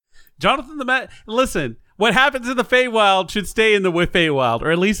canon. Jonathan listen, what happens in the Feywild should stay in the Feywild,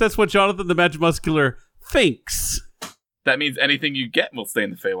 or at least that's what Jonathan the Magic Muscular thinks. That means anything you get will stay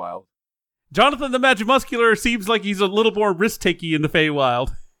in the Feywild. Jonathan the Magic Muscular seems like he's a little more risk-takey in the Feywild.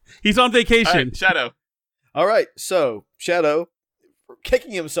 He's on vacation. All right, Shadow. All right, so Shadow,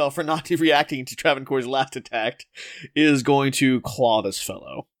 kicking himself for not reacting to Travancore's last attack, is going to claw this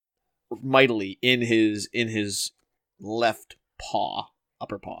fellow mightily in his left paw,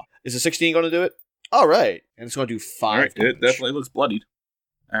 upper paw. Is a 16 going to do it? All right, and it's going to do 5 All right, damage. it definitely looks bloodied.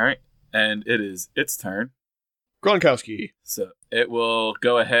 All right, and it is its turn. Gronkowski. So it will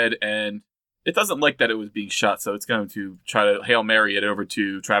go ahead and It doesn't like that it was being shot, so it's going to try to Hail Mary it over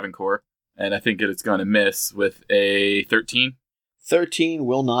to Travancore. And I think it's going to miss with a 13. 13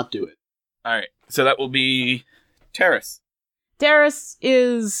 will not do it. All right, so that will be Terrace. Terrace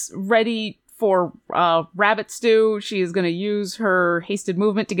is ready for rabbit stew. She is going to use her hasted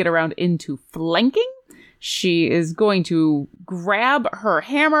movement to get around into flanking. She is going to grab her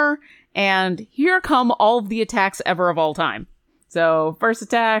hammer, and here come all of the attacks ever of all time. So, first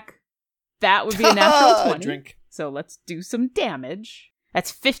attack, that would be a natural 20. Drink. So let's do some damage.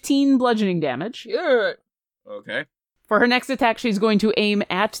 That's 15 bludgeoning damage. Yeah. Okay. For her next attack, she's going to aim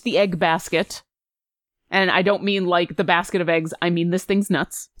at the egg basket. And I don't mean like the basket of eggs, I mean this thing's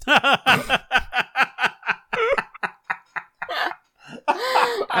nuts.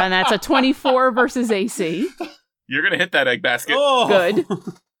 And that's a 24 versus AC. You're going to hit that egg basket. Oh. Good.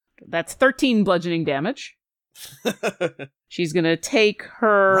 That's 13 bludgeoning damage. She's going to take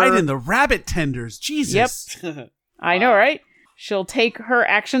her... Right in the rabbit tenders. Jesus. Yep. I know, right? She'll take her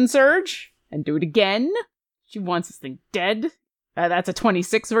action surge and do it again. She wants this thing dead. That's a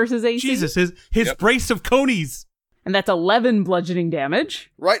 26 versus AC. Jesus, his brace of conies. And that's 11 bludgeoning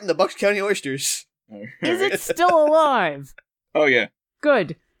damage. Right in the Bucks County oysters. Is it still alive? Oh, yeah.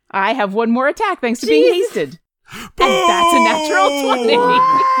 Good. I have one more attack thanks to being hasted. And that's a natural 20.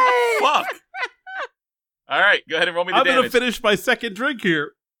 Fuck. All right, go ahead and roll me the I'm damage. going to finish my second drink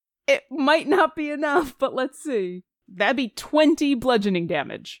here. It might not be enough, but let's see. That'd be 20 bludgeoning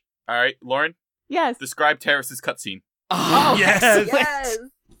damage. All right, Lauren, Yes. describe Terrace's cutscene. Oh, yes. Yes.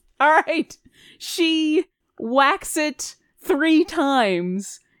 All right. She whacks it 3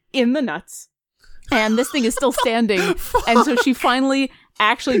 times in the nuts. And this thing is still standing. And so she finally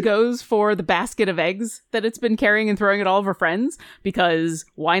actually goes for the basket of eggs that it's been carrying and throwing at all of her friends, because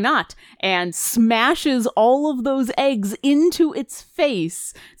why not? And smashes all of those eggs into its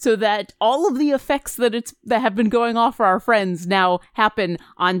face so that all of the effects that have been going off for our friends now happen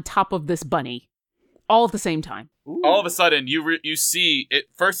on top of this bunny. All at the same time. Ooh. All of a sudden, you see it.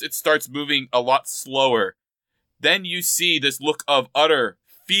 First, it starts moving a lot slower. Then you see this look of utter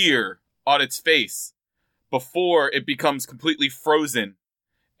fear on its face before it becomes completely frozen.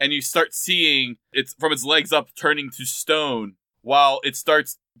 And you start seeing it's from its legs up turning to stone while it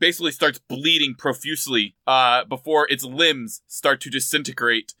basically starts bleeding profusely before its limbs start to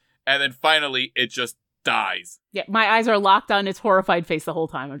disintegrate. And then finally, it just dies. Yeah, my eyes are locked on its horrified face the whole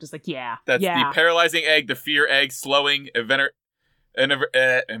time. I'm just like, yeah. That's yeah. the paralyzing egg, the fear egg, slowing,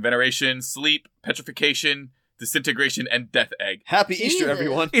 veneration, sleep, petrification, disintegration, and death egg. Happy Jesus. Easter,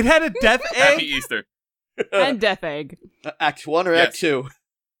 everyone. It had a death Happy egg? Easter. And death egg. Act 1 or Yes. Act 2?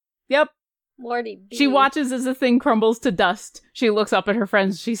 Yep. Lordy B. She watches as the thing crumbles to dust. She looks up at her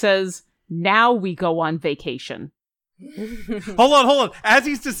friends. She says, now we go on vacation. Hold on. As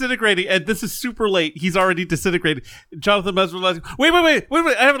he's disintegrating, and this is super late, he's already disintegrated. Jonathan Mesmer like, wait.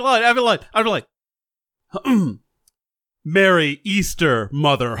 I have a line. Merry Easter,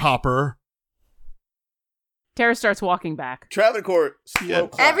 Mother Hopper. Tara starts walking back. Travancore, slow Yeah.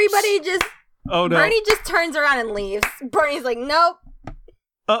 claps. Everybody just... Oh no. Bernie just turns around and leaves. Bernie's like, nope.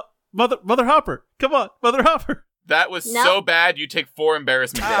 Mother Hopper. Come on, Mother Hopper. That was No. so bad, you take 4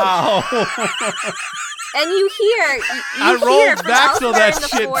 embarrassment damage. Ow. And you hear... I hear rolled from back to elsewhere that in the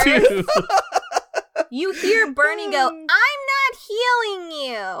shit forest, too. You hear Bernie go, I'm not healing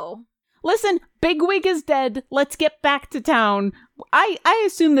you. Listen, Bigwig is dead. Let's get back to town. I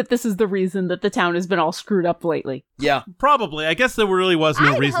assume that this is the reason that the town has been all screwed up lately. Yeah. Probably. I guess there really was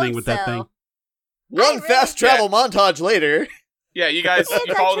no I'd reasoning hope with that so. thing. One really fast travel montage later. Yeah, you guys,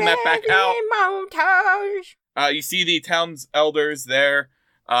 you follow the map back out. Montage. You see the town's elders there,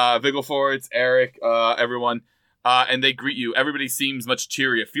 Vigilfords, Eric, everyone, and they greet you. Everybody seems much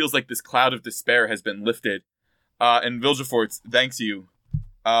cheerier. It feels like this cloud of despair has been lifted. And Vigilfords thanks you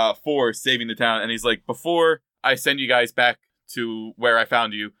for saving the town. And he's like, before I send you guys back to where I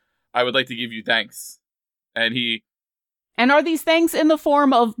found you, I would like to give you thanks. And are these thanks in the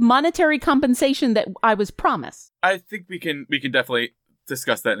form of monetary compensation that I was promised? I think we can definitely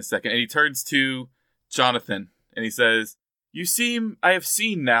discuss that in a second. And he turns to Jonathan and he says, I have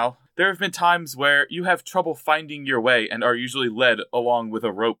seen now, there have been times where you have trouble finding your way and are usually led along with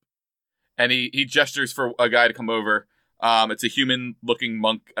a rope. And he gestures for a guy to come over. It's a human looking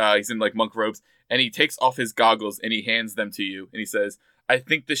monk. He's in like monk robes, and he takes off his goggles and he hands them to you. And he says, I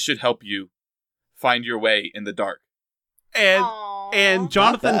think this should help you find your way in the dark. And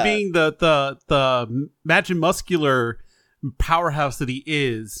Jonathan, bad. being the magimuscular powerhouse that he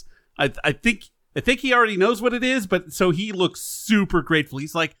is, I think he already knows what it is, but so he looks super grateful.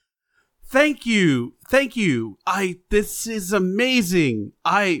 He's like, thank you. This is amazing.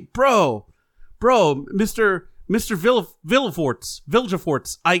 Bro, bro, Mr. Villaforts.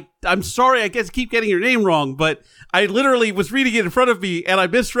 I'm sorry, I guess I keep getting your name wrong, but I literally was reading it in front of me and I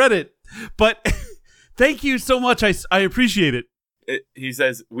misread it. But thank you so much. I appreciate it. He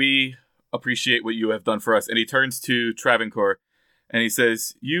says, we appreciate what you have done for us. And he turns to Travancore and he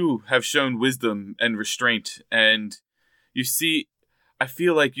says, you have shown wisdom and restraint. And you see, I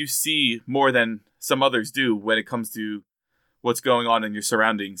feel like you see more than some others do when it comes to what's going on in your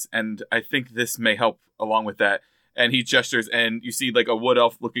surroundings. And I think this may help along with that. And he gestures and you see like a wood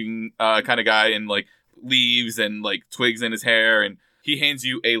elf looking kind of guy in like leaves and like twigs in his hair. And he hands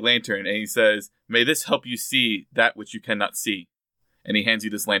you a lantern and he says, may this help you see that which you cannot see. And he hands you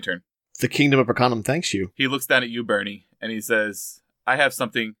this lantern. The Kingdom of Arcanum thanks you. He looks down at you, Bernie, and he says, I have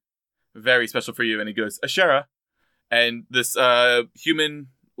something very special for you. And he goes, Ashera. And this human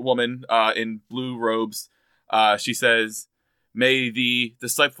woman in blue robes, she says, may the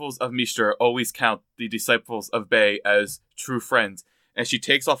disciples of Mishra always count the disciples of Bay as true friends. And she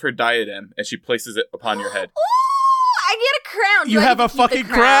takes off her diadem and she places it upon your head. I get a crown. You have a fucking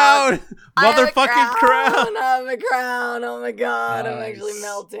crown. Motherfucking crown. I have a crown. Oh my god, nice. I'm actually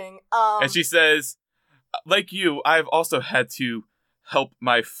melting. And she says, like you, I've also had to help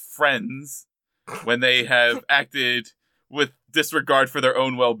my friends when they have acted with disregard for their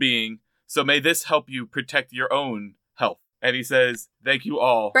own well-being. So may this help you protect your own health. And he says, thank you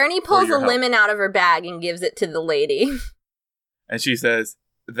all. Bernie pulls a lemon out of her bag and gives it to the lady. And she says,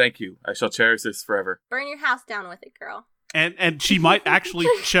 thank you. I shall cherish this forever. Burn your house down with it, girl. And she might actually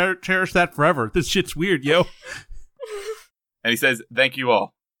cherish that forever. This shit's weird, yo. And he says, thank you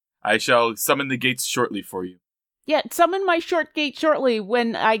all. I shall summon the gates shortly for you. Yeah, summon my short gate shortly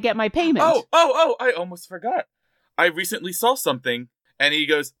when I get my payment. Oh, I almost forgot. I recently saw something. And he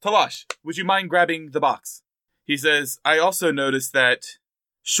goes, Talash, would you mind grabbing the box? He says, I also noticed that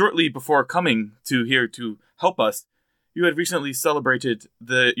shortly before coming to here to help us, you had recently celebrated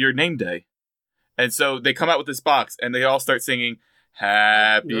your name day. And so they come out with this box and they all start singing,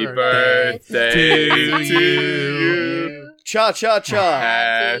 Happy birthday to you. Cha-cha-cha.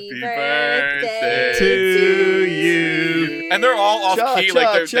 Happy birthday to you. And they're all off key,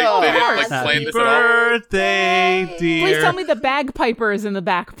 like they didn't plan this at all. Happy birthday, dear. Please tell me the bagpiper is in the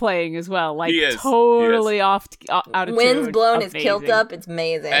back playing as well. Like, he is. Totally out of tune. Wind's blowing his Amazing. kilt up. It's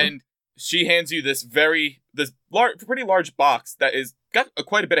amazing. And she hands you this pretty large box that is got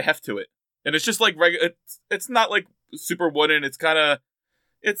quite a bit of heft to it. And it's just like regular. It's not like super wooden. It's kind of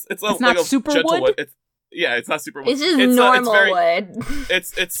it's not like a super gentle wood. It's not super wood. It's just normal wood.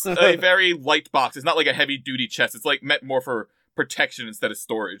 It's a very light box. It's not like a heavy duty chest. It's like meant more for protection instead of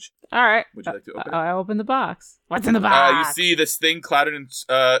storage. All right. Would you like to open it? I open the box. What's in the box? You see this thing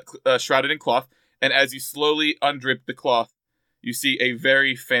shrouded in cloth, and as you slowly undrape the cloth, you see a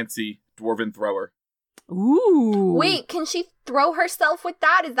very fancy dwarven thrower. Ooh. Wait, can she throw herself with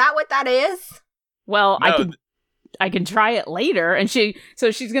that? Is that what that is? Well, No, I can try it later. And she's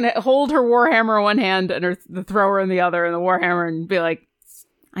gonna hold her warhammer in one hand and the thrower in the other, and the warhammer, and be like,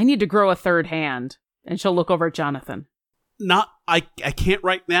 I need to grow a third hand. And she'll look over at Jonathan. I can't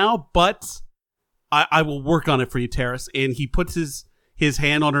right now, but I will work on it for you, Terrace. And he puts his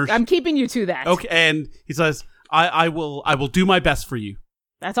hand on her. I'm keeping you to that. Okay, and he says, I will do my best for you.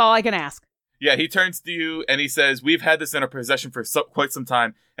 That's all I can ask. Yeah, he turns to you and he says, we've had this in our possession for quite some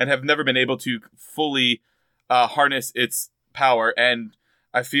time and have never been able to fully harness its power. And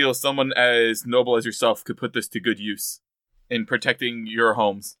I feel someone as noble as yourself could put this to good use in protecting your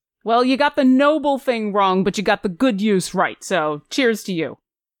homes. Well, you got the noble thing wrong, but you got the good use right. So cheers to you.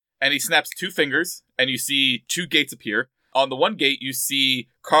 And he snaps 2 fingers and you see 2 gates appear. On the one gate, you see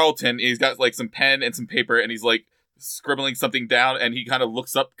Carlton. He's got like some pen and some paper and he's like scribbling something down, and he kind of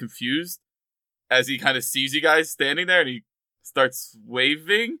looks up confused as he kind of sees you guys standing there, and he starts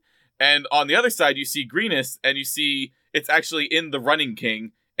waving. And on the other side, you see Greenus, and you see it's actually in the Running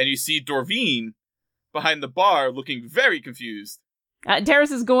King, and you see Dorveen behind the bar looking very confused. Terrace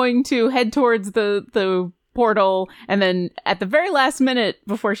is going to head towards the portal, and then at the very last minute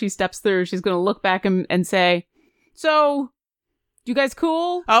before she steps through, she's going to look back and say, so, you guys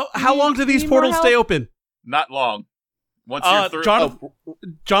cool? How long do these portals stay open? Not long. Once you're through...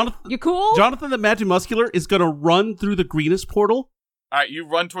 Jonathan, you cool? Jonathan the Magimuscular is going to run through the Greenest portal. All right, you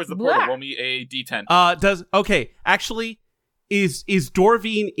run towards the portal. Roll me a d10. Actually, is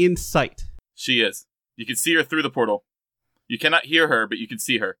Dorveen in sight? She is. You can see her through the portal. You cannot hear her, but you can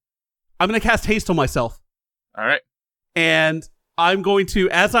see her. I'm going to cast haste on myself. All right. And I'm going to,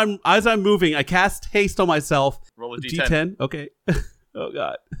 as I'm moving, I cast haste on myself. Roll a d10. D10. Okay. Oh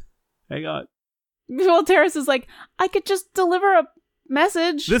God. Hang on. Well, Terrace is like, I could just deliver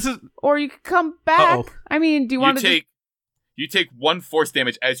message. This is... Or you could come back. Uh-oh. I mean, do you want to You take 1 force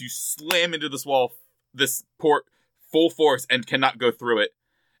damage as you slam into this wall, this port, full force, and cannot go through it.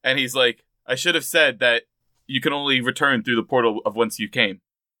 And he's like, I should have said that you can only return through the portal of whence you came.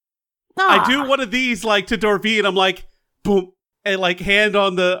 I do one of these, like, to Dorvey, and I'm like, boom, and, like, hand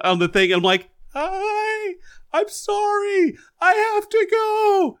on the thing, and I'm like, hi, I'm sorry, I have to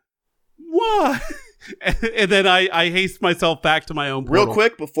go. What? And then I haste myself back to my own portal. Real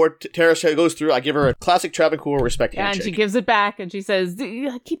quick, before Terrace goes through, I give her a classic Travancore respect handshake. And she gives it back, and she says,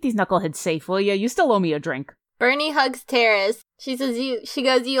 keep these knuckleheads safe, will you? You still owe me a drink. Bernie hugs Terrace. She says, "You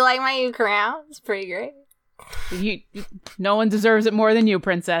like my new crown? It's pretty great." No one deserves it more than you,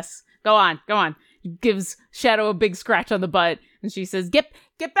 princess. Go on. Gives Shadow a big scratch on the butt, and she says, Get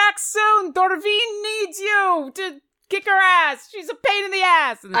back soon! Dorvine needs you to kick her ass! She's a pain in the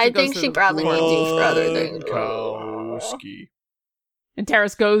ass! And I think she probably needs you for other things. And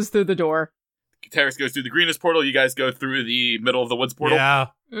Terrace goes through the door. Terrace goes through the greenest portal. You guys go through the middle of the woods portal. Yeah.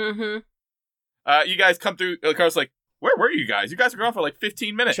 Mm-hmm. You guys come through. Carl's like, where were you guys? You guys were gone for like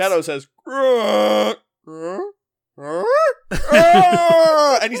 15 minutes. Shadow says, and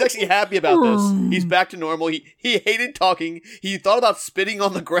he's actually happy about this. He's back to normal. He hated talking. He thought about spitting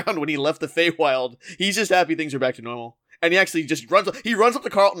on the ground when he left the Feywild. He's just happy things are back to normal. And he actually just runs up to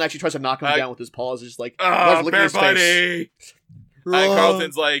Carlton and actually tries to knock him down with his paws. Just like, looking at his face. And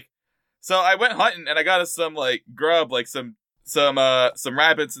Carlton's like, so I went hunting and I got us some like grub, like some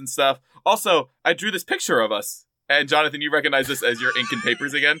rabbits and stuff. Also, I drew this picture of us. And Jonathan, you recognize this as your ink and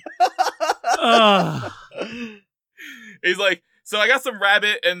papers again? He's like, so I got some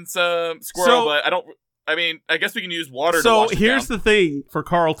rabbit and some squirrel, but I guess we can use water to wash it here's down. the thing for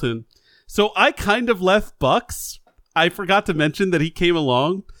Carlton. So I kind of left Bucks. I forgot to mention that he came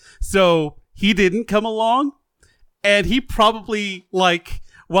along. So he didn't come along. And he probably, like,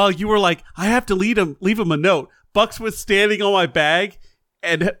 while you were like, I have to leave him a note, Bucks was standing on my bag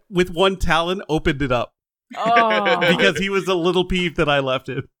and with one talon opened it up. Oh. Because he was a little peeved that I left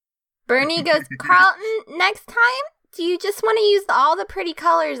him. Bernie goes, Carlton, next time, do you just want to use all the pretty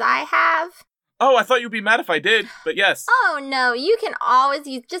colors I have? Oh, I thought you'd be mad if I did, but yes. Oh, no, you can always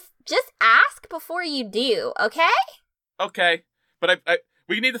use, just ask before you do, okay? Okay, but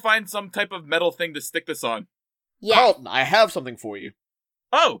we need to find some type of metal thing to stick this on. Yeah. Carlton, I have something for you.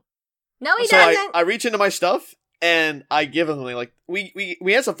 Oh. No, he so doesn't. I reach into my stuff and I give him something. Like we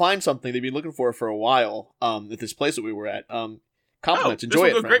had to find something they'd been looking for a while. At this place that we were at. Compliments, enjoy it.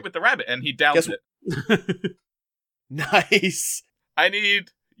 This will go great with the rabbit, and he downs it. Nice. I need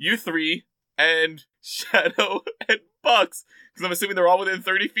you 3 and Shadow and Bucks, because I'm assuming they're all within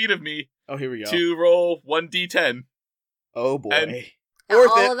 30 feet of me. Oh, here we go. To roll 1d10. Oh boy. And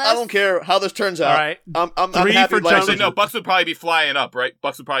worth it. I don't care how this turns out. All right. I'm 3 happy. for Actually, no, Bucks would probably be flying up, right?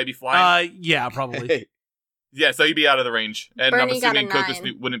 Bucks would probably be flying. Yeah, probably. Hey. Yeah, so he'd be out of the range. And Bernie I'm assuming got a Kokus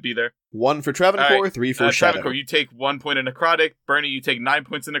 9. wouldn't be there. 1 for Travancore, Right. 3 for Shadow. Travancore, you take 1 point of necrotic. Bernie, you take 9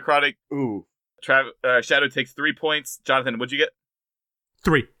 points of necrotic. Ooh. Shadow takes 3 points. Jonathan, what'd you get?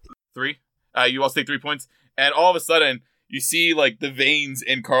 3. 3? You also take 3 points. And all of a sudden, you see, like, the veins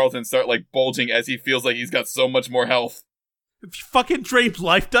in Carlton start, like, bulging as he feels like he's got so much more health. If you fucking drained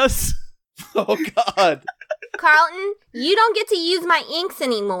life does. Oh, God. Carlton, you don't get to use my inks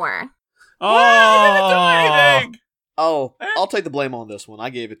anymore. Oh, I didn't do anything! Oh, I'll take the blame on this one.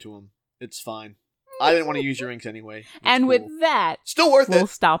 I gave it to him. It's fine. I didn't want to use your inks anyway. It's And cool. with that, Still worth we'll it.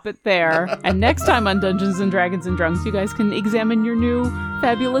 stop it there. And next time on Dungeons & Dragons & Drunks, you guys can examine your new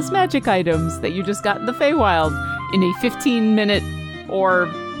fabulous magic items that you just got in the Feywild in a 15-minute or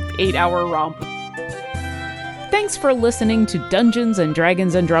 8-hour romp. Thanks for listening to Dungeons &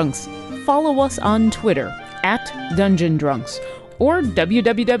 Dragons & Drunks. Follow us on Twitter @DungeonDrunks or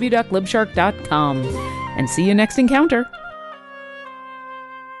www.glibshark.com. And see you next encounter.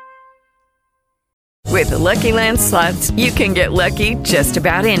 With the Lucky Land Slots, you can get lucky just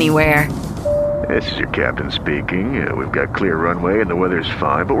about anywhere. This is your captain speaking. We've got clear runway and the weather's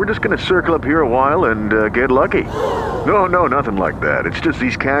fine, but we're just going to circle up here a while and get lucky. No, nothing like that. It's just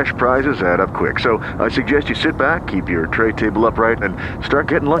these cash prizes add up quick. So I suggest you sit back, keep your tray table upright, and start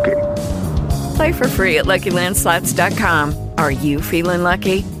getting lucky. Play for free at LuckyLandSlots.com. Are you feeling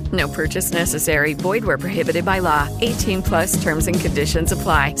lucky? No purchase necessary. Void where prohibited by law. 18+ terms and conditions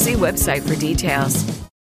apply. See website for details.